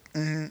chamber.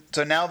 Mm-hmm.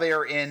 So now they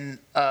are in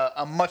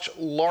a much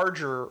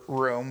larger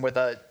room with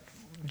a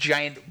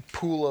giant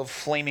pool of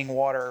flaming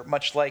water,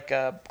 much like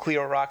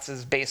Cleo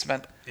Rox's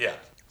basement. Yeah.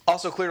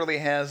 Also clearly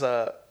has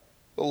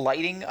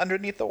lighting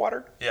underneath the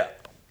water. Yeah.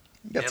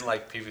 And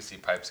like PVC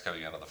pipes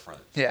coming out of the front.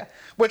 Yeah,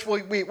 which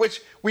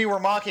we were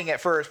mocking at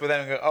first, but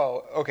then we go,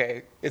 oh,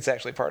 okay, it's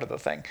actually part of the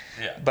thing.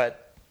 Yeah.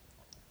 But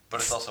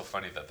it's also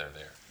funny that they're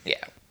there.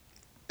 Yeah.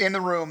 In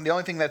the room, the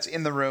only thing that's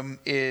in the room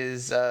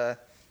is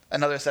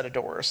another set of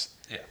doors.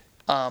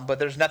 Yeah. But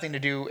there's nothing to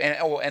do,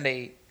 and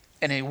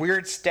a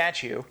weird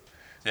statue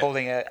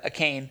holding a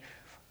cane.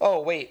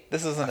 Oh wait,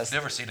 this isn't. I've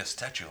never seen a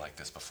statue like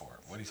this before.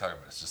 What are you talking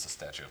about? It's just a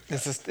statue.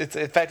 It's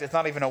in fact, it's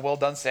not even a well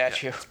done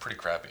statue. Yeah, it's pretty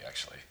crappy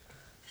actually.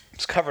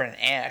 It's covered in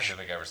ash. And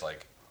then the guy was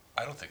like,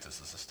 I don't think this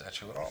is a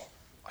statue at all.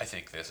 I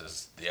think this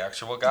is the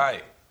actual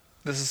guy.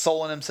 This is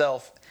Solon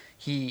himself.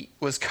 He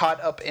was caught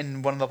up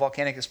in one of the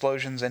volcanic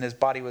explosions, and his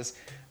body was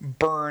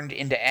burned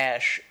into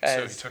ash.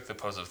 So he took the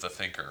pose of the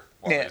Thinker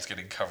while he was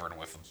getting covered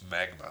with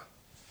magma.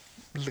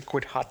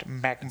 Liquid hot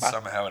magma. And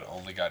somehow it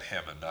only got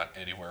him and not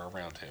anywhere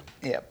around him.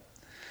 Yep.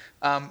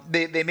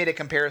 They made a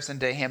comparison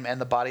to him and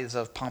the bodies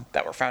of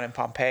that were found in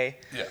Pompeii.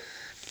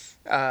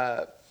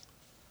 Yeah.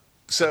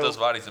 So but those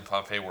bodies in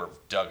Pompeii were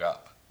dug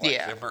up. They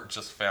weren't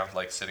just found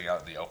sitting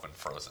out in the open,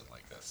 frozen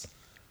like this.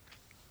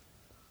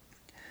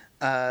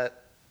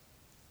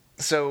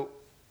 So,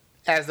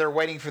 as they're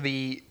waiting for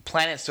the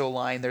planets to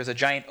align, there's a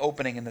giant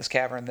opening in this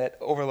cavern that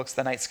overlooks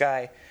the night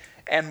sky,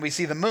 and we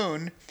see the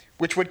moon,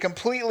 which would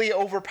completely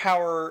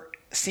overpower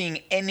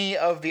seeing any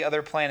of the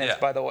other planets.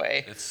 By the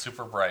way, it's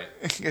super bright.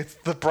 It's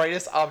the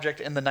brightest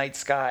object in the night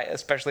sky,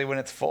 especially when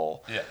it's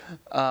full.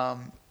 Yeah.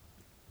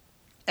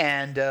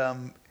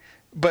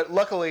 But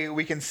luckily,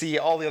 we can see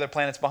all the other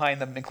planets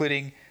behind them,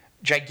 including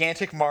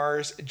gigantic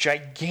Mars,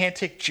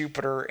 gigantic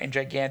Jupiter, and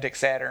gigantic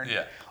Saturn.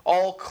 Yeah.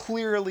 All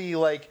clearly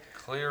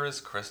clear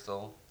as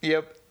crystal.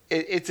 Yep.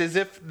 It's as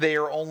if they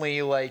are only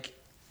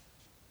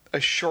a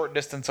short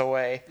distance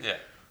away.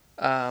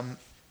 Yeah.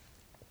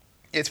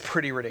 It's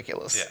pretty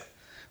ridiculous.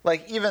 Yeah.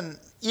 Even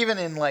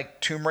in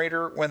Tomb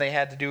Raider, when they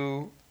had to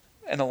do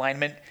an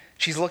alignment,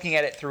 she's looking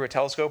at it through a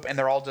telescope, and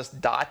they're all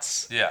just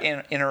dots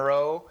in a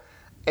row.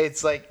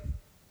 It's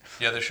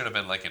yeah, there should have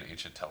been an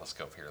ancient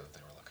telescope here that they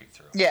were looking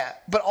through. Yeah,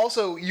 but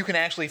also you can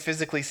actually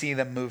physically see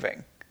them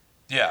moving.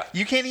 Yeah.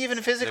 You can't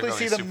even physically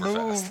see the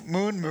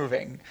moon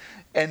moving,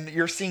 and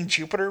you're seeing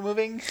Jupiter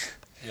moving.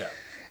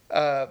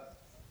 Yeah.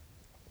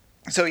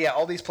 So yeah,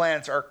 all these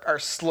planets are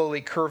slowly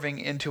curving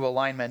into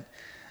alignment,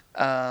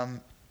 and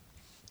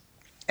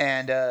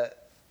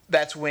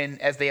that's when,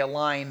 as they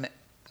align,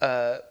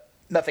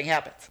 nothing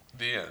happens.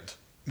 The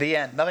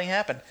end. Nothing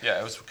happened. Yeah,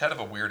 it was kind of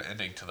a weird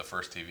ending to the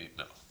first TV.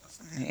 No.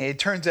 It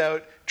turns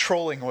out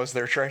trolling was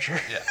their treasure.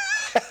 Yeah.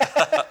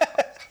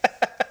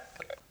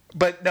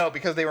 But no,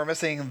 because they were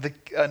missing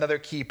another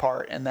key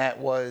part, and that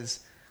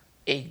was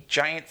a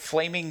giant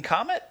flaming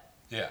comet.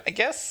 Yeah. I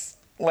guess.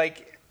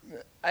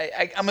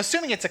 I'm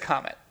assuming it's a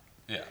comet.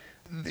 Yeah.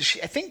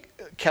 I think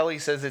Kelly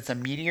says it's a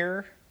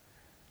meteor.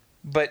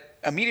 but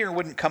a meteor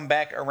wouldn't come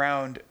back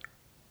around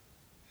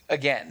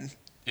again.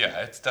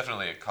 Yeah, it's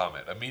definitely a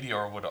comet. A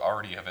meteor would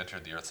already have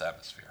entered the Earth's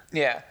atmosphere.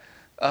 Yeah.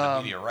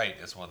 A meteorite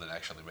is one that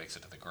actually makes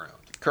it to the ground.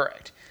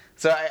 Correct.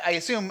 So I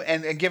assume,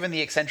 and given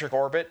the eccentric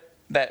orbit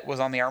that was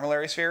on the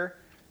Armillary Sphere,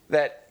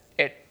 that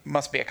it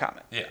must be a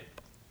comet. Yeah.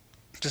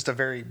 Just a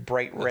very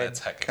bright red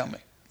that's Hecate.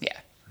 comet. Yeah.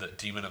 The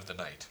demon of the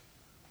night,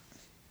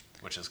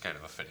 which is kind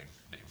of a fitting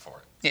name for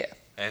it. Yeah.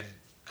 And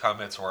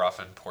comets were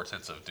often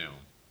portents of doom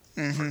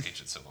for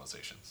ancient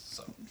civilizations.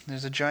 So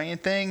There's a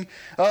giant thing.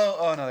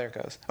 Oh no, there it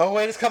goes. Oh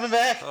wait, it's coming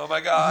back. oh my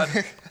god.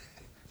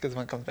 Because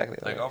when it comes back the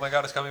other Like, way. oh my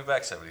god, it's coming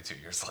back 72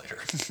 years later.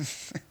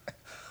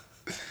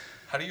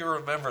 How do you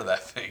remember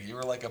that thing? You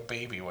were like a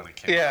baby when it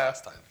came out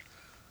last time.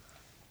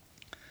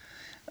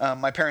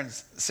 My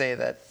parents say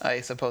that I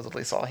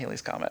supposedly saw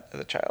Halley's Comet as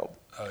a child.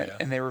 Oh, yeah?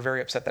 And they were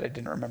very upset that I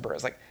didn't remember. I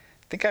was like,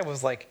 I think I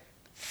was like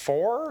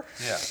 4?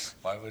 Yeah.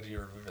 Why would you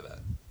remember that?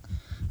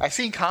 I've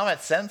seen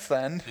comets since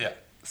then. Yeah.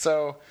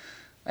 So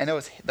I know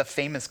it's the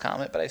famous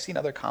comet, but I've seen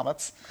other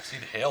comets. I've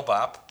seen Hale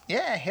Bop.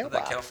 Yeah, Hale Does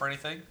that Bopp. count for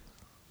anything?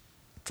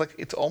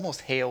 It's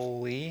almost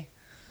Haley.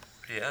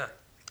 Yeah.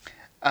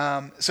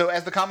 So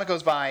as the comet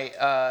goes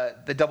by,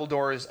 the double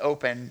doors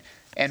open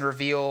and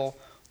reveal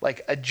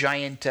like a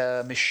giant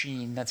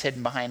machine that's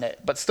hidden behind it,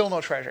 but still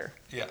no treasure.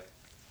 Yeah.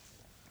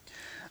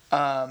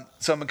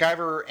 So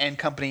MacGyver and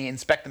company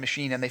inspect the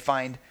machine and they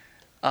find,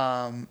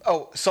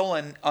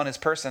 Solon on his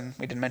person,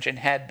 we didn't mention,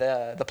 had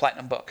the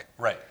platinum book,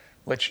 Right.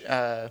 which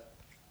They're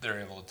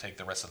able to take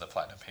the rest of the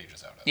platinum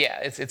pages out of. yeah,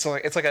 it's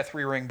like a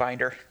 3-ring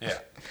binder. Yeah.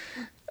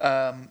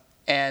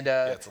 And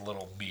Yeah, it's a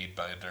little bead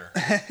binder.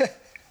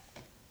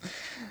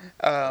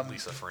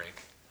 Lisa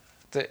Frank.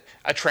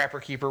 a trapper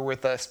keeper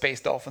with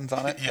space dolphins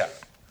on it. Yeah.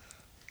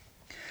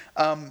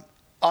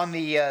 On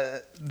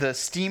the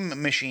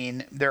steam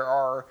machine, there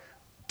are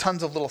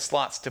tons of little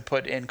slots to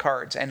put in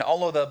cards, and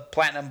all of the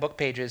platinum book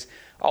pages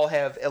all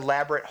have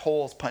elaborate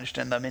holes punched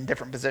in them in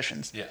different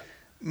positions. Yeah.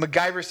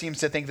 MacGyver seems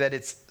to think that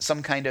it's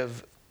some kind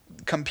of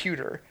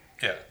computer,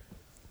 Yeah.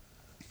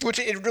 which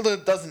it really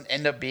doesn't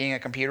end up being a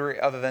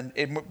computer, other than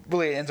it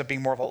really ends up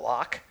being more of a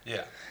lock.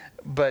 Yeah.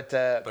 But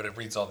But it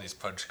reads all these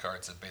punch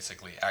cards and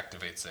basically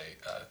activates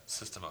a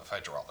system of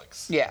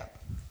hydraulics. yeah.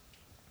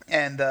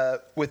 And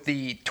with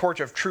the Torch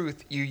of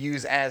Truth, you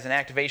use as an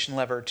activation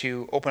lever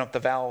to open up the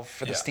valve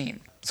for the Yeah.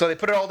 steam. So they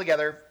put it all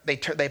together. They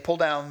pull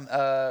down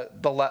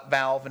the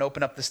valve and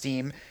open up the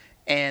steam.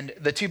 And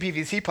the 2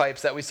 PVC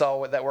pipes that we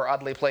saw that were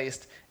oddly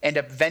placed end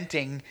up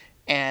venting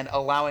and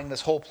allowing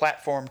this whole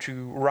platform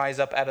to rise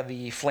up out of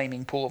the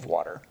flaming pool of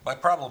water. My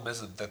problem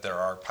isn't that there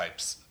are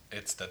pipes,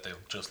 it's that they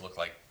just look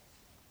like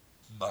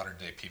modern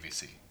day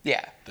PVC.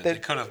 Yeah. They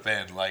could have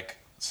been like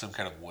some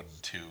kind of wooden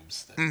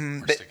tubes that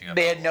were sticking up.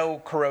 They had no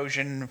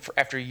corrosion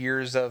after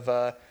years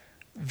of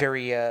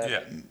very,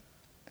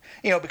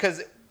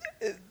 because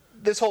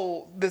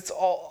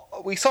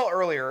we saw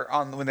earlier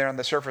when they're on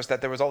the surface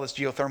that there was all this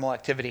geothermal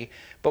activity,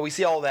 but we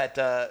see all that,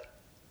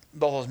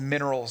 all those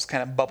minerals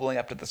kind of bubbling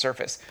up to the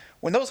surface.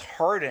 When those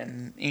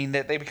harden,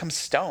 they become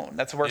stone.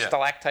 That's where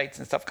stalactites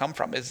and stuff come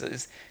from,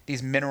 is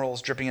these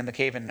minerals dripping in the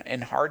cave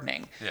and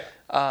hardening.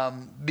 Yeah.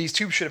 These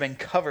tubes should have been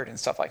covered in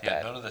stuff like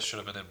that. None of this should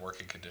have been in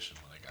working condition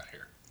when I got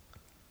here.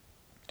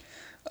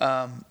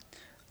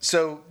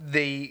 So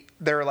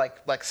they're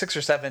like 6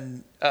 or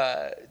 7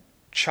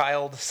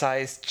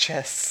 child-sized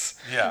chests.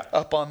 Yeah.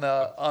 Up on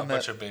A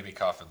bunch of baby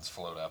coffins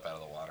float up out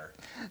of the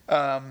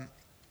water.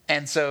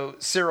 And so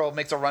Cyril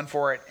makes a run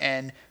for it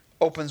and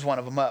opens one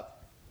of them up.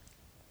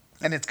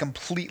 And it's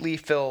completely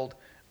filled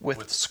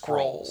with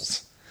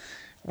scrolls,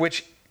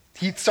 which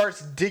he starts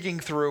digging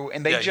through,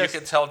 and you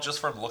can tell just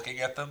from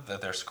looking at them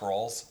that they're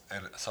scrolls,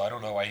 and so I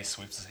don't know why he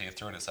sweeps his hand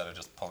through it instead of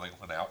just pulling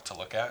one out to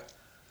look at.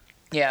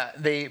 Yeah,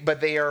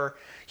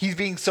 he's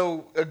being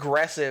so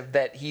aggressive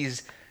that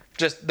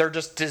they're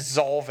just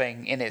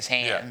dissolving in his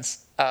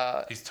hands.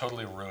 Yeah. He's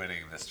totally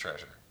ruining this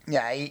treasure.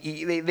 Yeah,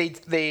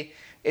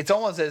 it's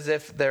almost as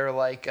if they're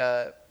like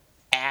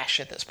ash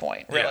at this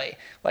point, really. Yeah.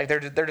 Like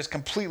they're just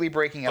completely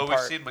breaking apart.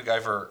 But we've seen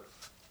MacGyver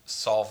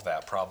solve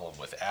that problem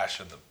with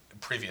ash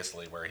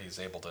previously, where he's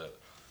able to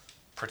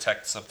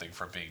protect something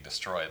from being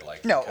destroyed.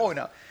 Like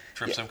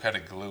drip some kind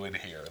of glue in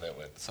here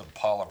some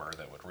polymer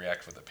that would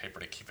react with the paper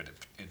to keep it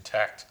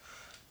intact,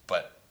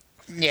 but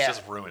it's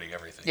just ruining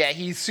everything. Yeah,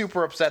 he's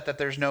super upset that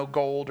there's no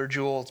gold or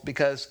jewels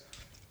because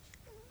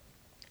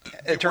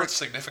it worth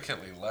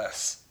significantly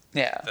less.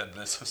 Yeah. Than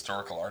this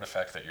historical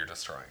artifact that you're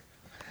destroying.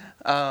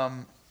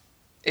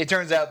 It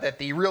turns out that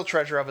the real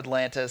treasure of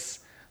Atlantis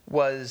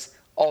was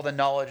all the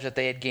knowledge that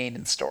they had gained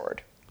and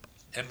stored.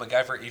 And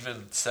MacGyver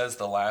even says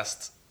the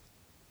last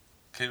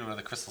Kingdom of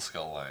the Crystal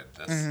Skull line.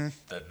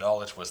 The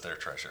knowledge was their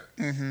treasure.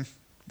 Mm-hmm.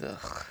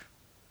 Ugh.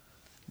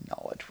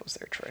 Knowledge was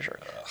their treasure.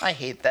 Ugh. I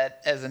hate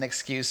that as an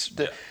excuse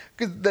that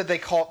they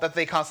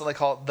constantly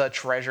call it the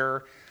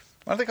treasure.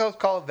 Why don't they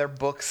call it their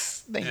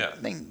books? They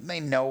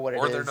know what it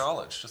is. Or their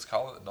knowledge. Just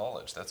call it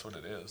knowledge. That's what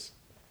it is.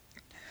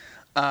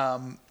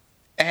 And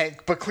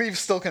But Cleve's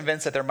still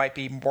convinced that there might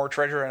be more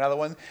treasure in another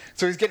one,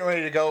 so he's getting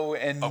ready to go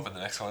and open the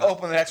next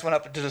one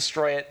up to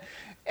destroy it.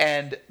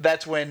 And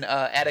that's when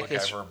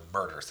Atticus MacGyver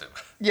murders him.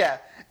 Yeah,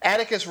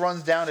 Atticus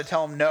runs down to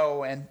tell him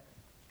no, and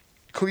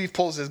Cleve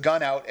pulls his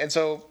gun out, and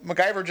so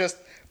MacGyver just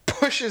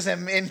pushes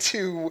him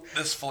into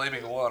this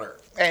flaming water,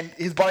 and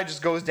his body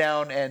just goes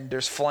down, and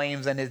there's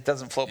flames, and it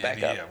doesn't float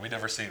back up. Yeah, we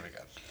never see him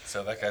again.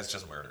 So that guy's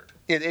just murdered.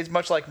 It's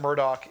much like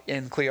Murdoch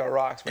in Cleo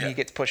Rocks when he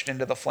gets pushed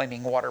into the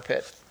flaming water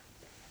pit.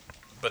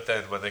 But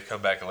then when they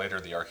come back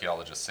later, the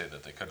archaeologists say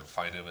that they couldn't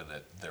find him and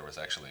that there was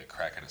actually a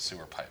crack in a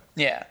sewer pipe.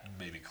 Yeah.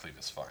 Maybe Cleve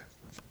is fine.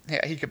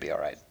 Yeah, he could be all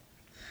right.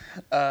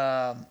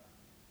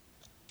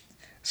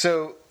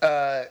 So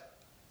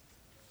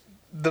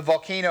the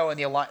volcano and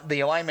the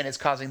alignment is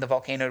causing the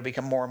volcano to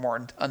become more and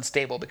more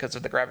unstable because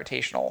of the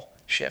gravitational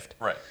shift.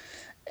 Right.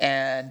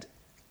 And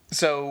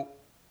so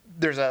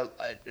there's a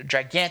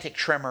gigantic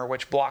tremor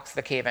which blocks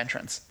the cave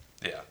entrance.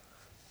 Yeah.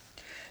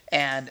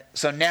 And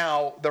so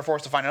now they're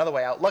forced to find another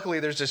way out. Luckily,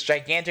 there's this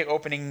gigantic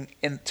opening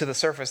into the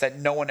surface that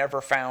no one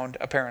ever found,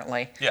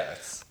 apparently. Yeah,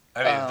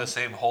 I mean, the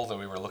same hole that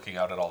we were looking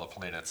out at all the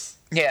planets.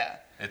 Yeah.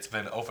 It's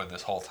been open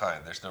this whole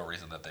time. There's no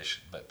reason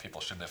that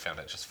people shouldn't have found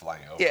it just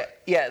flying over.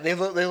 Yeah. They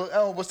look,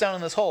 oh, what's down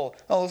in this hole?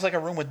 Oh, it looks like a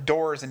room with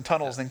doors and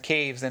tunnels and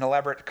caves and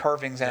elaborate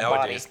carvings and a body.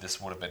 Nowadays,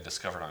 this would have been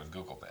discovered on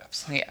Google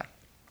Maps. Yeah.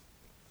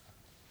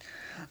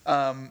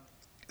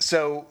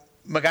 So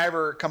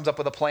MacGyver comes up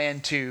with a plan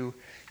to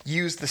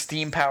use the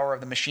steam power of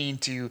the machine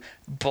to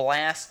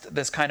blast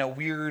this kind of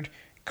weird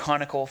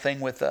conical thing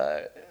with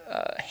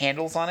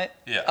handles on it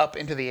up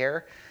into the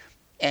air.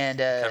 And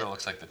kind of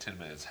looks like the Tin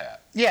Man's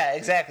hat. Yeah,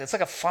 exactly. It's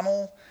like a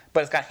funnel,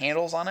 but it's got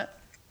handles on it.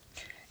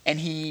 And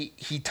he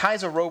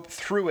ties a rope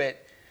through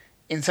it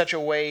in such a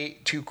way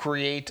to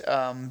create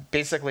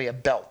basically a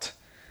belt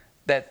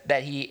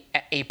that he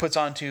puts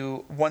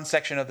onto one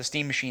section of the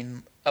steam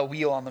machine, a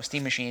wheel on the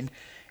steam machine,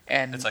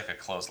 and it's like a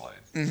clothesline.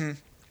 Mm-hmm.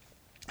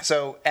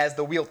 So as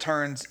the wheel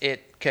turns,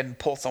 it can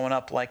pull someone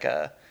up like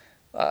a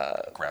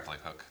grappling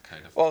hook,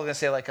 kind of. Well, I was gonna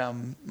say like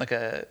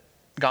a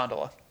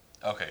gondola.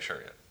 Okay,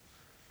 sure, yeah.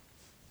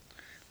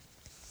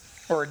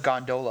 Or a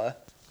gondola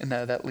in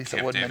that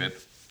Lisa Woodman.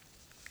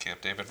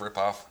 Camp David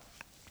ripoff.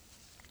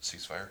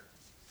 Ceasefire.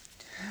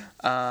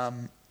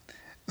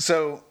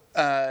 So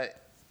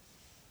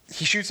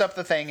he shoots up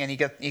the thing and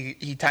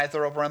he ties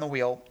the rope around the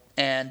wheel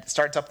and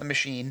starts up the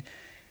machine.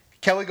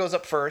 Kelly goes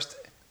up first,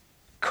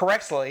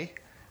 correctly,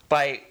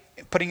 by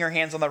putting her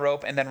hands on the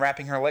rope and then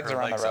wrapping her legs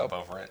around the rope.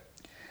 Up over it.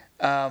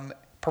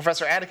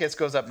 Professor Atticus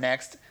goes up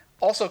next,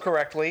 also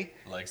correctly.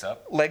 Legs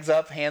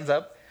up, hands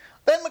up.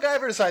 Then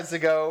MacGyver decides to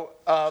go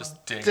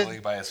just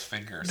dangling by his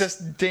fingers.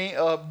 Just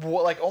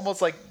like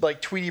almost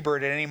like Tweety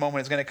Bird at any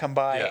moment is going to come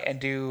by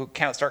and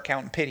start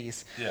counting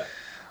pitties. Yeah.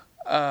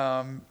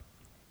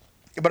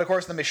 But of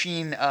course the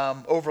machine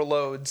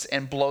overloads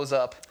and blows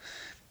up,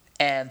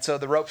 and so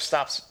the rope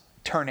stops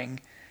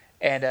turning,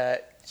 and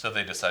so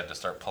they decide to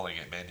start pulling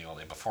it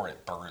manually before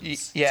it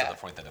burns to the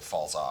point that it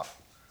falls off.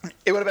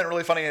 It would have been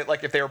really funny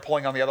like if they were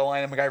pulling on the other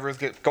line and MacGyver was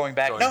going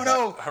back. The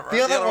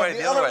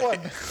other one.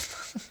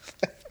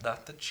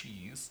 Not the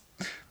cheese.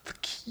 The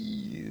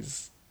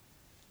keys.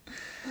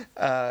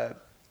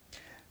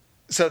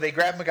 So they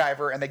grab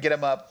MacGyver and they get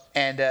him up,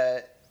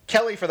 and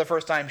Kelly for the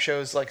first time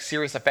shows like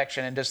serious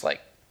affection and just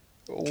like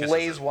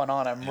lays one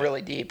on him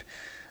really deep.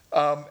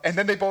 And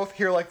then they both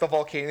hear like the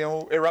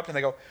volcano erupt and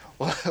they go,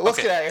 well,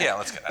 let's get out of here. Yeah,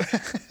 let's get out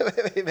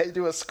of here. They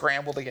do a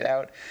scramble to get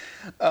out.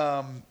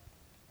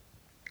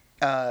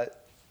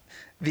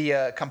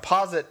 The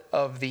composite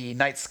of the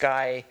night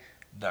sky,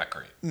 not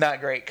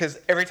great, because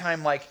every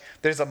time like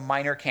there's a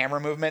minor camera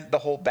movement, the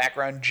whole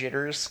background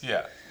jitters.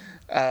 Yeah.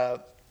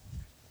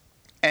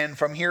 And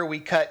from here we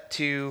cut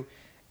to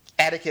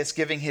Atticus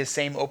giving his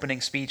same opening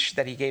speech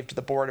that he gave to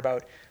the board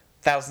about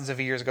thousands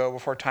of years ago,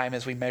 before time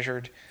as we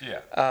measured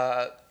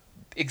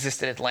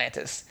existed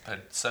Atlantis.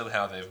 But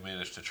somehow they've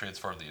managed to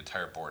transform the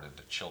entire board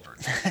into children.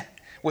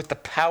 With the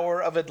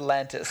power of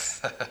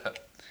Atlantis.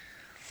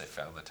 They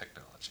found the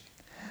technology.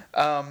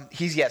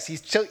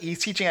 He's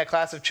teaching a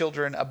class of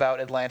children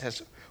about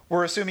Atlantis.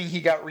 We're assuming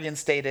he got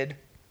reinstated.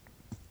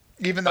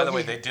 Even though By the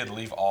way, they did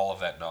leave all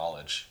of that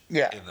knowledge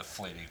in the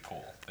flaming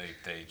pool.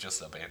 They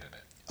just abandoned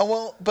it. Oh,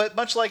 well, but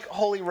much like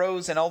Holy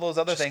Rose and all those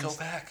other things. Just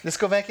go back. Just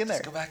go back in there.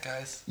 Just go back,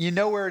 guys. You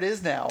know where it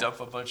is now. Dump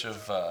a bunch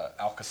of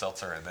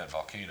Alka-Seltzer in that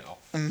volcano,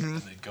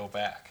 and then go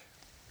back.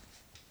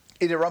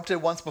 It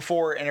erupted once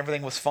before, and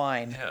everything was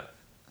fine.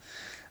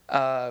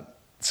 Yeah.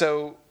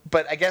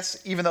 But I guess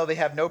even though they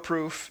have no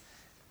proof,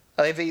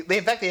 in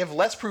fact, they have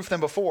less proof than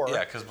before.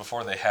 Yeah, because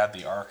before they had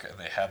the Ark, and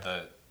they had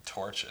the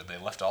torch, and they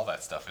left all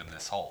that stuff in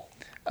this hole.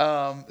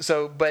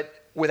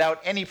 But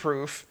without any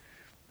proof,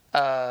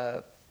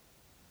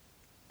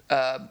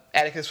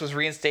 Atticus was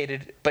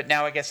reinstated, but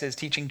now I guess is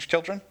teaching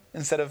children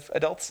instead of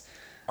adults.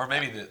 Or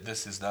maybe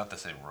this is not the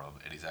same room,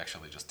 and he's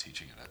actually just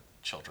teaching in a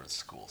children's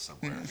school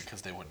somewhere,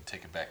 because they wouldn't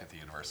take him back at the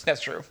university.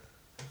 That's true.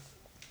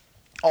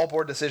 All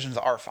board decisions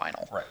are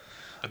final. Right.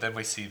 But then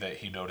we see that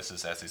he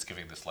notices as he's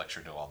giving this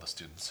lecture to all the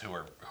students who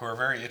are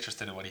very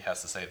interested in what he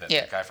has to say that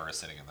MacGyver is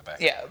sitting in the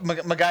back. Yeah,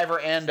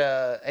 MacGyver and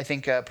I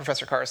think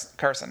Professor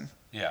Carson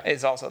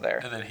is also there.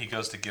 And then he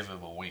goes to give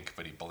him a wink,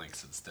 but he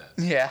blinks instead.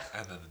 Yeah.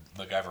 And then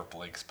MacGyver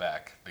blinks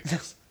back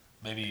because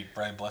maybe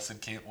Brian Blessed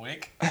can't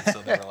wink. And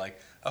so they were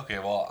like, okay,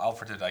 well, I'll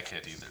pretend I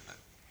can't either then.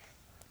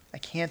 I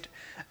can't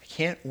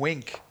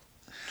wink.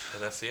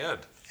 And that's the end.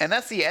 And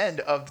that's the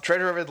end of the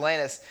Treasure of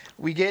Atlantis.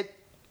 We get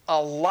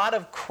a lot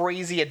of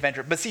crazy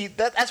adventure. But see,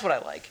 that's what I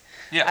like.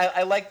 Yeah.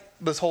 I like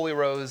this Holy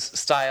Rose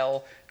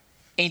style,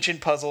 ancient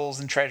puzzles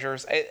and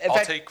treasures.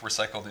 I'll take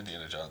recycled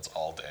Indiana Jones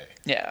all day.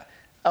 Yeah.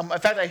 In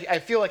fact, I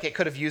feel like it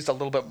could have used a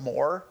little bit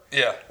more.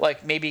 Yeah.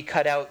 Like maybe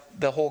cut out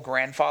the whole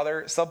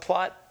grandfather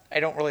subplot. I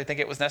don't really think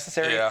it was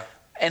necessary. Yeah.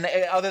 And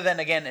other than,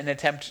 again, an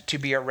attempt to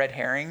be a red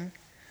herring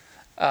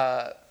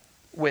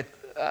with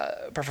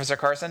Professor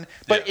Carson.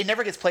 But it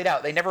never gets played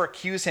out. They never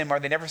accuse him or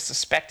they never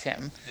suspect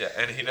him. Yeah,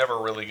 and he never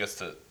really gets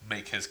to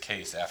make his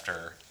case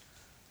after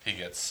he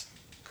gets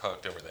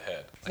conked over the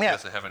head. He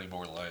doesn't have any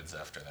more lines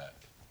after that.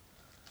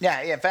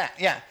 Yeah, in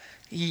fact, yeah.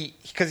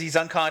 Because he's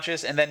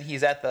unconscious and then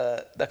he's at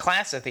the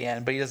class at the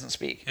end, but he doesn't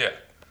speak. Yeah.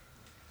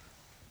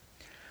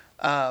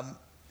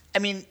 I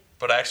mean...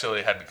 But I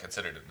actually hadn't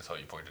considered it until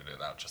you pointed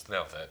it out just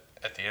now that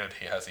at the end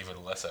he has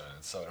even less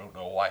evidence, so I don't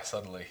know why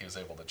suddenly he was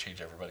able to change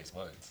everybody's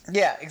minds.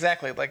 Yeah,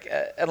 exactly. Like,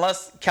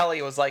 unless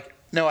Kelly was like,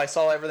 no, I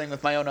saw everything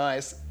with my own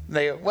eyes.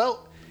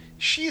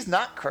 She's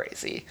not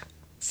crazy.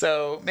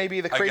 So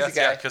maybe the crazy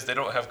guy... Yeah, because they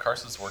don't have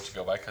Carson's word to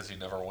go by because he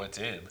never went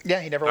in.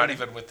 Yeah, he never went in.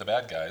 Not even with the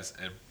bad guys,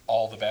 and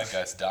all the bad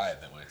guys died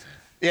that went in.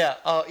 Yeah,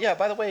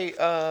 by the way,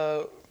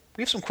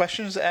 we have some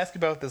questions to ask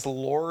about this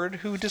Lord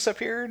who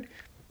disappeared.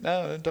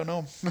 No, don't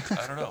know.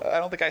 I don't know. I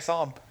don't think I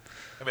saw him.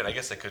 I mean, I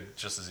guess I could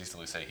just as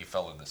easily say he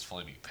fell in this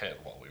flaming pit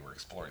while we were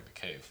exploring the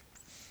cave.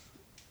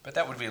 But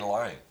that would be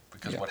lying,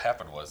 because what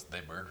happened was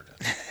they murdered him.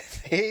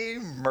 They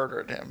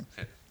murdered him.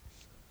 Yeah.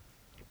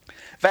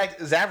 In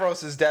fact,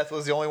 Zavros' death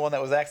was the only one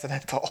that was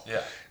accidental.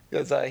 Yeah.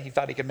 Because he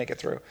thought he could make it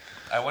through.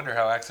 I wonder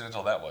how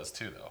accidental that was,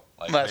 too, though.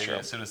 Like, That's maybe true.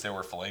 As soon as there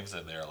were flames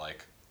in there,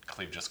 like,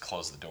 Cleve just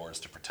closed the doors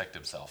to protect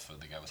himself, and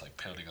the guy was, like,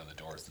 pounding on the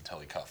doors until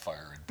he caught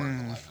fire and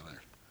burned alive in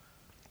there.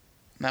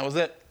 And that was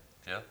it.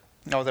 Yeah.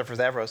 That was it for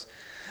Zavros.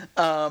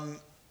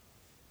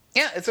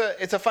 Yeah,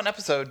 it's a fun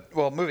episode.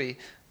 Well, movie.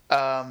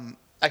 I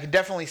can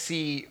definitely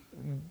see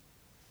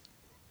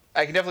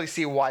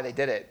why they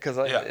did it because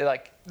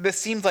like this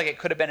seems like it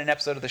could have been an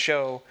episode of the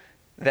show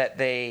that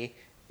they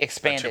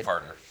expanded. A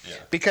two-parter. Yeah.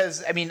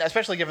 Because I mean,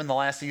 especially given the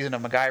last season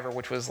of MacGyver,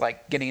 which was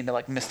like getting into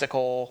like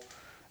mystical,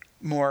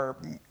 more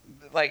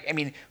like I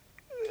mean.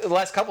 The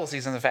last couple of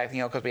seasons, in fact,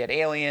 because we had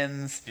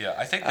aliens. Yeah,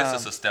 I think this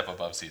is a step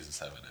above season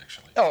 7,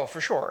 actually. Oh,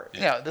 for sure.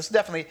 Yeah, this is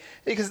definitely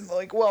because,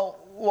 like,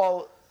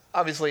 well,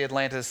 obviously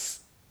Atlantis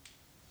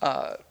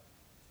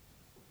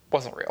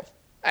wasn't real.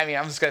 I mean,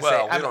 I'm just gonna say.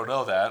 Well, we don't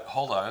know that.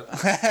 Hold on.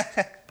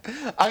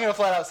 I'm gonna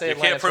flat out say you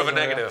Atlantis can't prove a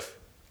negative.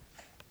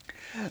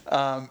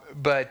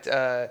 But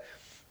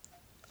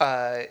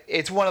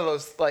it's one of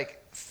those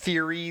like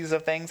theories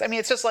of things. I mean,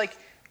 it's just like.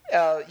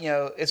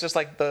 It's just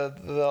like the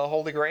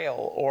Holy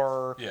Grail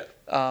or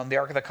the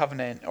Ark of the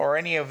Covenant or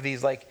any of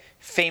these like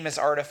famous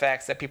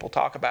artifacts that people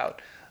talk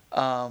about.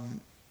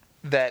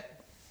 That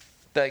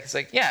it's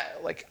like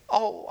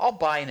I'll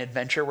buy an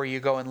adventure where you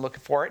go and look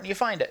for it and you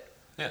find it.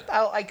 Yeah,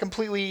 I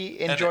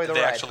completely enjoy the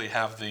ride. They actually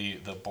have the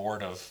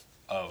board of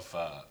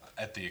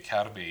at the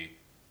Academy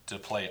to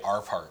play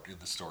our part in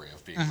the story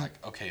of being like,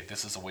 okay,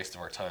 this is a waste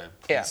of our time.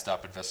 Please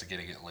stop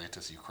investigating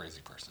Atlantis, you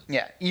crazy person.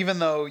 Yeah, even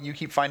though you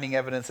keep finding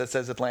evidence that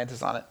says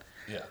Atlantis on it.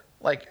 Yeah.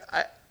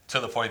 To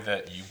the point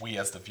that we,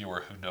 as the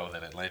viewer who know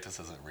that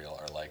Atlantis isn't real,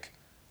 are like,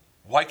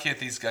 why can't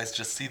these guys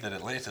just see that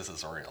Atlantis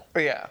is real?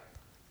 Yeah.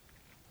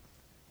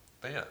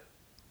 But yeah,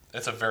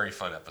 it's a very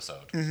fun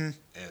episode. Mm-hmm.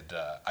 And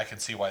I can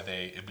see why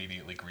they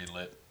immediately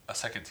greenlit a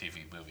second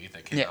TV movie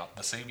that came out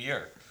the same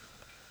year.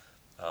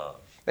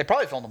 They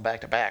probably filmed them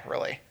back to back,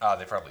 really.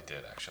 They probably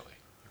did, actually.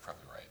 You're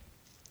probably right.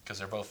 Because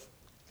they're both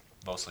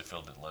mostly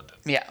filmed in London.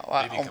 Yeah,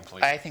 I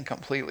think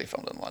completely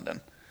filmed in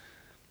London.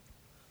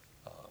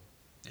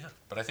 Yeah,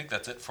 but I think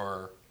that's it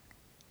for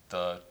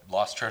the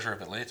Lost Treasure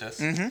of Atlantis.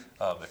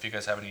 Mm-hmm. If you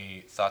guys have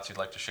any thoughts you'd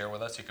like to share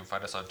with us, you can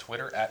find us on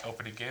Twitter at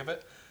Opening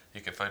Gambit.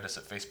 You can find us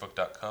at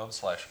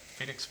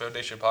facebook.com/Phoenix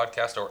Foundation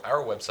Podcast or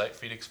our website,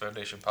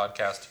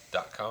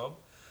 phoenixfoundationpodcast.com.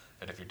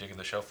 And if you're digging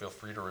the show, feel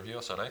free to review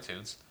us on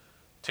iTunes.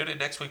 Tune in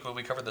next week when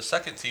we cover the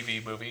second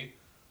TV movie,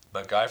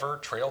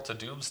 MacGyver Trail to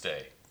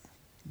Doomsday.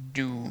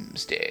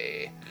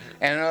 Doomsday.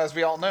 And as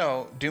we all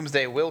know,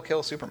 Doomsday will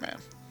kill Superman.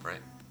 Right.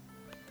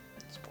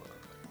 Spoiler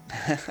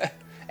alert.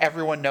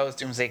 Everyone knows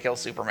Doomsday kills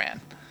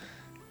Superman.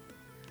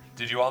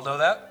 Did you all know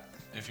that?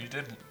 If you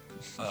didn't,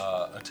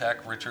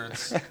 attack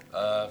Richard's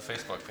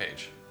Facebook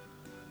page.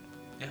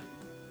 Yeah.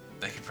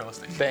 Thank you for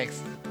listening.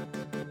 Thanks.